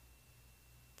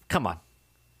 come on.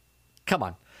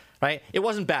 Right? It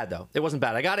wasn't bad, though. It wasn't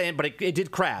bad. I got in, but it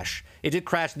did crash. It did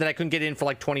crash, and then I couldn't get in for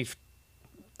like 20,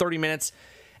 30 minutes.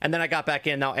 And then I got back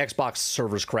in. Now Xbox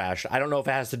servers crashed. I don't know if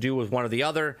it has to do with one or the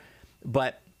other,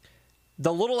 but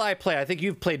the little I play, I think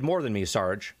you've played more than me,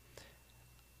 Sarge.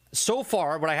 So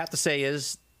far, what I have to say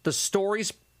is the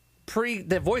story's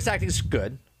the voice acting is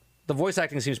good. The voice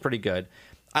acting seems pretty good.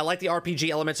 I like the RPG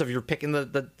elements of you're picking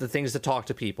the things to talk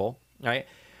to people, right?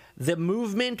 The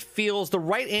movement feels, the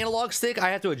right analog stick,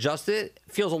 I have to adjust it,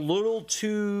 feels a little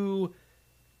too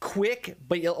quick,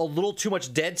 but a little too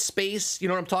much dead space. You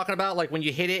know what I'm talking about? Like when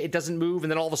you hit it, it doesn't move,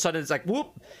 and then all of a sudden it's like,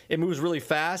 whoop, it moves really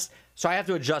fast. So I have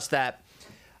to adjust that.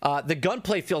 The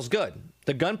gunplay feels good.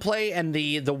 The gunplay and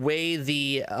the way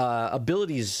the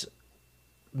abilities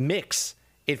mix,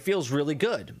 it feels really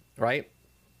good, right?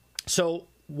 So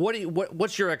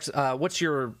what's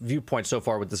your viewpoint so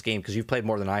far with this game? Because you've played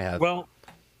more than I have. Well,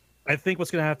 I think what's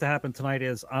going to have to happen tonight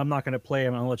is I'm not going to play.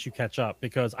 I'm going to let you catch up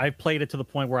because I've played it to the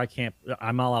point where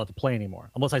I'm not allowed to play anymore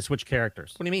unless I switch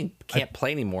characters. What do you mean can't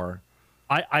play anymore?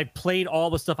 I played all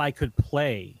the stuff I could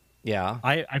play. Yeah.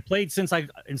 I played since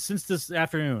this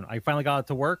afternoon. I finally got it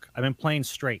to work. I've been playing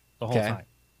straight the whole time.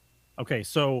 Okay,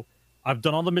 so I've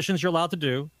done all the missions you're allowed to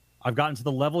do. I've gotten to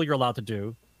the level you're allowed to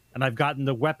do, and I've gotten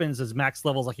the weapons as max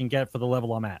levels I can get for the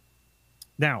level I'm at.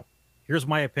 Now, here's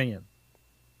my opinion.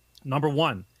 Number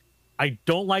one, I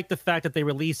don't like the fact that they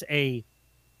release a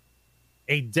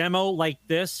demo like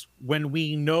this when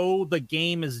we know the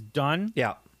game is done.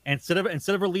 Yeah. Instead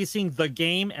of releasing the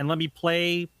game and let me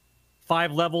play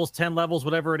 5 levels, 10 levels,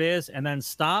 whatever it is, and then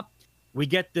stop, we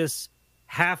get this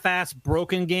half-ass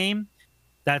broken game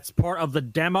that's part of the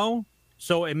demo.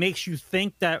 So it makes you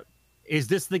think that, is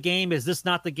this the game? Is this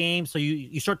not the game? So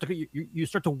you start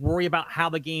to worry about how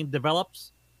the game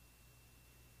develops.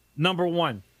 Number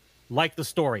one, like the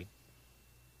story.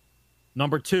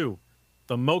 Number two,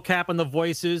 the mocap and the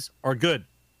voices are good.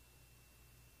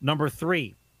 Number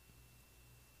three,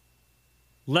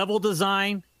 level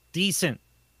design, decent.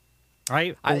 All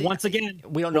right. But once again,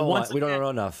 we don't know enough. We don't know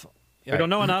enough.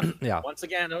 Yeah. Once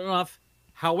again, not enough.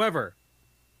 However,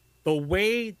 the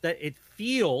way that it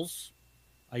feels,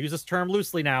 I use this term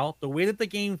loosely now, the way that the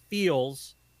game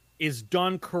feels is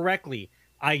done correctly.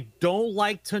 I don't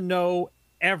like to know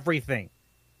everything.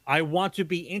 I want to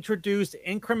be introduced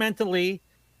incrementally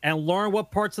and learn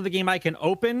what parts of the game I can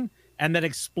open and then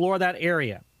explore that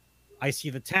area. I see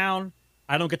the town.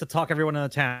 I don't get to talk to everyone in the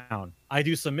town. I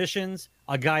do some missions.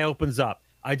 A guy opens up.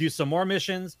 I do some more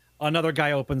missions. Another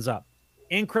guy opens up.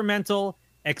 Incremental,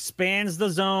 expands the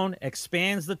zone,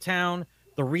 expands the town.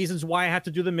 The reasons why I have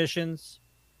to do the missions.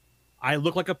 I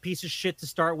look like a piece of shit to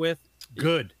start with.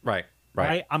 Good. Right.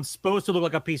 I'm supposed to look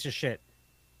like a piece of shit.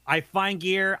 I find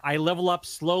gear. I level up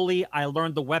slowly. I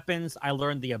learn the weapons. I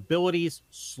learn the abilities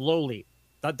slowly.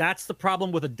 That's the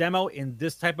problem with a demo in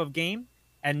this type of game.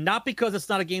 And not because it's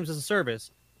not a games as a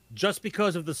service, just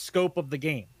because of the scope of the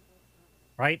game.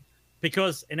 Right?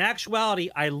 Because in actuality,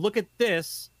 I look at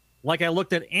this like I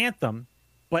looked at Anthem,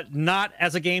 but not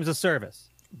as a games as a service.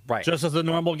 Right. Just as a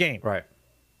normal game. Right.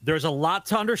 There's a lot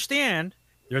to understand.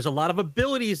 There's a lot of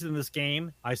abilities in this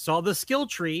game. I saw the skill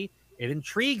tree. It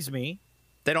intrigues me.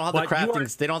 They don't have the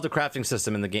crafting. They don't have the crafting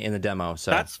system in the game in the demo.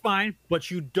 So that's fine.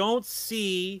 But you don't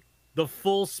see the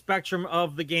full spectrum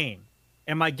of the game.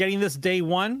 Am I getting this day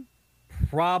one?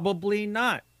 Probably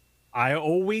not. I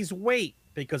always wait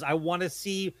because I want to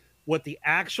see what the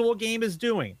actual game is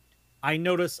doing. I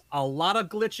notice a lot of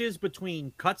glitches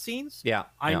between cutscenes. Yeah.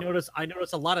 I notice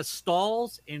a lot of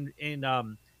stalls in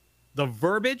the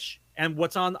verbiage and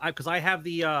what's on, because I have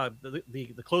the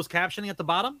closed captioning at the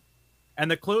bottom, and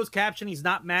the closed captioning is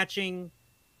not matching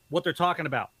what they're talking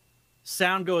about.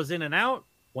 Sound goes in and out.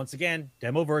 Once again,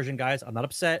 demo version, guys. I'm not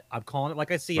upset. I'm calling it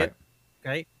like I see it.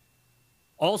 Okay.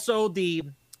 Also, the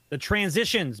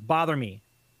transitions bother me.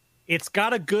 It's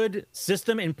got a good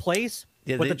system in place,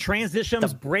 but the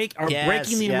transitions breaking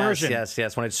the immersion.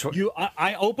 Yes. When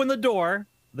I open the door,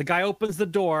 the guy opens the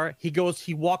door.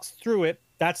 He walks through it.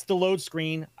 That's the load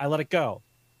screen. I let it go.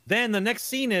 Then the next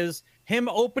scene is him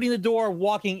opening the door,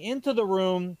 walking into the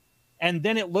room, and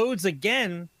then it loads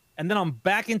again, and then I'm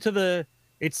back into the.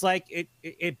 It's like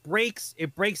it breaks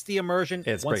the immersion.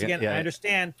 Once again, I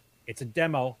understand it's a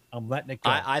demo. I'm letting it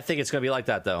go. I think it's gonna be like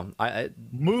that though.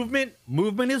 Movement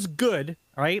is good,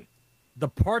 right? The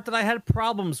part that I had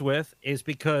problems with is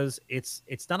because it's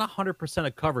not 100%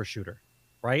 a cover shooter,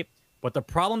 right? But the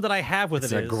problem that I have with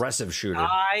it's it an is aggressive shooter.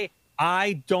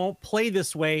 I don't play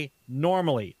this way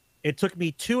normally. It took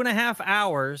me 2.5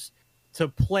 hours to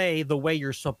play the way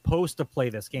you're supposed to play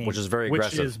this game, which is very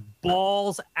aggressive. Which is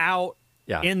balls out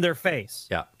in their face.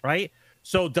 Yeah. Right?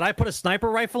 So did I put a sniper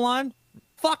rifle on?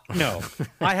 Fuck no.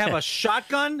 I have a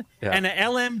shotgun and an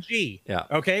LMG. Yeah.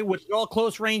 Okay, which are all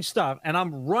close range stuff. And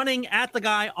I'm running at the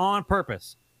guy on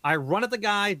purpose. I run at the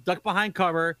guy, duck behind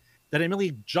cover, then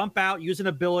immediately jump out, use an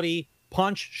ability,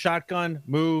 punch, shotgun,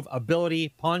 move,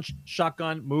 ability, punch,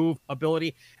 shotgun, move,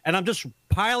 ability. And I'm just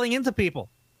piling into people.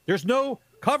 There's no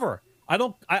cover.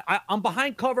 I'm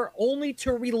behind cover only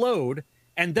to reload,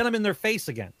 and then I'm in their face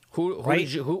again.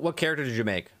 What character did you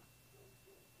make?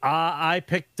 I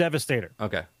picked Devastator.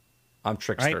 Okay. I'm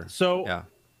Trickster. Right? So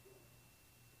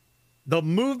the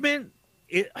movement,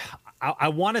 I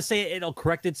want to say it'll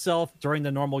correct itself during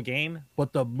the normal game,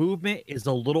 but the movement is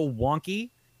a little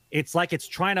wonky. It's like it's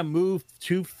trying to move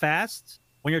too fast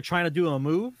when you're trying to do a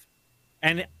move.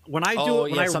 And when I do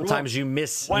it, sometimes you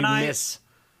miss.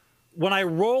 When I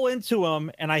roll into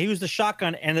him and I use the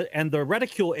shotgun and the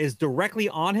reticule is directly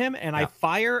on him and I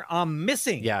fire, I'm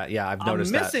missing. Yeah, I've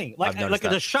noticed that. I'm missing. Like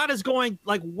the shot is going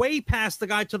like way past the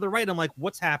guy to the right. I'm like,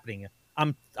 what's happening?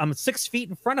 I'm 6 feet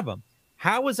in front of him.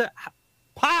 How is it?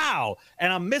 Pow!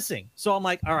 And I'm missing. So I'm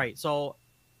like, all right. So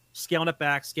scaling it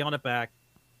back.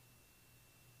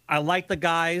 I like the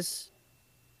guys.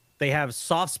 They have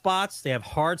soft spots. They have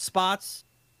hard spots.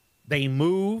 They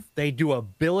move. They do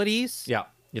abilities. Yeah.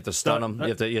 You have to stun them.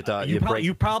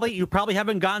 You probably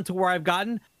haven't gotten to where I've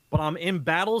gotten, but I'm in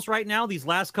battles right now. These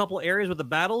last couple areas with the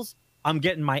battles, I'm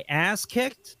getting my ass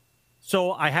kicked.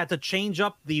 So I had to change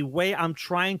up the way I'm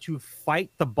trying to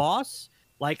fight the boss,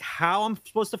 like how I'm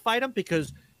supposed to fight him,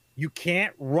 because you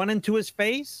can't run into his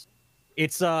face.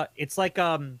 It's like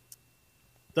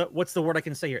what's the word I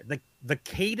can say here? The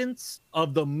cadence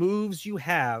of the moves you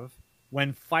have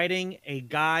when fighting a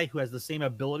guy who has the same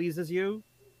abilities as you.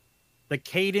 The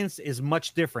cadence is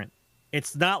much different.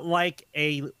 It's not like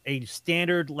a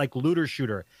standard like looter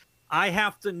shooter. I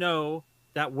have to know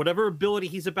that whatever ability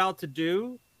he's about to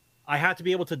do, I have to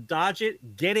be able to dodge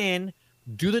it, get in,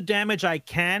 do the damage I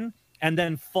can, and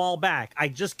then fall back. I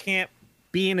just can't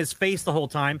be in his face the whole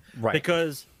time,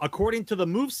 because according to the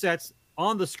movesets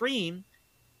on the screen,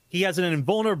 he has an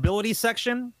invulnerability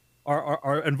section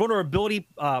or invulnerability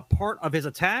part of his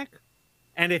attack.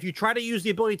 And if you try to use the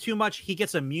ability too much, he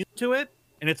gets immune to it,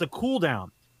 and it's a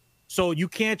cooldown. So you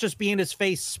can't just be in his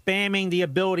face spamming the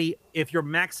ability if you're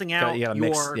maxing out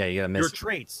your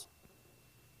traits.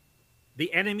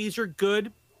 The enemies are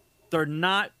good. They're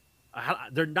not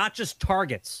just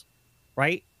targets.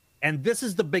 right? And this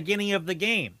is the beginning of the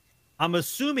game. I'm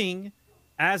assuming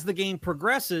as the game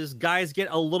progresses, guys get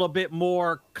a little bit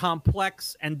more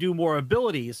complex and do more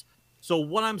abilities. So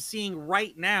what I'm seeing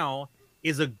right now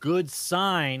is a good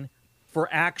sign for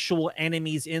actual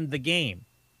enemies in the game.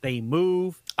 They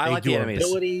move. I they like do the enemies.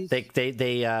 abilities.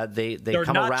 They They're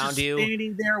come not around just you.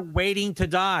 standing there waiting to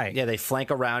die. Yeah, they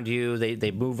flank around you. They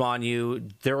move on you.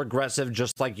 They're aggressive,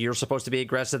 just like you're supposed to be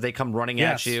aggressive. They come running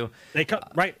at you. They come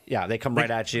right. Yeah, they come right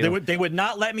at you. They would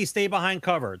not let me stay behind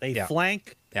cover. They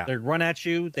flank. Yeah. They run at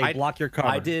you. They block your cover.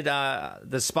 I did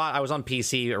the spot. I was on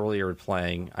PC earlier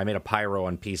playing. I made a pyro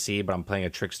on PC, but I'm playing a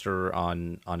trickster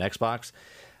on Xbox.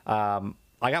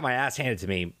 I got my ass handed to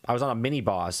me. I was on a mini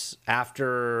boss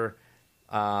after.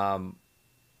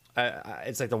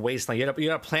 It's like the wasteland. You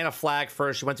gotta plant a flag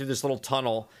first. You went through this little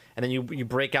tunnel, and then you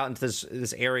break out into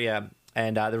this area.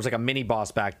 And there was like a mini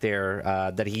boss back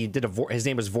there that he did. His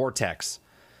name was Vortex.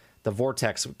 The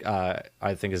Vortex,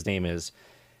 I think his name is.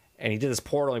 And he did this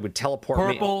portal. He would teleport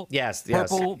purple, me. Yes.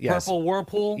 Purple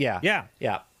whirlpool. Yeah.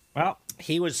 Well,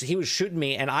 he was shooting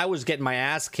me, and I was getting my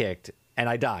ass kicked, and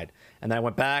I died. And then I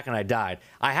went back, and I died.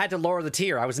 I had to lower the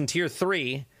tier. I was in tier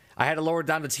 3. I had to lower it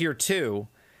down to tier 2,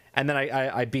 and then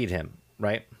I beat him.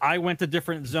 Right. I went to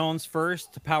different zones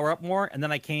first to power up more, and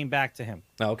then I came back to him.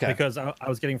 Okay. Because I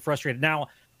was getting frustrated. Now,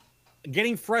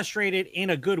 getting frustrated in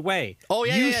a good way. Oh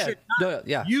yeah,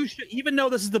 You should, even though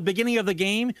this is the beginning of the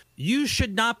game, you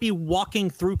should not be walking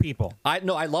through people. I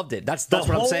loved it. That's what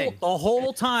I'm saying. The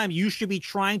whole time you should be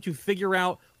trying to figure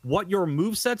out what your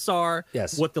movesets are,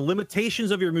 yes, what the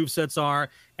limitations of your movesets are,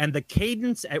 and the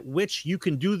cadence at which you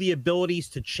can do the abilities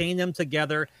to chain them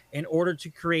together in order to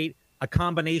create a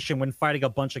combination when fighting a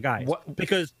bunch of guys.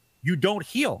 Because you don't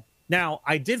heal. Now,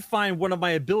 I did find one of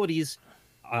my abilities.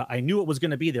 I knew it was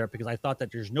going to be there because I thought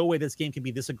that there's no way this game can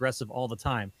be this aggressive all the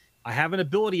time. I have an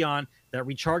ability on that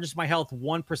recharges my health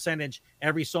 1%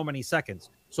 every so many seconds.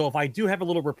 So if I do have a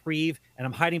little reprieve and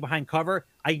I'm hiding behind cover,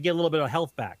 I can get a little bit of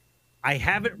health back. I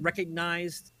haven't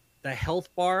recognized the health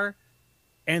bar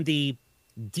and the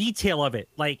detail of it.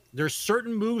 Like there's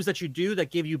certain moves that you do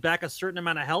that give you back a certain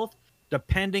amount of health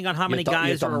depending on how many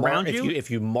guys are around you.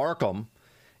 If you mark them.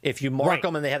 If you mark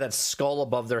them and they have that skull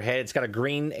above their head, it's got a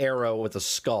green arrow with a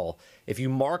skull. If you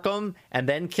mark them and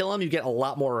then kill them, you get a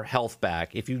lot more health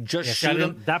back. If you just shoot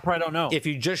them, that part I don't know. If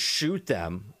you just shoot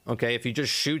them, okay, you get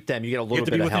a little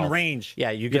bit of health. Within range. Yeah,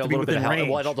 you get a little bit of health.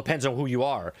 Well, it all depends on who you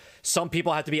are. Some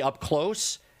people have to be up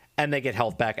close and they get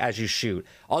health back as you shoot.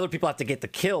 Other people have to get the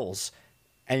kills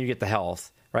and you get the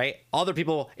health, right? Other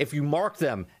people, if you mark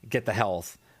them, get the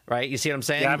health. Right, you see what I'm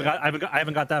saying? Yeah, I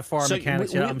haven't got that far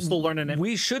mechanics yet. I'm still learning it.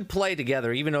 We should play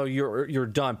together, even though you're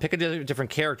done. Pick a different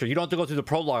character. You don't have to go through the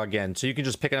prologue again, so you can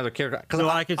just pick another character.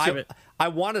 Because I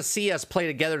want to see us play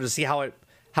together to see how it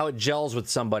gels with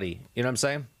somebody. You know what I'm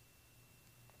saying?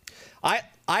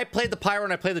 I played the Pyro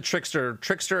and I played the Trickster.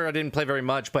 Trickster I didn't play very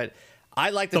much, but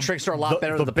I like the Trickster a lot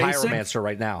better than the Pyromancer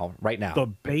right now. The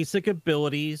basic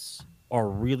abilities are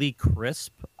really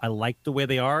crisp. I like the way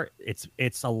they are.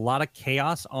 It's a lot of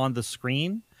chaos on the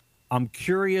screen. I'm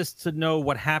curious to know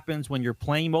what happens when you're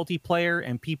playing multiplayer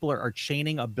and people are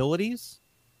chaining abilities.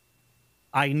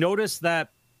 I noticed that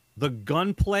the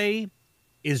gunplay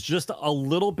is just a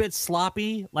little bit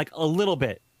sloppy, like a little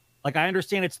bit. Like I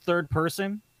understand it's third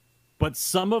person, but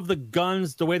some of the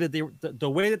guns, the way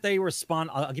that they respond,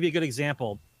 I'll give you a good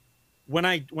example. When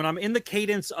I'm in the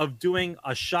cadence of doing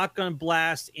a shotgun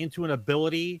blast into an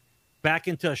ability back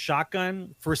into a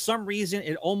shotgun, for some reason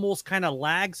it almost kind of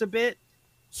lags a bit,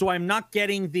 so I'm not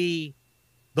getting the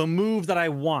move that I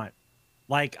want.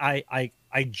 Like I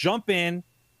jump in,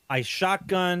 I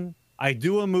shotgun, I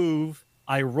do a move,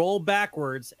 I roll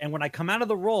backwards, and when I come out of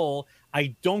the roll,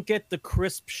 I don't get the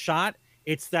crisp shot.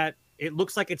 It's that it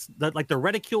looks like like the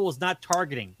reticule is not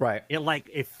targeting. Right.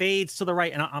 It fades to the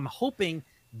right, and I'm hoping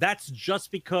that's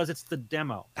just because it's the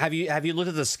demo. Have you looked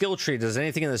at the skill tree? Does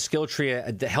anything in the skill tree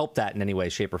help that in any way,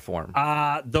 shape, or form?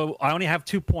 Though I only have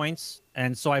 2 points,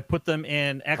 and so I put them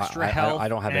in extra health. I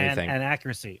don't have anything. And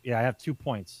accuracy. Yeah, I have 2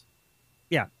 points.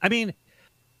 Yeah, I mean,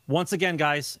 once again,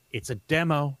 guys, it's a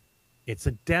demo. It's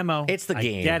a demo. It's the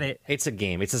game. I get it. It's a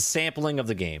game. It's a sampling of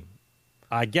the game.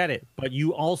 I get it. But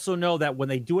you also know that when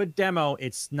they do a demo,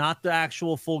 it's not the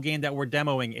actual full game that we're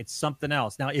demoing. It's something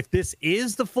else. Now, if this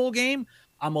is the full game,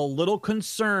 I'm a little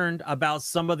concerned about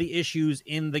some of the issues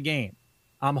in the game.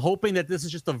 I'm hoping that this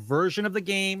is just a version of the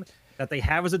game that they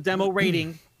have as a demo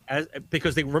rating,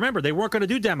 because they weren't going to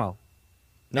do demo.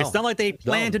 No. It's not like they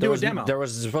planned to do a demo. There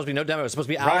was supposed to be no demo. It was supposed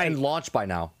to be out and launched by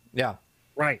now. Yeah.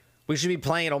 Right. We should be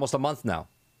playing it almost a month now.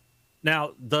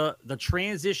 Now, the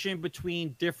transition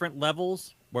between different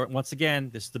levels once again,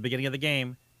 this is the beginning of the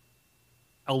game.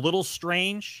 A little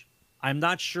strange. I'm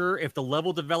not sure if the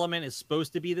level development is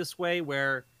supposed to be this way,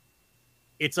 where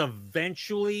it's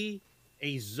eventually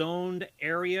a zoned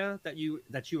area that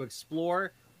you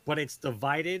explore, but it's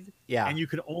divided. Yeah. And you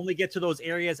can only get to those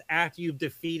areas after you've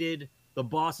defeated the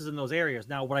bosses in those areas.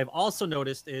 Now, what I've also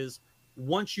noticed is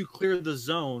once you clear the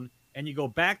zone and you go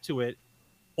back to it,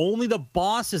 only the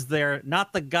boss is there,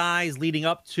 not the guys leading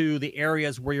up to the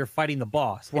areas where you're fighting the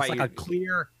boss. Right,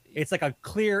 It's like a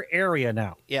clear area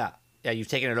now. Yeah. Yeah, you've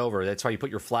taken it over. That's why you put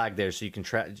your flag there so you can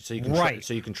so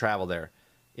you can travel there.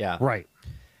 Yeah. Right.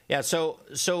 Yeah, so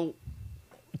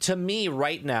to me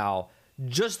right now,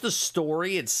 just the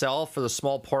story itself, for the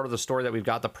small part of the story that we've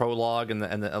got, the prologue and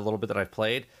a little bit that I've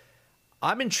played,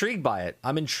 I'm intrigued by it.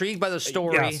 I'm intrigued by the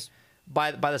story, Yes.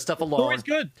 by the stuff alone. Story's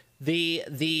good.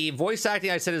 The voice acting,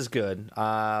 I said, is good. It's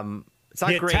not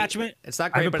The great. attachment. It's not I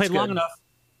great, haven't but played it's good. long enough.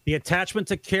 The attachment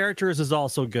to characters is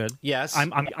also good. Yes.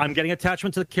 I'm getting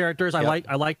attachment to the characters. Yep.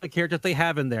 I like the characters they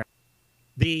have in there.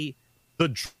 The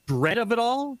dread of it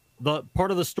all, the part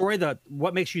of the story that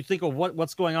what makes you think of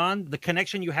what's going on, the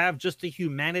connection you have just to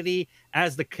humanity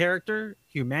as the character,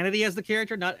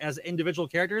 not as individual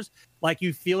characters. Like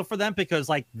you feel for them because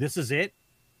like this is it.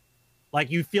 Like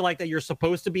you feel like that you're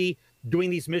supposed to be doing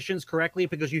these missions correctly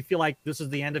because you feel like this is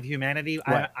the end of humanity.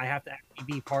 Right. I have to actually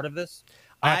be part of this.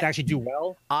 I have to actually do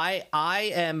well.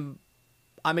 I'm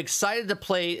excited to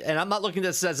play, and I'm not looking at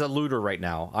this as a looter right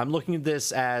now. I'm looking at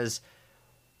this as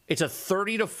it's a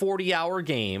 30 to 40 hour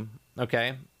game.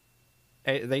 Okay,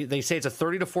 they say it's a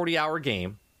 30 to 40 hour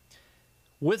game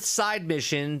with side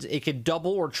missions. It could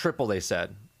double or triple. They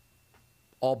said,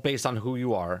 all based on who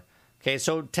you are. Okay,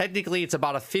 so technically it's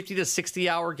about a 50 to 60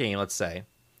 hour game. Let's say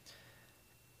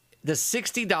the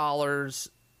 $60.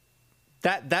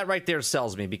 That right there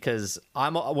sells me because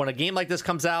when a game like this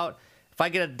comes out, if I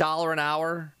get $1 an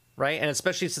hour, right, and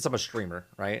especially since I'm a streamer,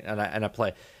 right, and I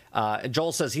play.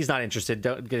 Joel says he's not interested.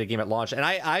 Don't get a game at launch, and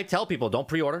I tell people don't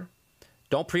pre-order,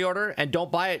 and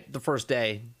don't buy it the first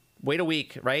day. Wait a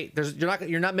week, right?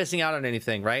 You're not missing out on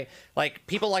anything, right? Like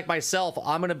people like myself,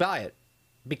 I'm gonna buy it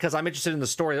because I'm interested in the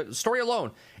story. The story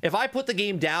alone. If I put the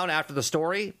game down after the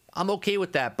story, I'm okay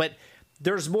with that, but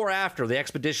there's more after. The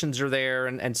expeditions are there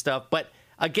and stuff. But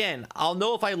again, I'll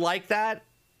know if I like that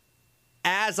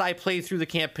as I play through the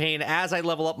campaign, as I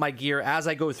level up my gear, as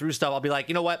I go through stuff. I'll be like,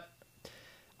 you know what?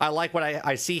 I like what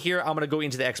I see here. I'm going to go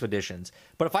into the expeditions.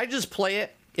 But if I just play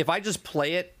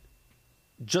it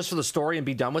just for the story and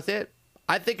be done with it,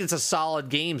 I think it's a solid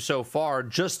game so far.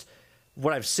 Just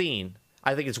what I've seen,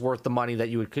 I think it's worth the money that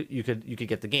you could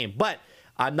get the game. But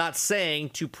I'm not saying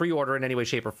to pre-order in any way,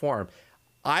 shape, or form.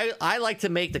 I like to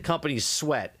make the companies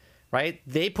sweat, right?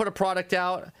 They put a product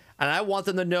out, and I want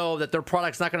them to know that their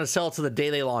product's not going to sell to the day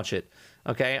they launch it,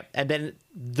 okay? And then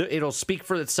it'll speak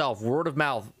for itself, word of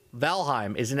mouth.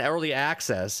 Valheim is in early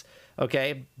access,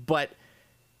 okay? But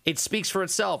it speaks for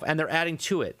itself, and they're adding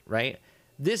to it, right?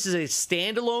 This is a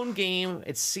standalone game.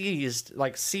 It's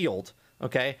sealed,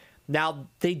 okay? Now,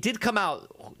 they did come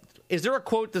out. Is there a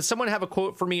quote? Did someone have a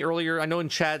quote for me earlier? I know in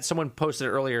chat, someone posted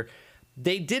it earlier.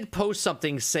 They did post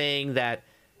something saying that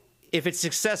if it's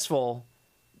successful,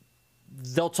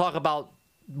 they'll talk about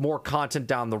more content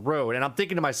down the road. And I'm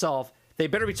thinking to myself, they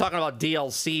better be talking about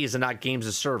DLCs and not games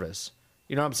as service.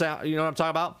 You know what I'm saying? You know what I'm talking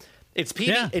about? It's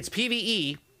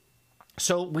PvE,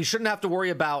 so we shouldn't have to worry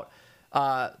about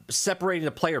separating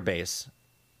the player base.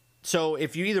 So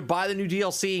if you either buy the new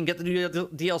DLC and get the new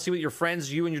DLC with your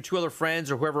friends, you and your 2 other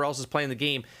friends or whoever else is playing the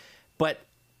game, but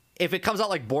if it comes out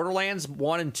like Borderlands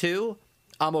 1 and 2,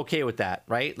 I'm okay with that,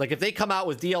 right? Like if they come out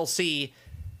with DLC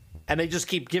and they just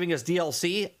keep giving us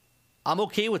DLC, I'm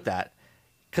okay with that.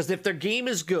 Because if their game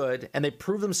is good and they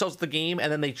prove themselves at the game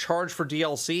and then they charge for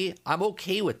DLC, I'm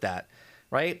okay with that,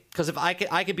 right? Because if I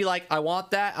could be like, I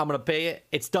want that, I'm going to pay it,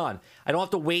 it's done. I don't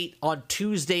have to wait on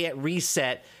Tuesday at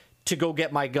reset to go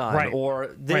get my gun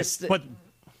or this. Right.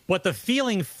 But the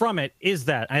feeling from it is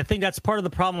that, and I think that's part of the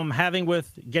problem I'm having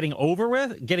with getting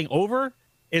over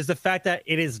is the fact that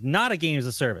it is not a game as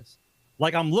a service.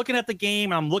 Like I'm looking at the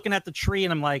game, I'm looking at the tree,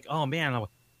 and I'm like, oh man,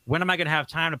 when am I going to have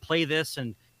time to play this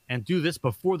and do this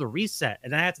before the reset?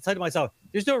 And I have to tell myself,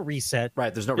 there's no reset.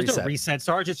 Right, there's no reset,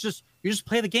 Sarge. It's just you just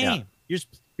play the game. Yeah.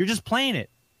 You're just playing it.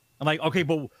 I'm like, okay,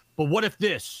 but what if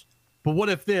this? But what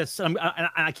if this? And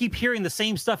I keep hearing the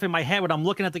same stuff in my head when I'm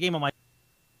looking at the game. I'm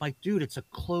like, dude, it's a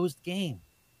closed game.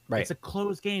 Right. It's a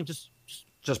closed game. Just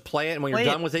play it, and when you're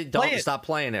done with it, don't stop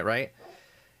playing it, right?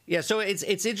 Yeah, so it's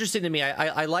interesting to me.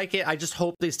 I like it. I just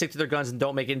hope they stick to their guns and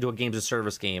don't make it into a games of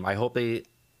service game. I hope it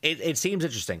seems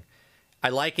interesting. I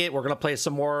like it. We're gonna play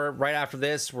some more right after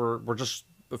this. We're just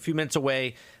a few minutes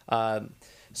away.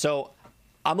 So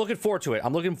I'm looking forward to it.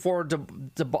 I'm looking forward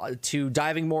to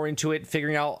diving more into it,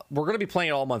 figuring out. We're going to be playing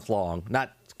it all month long,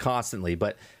 not constantly,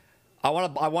 but I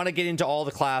want to get into all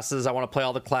the classes. I want to play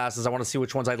all the classes. I want to see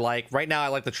which ones I like. Right now, I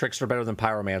like the Trickster better than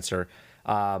Pyromancer,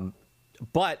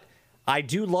 but I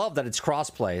do love that it's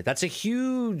crossplay. That's a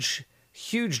huge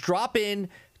drop in,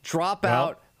 drop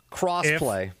out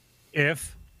crossplay.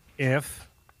 If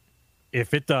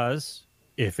it does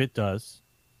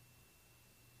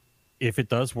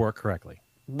work correctly.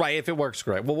 Right, if it works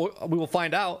correct. Well, we will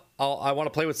find out. I want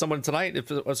to play with someone tonight. If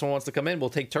someone wants to come in, we'll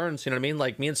take turns. You know what I mean?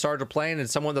 Like me and Sarge are playing, and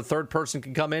the third person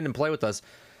can come in and play with us.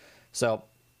 So,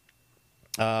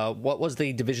 what was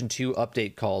the Division 2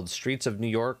 update called? Streets of New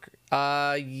York?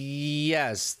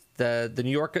 Yes. The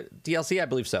New York DLC? I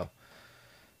believe so.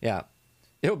 Yeah.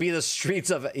 It'll be the Streets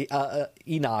of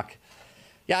Enoch.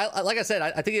 Yeah, like I said,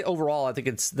 I think overall, I think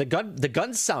it's the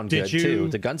guns sound good too.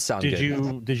 The guns sound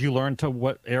good. Did you learn to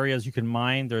what areas you can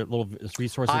mine? There are little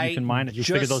resources you can mine. Did you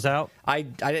figure those out? I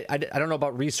don't know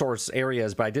about resource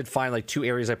areas, but I did find like 2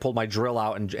 areas. I pulled my drill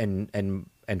out and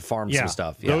farmed some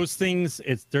stuff. Yeah. Those things,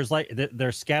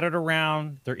 they're scattered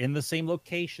around. They're in the same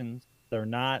locations. They're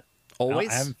not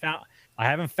always. I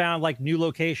haven't found like new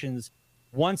locations.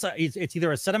 Once it's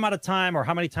either a set amount of time or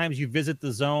how many times you visit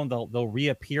the zone, they'll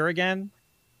reappear again.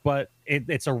 But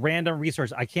it's a random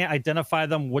resource. I can't identify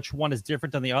them, which one is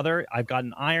different than the other. I've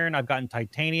gotten iron, I've gotten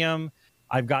titanium,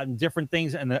 I've gotten different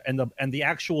things, and the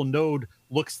actual node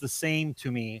looks the same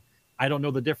to me. I don't know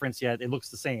the difference yet. It looks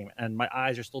the same, and my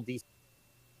eyes are still decent.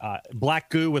 Black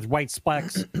goo with white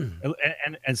specks,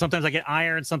 and sometimes I get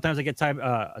iron, sometimes I get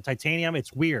titanium.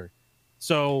 It's weird.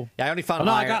 So yeah, I only found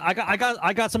iron.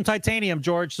 I got some titanium,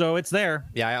 George. So it's there.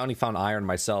 Yeah, I only found iron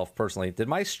myself personally. Did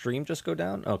my stream just go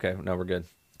down? Okay, no, we're good.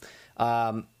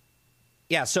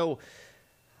 Yeah, so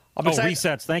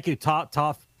resets. Thank you, top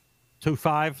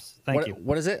 25s. Thank you.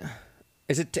 What is it?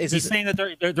 He's saying that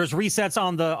there's resets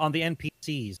on the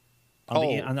NPCs.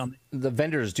 The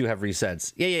vendors do have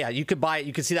resets. Yeah. You could buy it.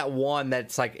 You could see that one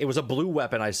that's like it was a blue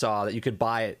weapon I saw that you could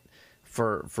buy it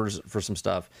for some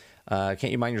stuff. Can't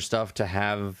you mine your stuff to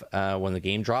have when the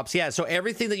game drops? Yeah. So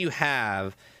everything that you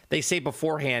have, they say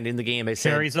beforehand in the game. They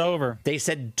said carries over. They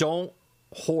said don't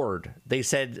hoard. They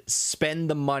said spend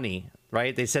the money,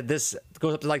 right? They said this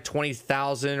goes up to like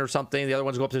 20,000 or something. The other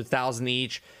ones go up to 1,000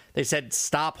 each. They said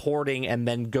stop hoarding and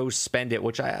then go spend it,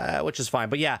 which is fine.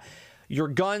 But yeah, your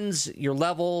guns, your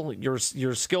level, your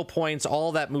skill points,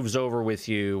 all that moves over with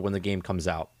you when the game comes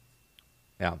out.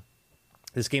 Yeah.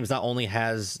 This game not only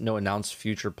has no announced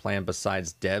future plan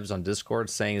besides devs on Discord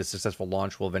saying a successful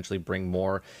launch will eventually bring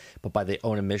more, but by their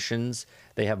own admissions,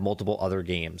 they have multiple other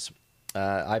games.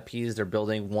 IPs they're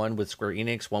building, one with Square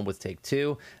Enix, one with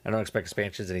Take-Two. I don't expect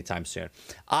expansions anytime soon.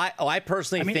 I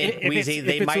personally think Wheezy,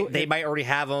 they might already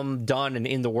have them done and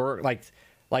in the work,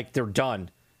 like they're done.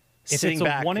 If it's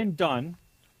a one and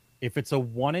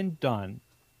done,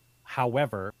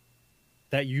 however,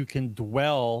 that you can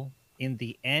dwell in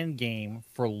the end game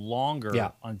for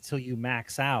longer until you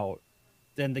max out,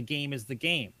 then the game is the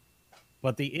game.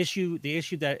 But the issue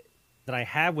that I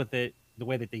have with it, the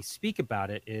way that they speak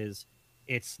about it, is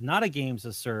it's not a games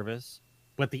of service,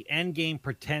 but the end game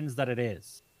pretends that it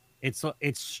is. It's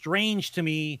strange to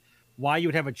me why you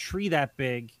would have a tree that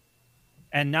big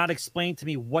and not explain to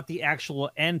me what the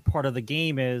actual end part of the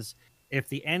game is. If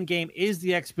the end game is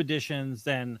the expeditions,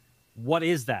 then what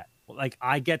is that? Like,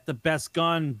 I get the best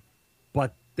gun,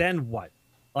 but then what?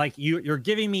 Like, you're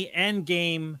giving me end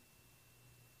game.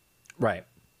 Right.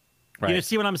 You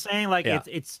see what I'm saying? Like,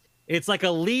 it's like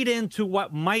a lead into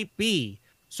what might be.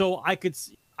 So I could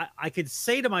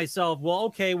say to myself, well,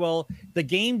 okay, well, the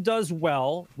game does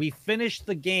well. We finished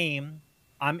the game.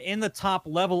 I'm in the top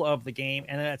level of the game,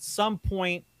 and at some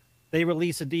point, they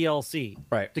release a DLC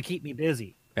to keep me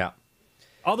busy. Yeah.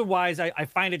 Otherwise, I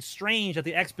find it strange that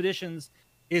the expeditions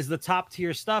is the top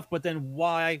tier stuff, but then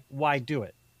why do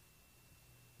it?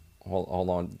 Hold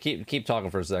on. Keep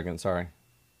talking for a second. Sorry.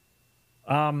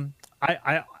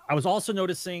 I was also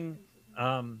noticing.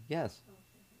 Yes.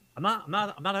 I'm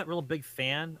not a real big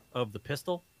fan of the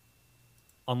pistol,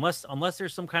 unless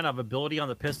there's some kind of ability on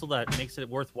the pistol that makes it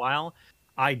worthwhile.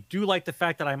 I do like the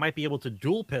fact that I might be able to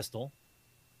dual pistol,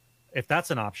 if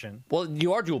that's an option. Well,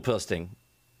 you are dual pistoling.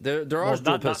 There are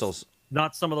dual pistols.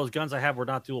 Not some of those guns I have were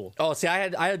not dual. Oh, see, I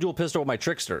had a dual pistol with my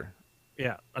Trickster.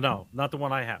 Yeah, no, not the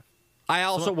one I have. I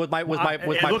also with my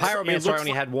Pyromancer I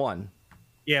only had one.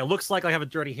 Yeah, it looks like I have a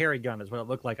Dirty Harry gun is what it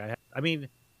looked like I had. I mean,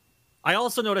 I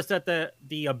also noticed that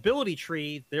the ability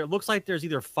tree, there looks like there's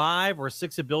either 5 or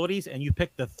 6 abilities, and you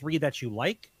pick the 3 that you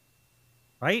like.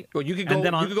 right? Well, you could And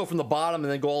go. then You could go from the bottom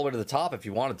and then go all the way to the top if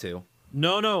you wanted to.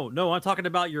 No. I'm talking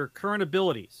about your current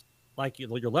abilities, like your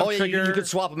left Oh, yeah, trigger. you could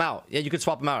swap them out. Yeah, you could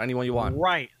swap them out anyone you want.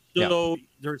 Right. So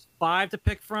there's 5 to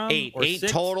pick from. Eight or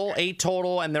 6. total. 8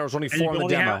 total, and there was only 4 in the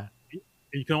demo.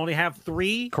 You can only have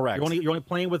 3. Correct. You're only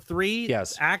playing with 3.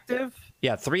 Yes. Active.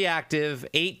 Yeah, 3 active,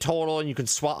 8 total, and you can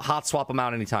hot swap them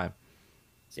out anytime.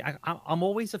 See, I'm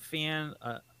always a fan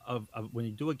of when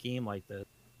you do a game like this,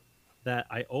 that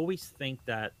I always think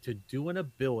that to do an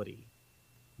ability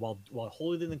while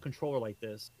holding the controller like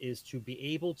this is to be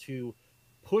able to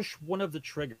push one of the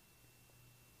triggers,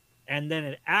 and then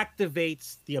it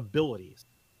activates the abilities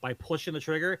by pushing the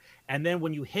trigger, and then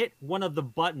when you hit one of the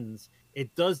buttons,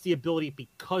 it does the ability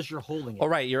because you're holding it. Oh,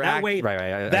 right, that way.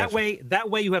 Right. That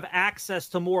way you have access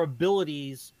to more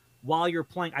abilities while you're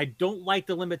playing. I don't like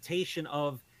the limitation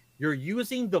of you're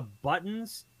using the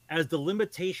buttons as the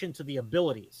limitation to the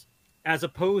abilities, as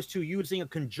opposed to using a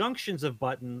conjunctions of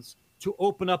buttons to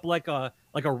open up like a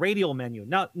radial menu.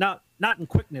 Not in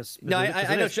quickness. No,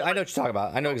 I know what you're talking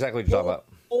about. I know exactly what you're talking about.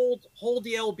 Hold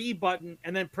the LB button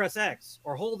and then press X,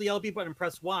 or hold the LB button and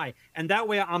press Y, and that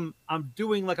way I'm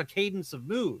doing like a cadence of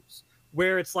moves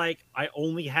where it's like I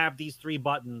only have these 3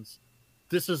 buttons.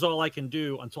 This is all I can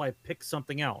do until I pick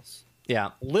something else.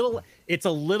 Yeah, it's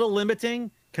a little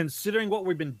limiting considering what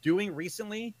we've been doing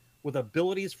recently with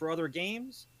abilities for other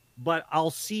games. But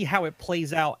I'll see how it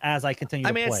plays out as I continue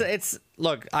to play. it's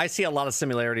look, I see a lot of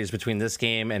similarities between this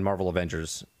game and Marvel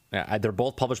Avengers. They're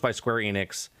both published by Square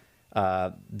Enix.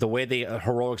 The way the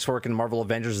heroics work in Marvel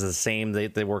Avengers is the same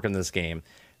they work in this game.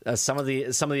 Some of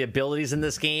the abilities in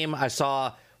this game, I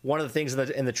saw one of the things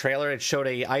in the trailer. It showed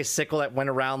a icicle that went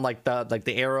around like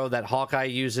the arrow that Hawkeye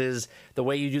uses. The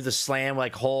way you do the slam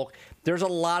like Hulk. There's a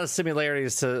lot of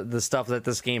similarities to the stuff that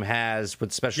this game has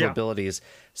with special abilities.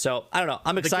 So I don't know.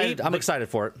 I'm excited. I'm excited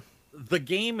for it. The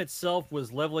game itself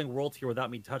was leveling world tier without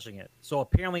me touching it. So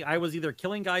apparently I was either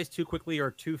killing guys too quickly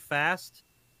or too fast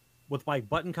with my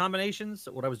button combinations,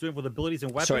 what I was doing with abilities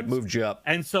and weapons. So it moved you up.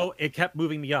 And so it kept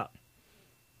moving me up.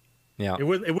 Yeah. It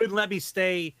wouldn't let me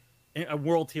stay in a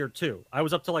world tier 2. I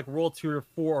was up to like world tier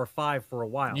 4 or 5 for a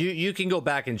while. You can go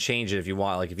back and change it if you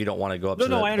want, like if you don't want to go up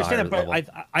to I understand that, but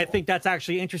I think that's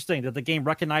actually interesting that the game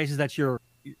recognizes that you're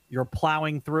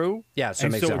plowing through. Yeah, so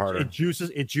it makes it harder. It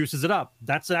juices it up.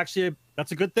 That's actually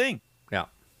that's a good thing. Yeah.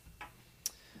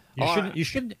 You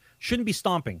shouldn't be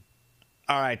stomping.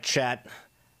 All right, chat.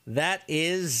 That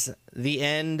is the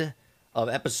end of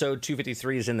episode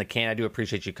 253 is in the can. I do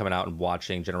appreciate you coming out and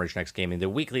watching Generation X Gaming, the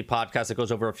weekly podcast that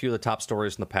goes over a few of the top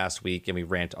stories from the past week, and we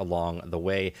rant along the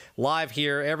way. Live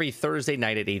here every Thursday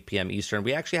night at 8 p.m. Eastern.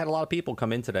 We actually had a lot of people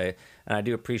come in today, and I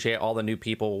do appreciate all the new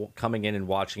people coming in and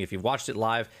watching. If you've watched it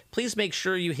live, please make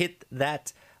sure you hit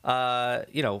that, that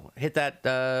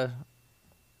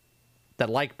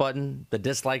like button, the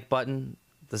dislike button,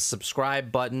 the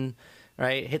subscribe button.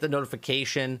 Right, hit the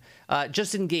notification.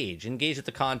 Just engage with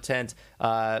the content.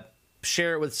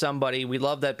 Share it with somebody. We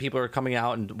love that people are coming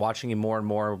out and watching you more and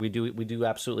more. We do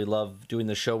absolutely love doing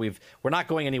the show. We're not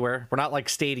going anywhere. We're not like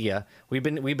Stadia. We've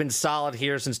been solid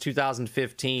here since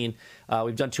 2015.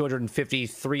 We've done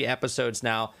 253 episodes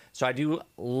now. So I do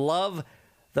love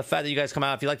the fact that you guys come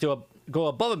out. If you'd like to go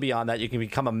above and beyond that, you can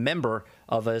become a member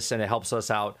of us, and it helps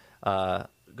us out.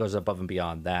 Goes above and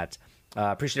beyond that.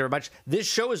 Appreciate it very much. This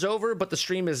show is over, but the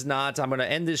stream is not. I'm going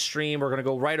to end this stream. We're going to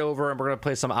go right over, and we're going to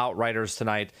play some Outriders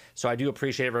tonight. So I do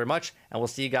appreciate it very much, and we'll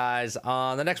see you guys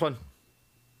on the next one.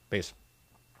 Peace.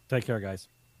 Take care, guys.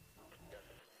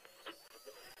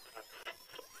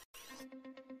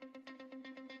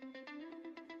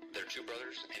 They're two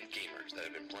brothers and gamers that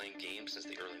have been playing games since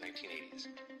the early 1980s.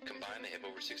 Combined, they have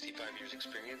over 65 years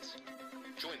experience.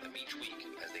 Join them each week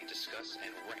as they discuss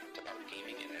and rant about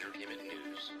gaming and entertainment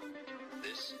news.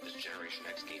 This is Generation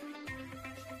X Gaming.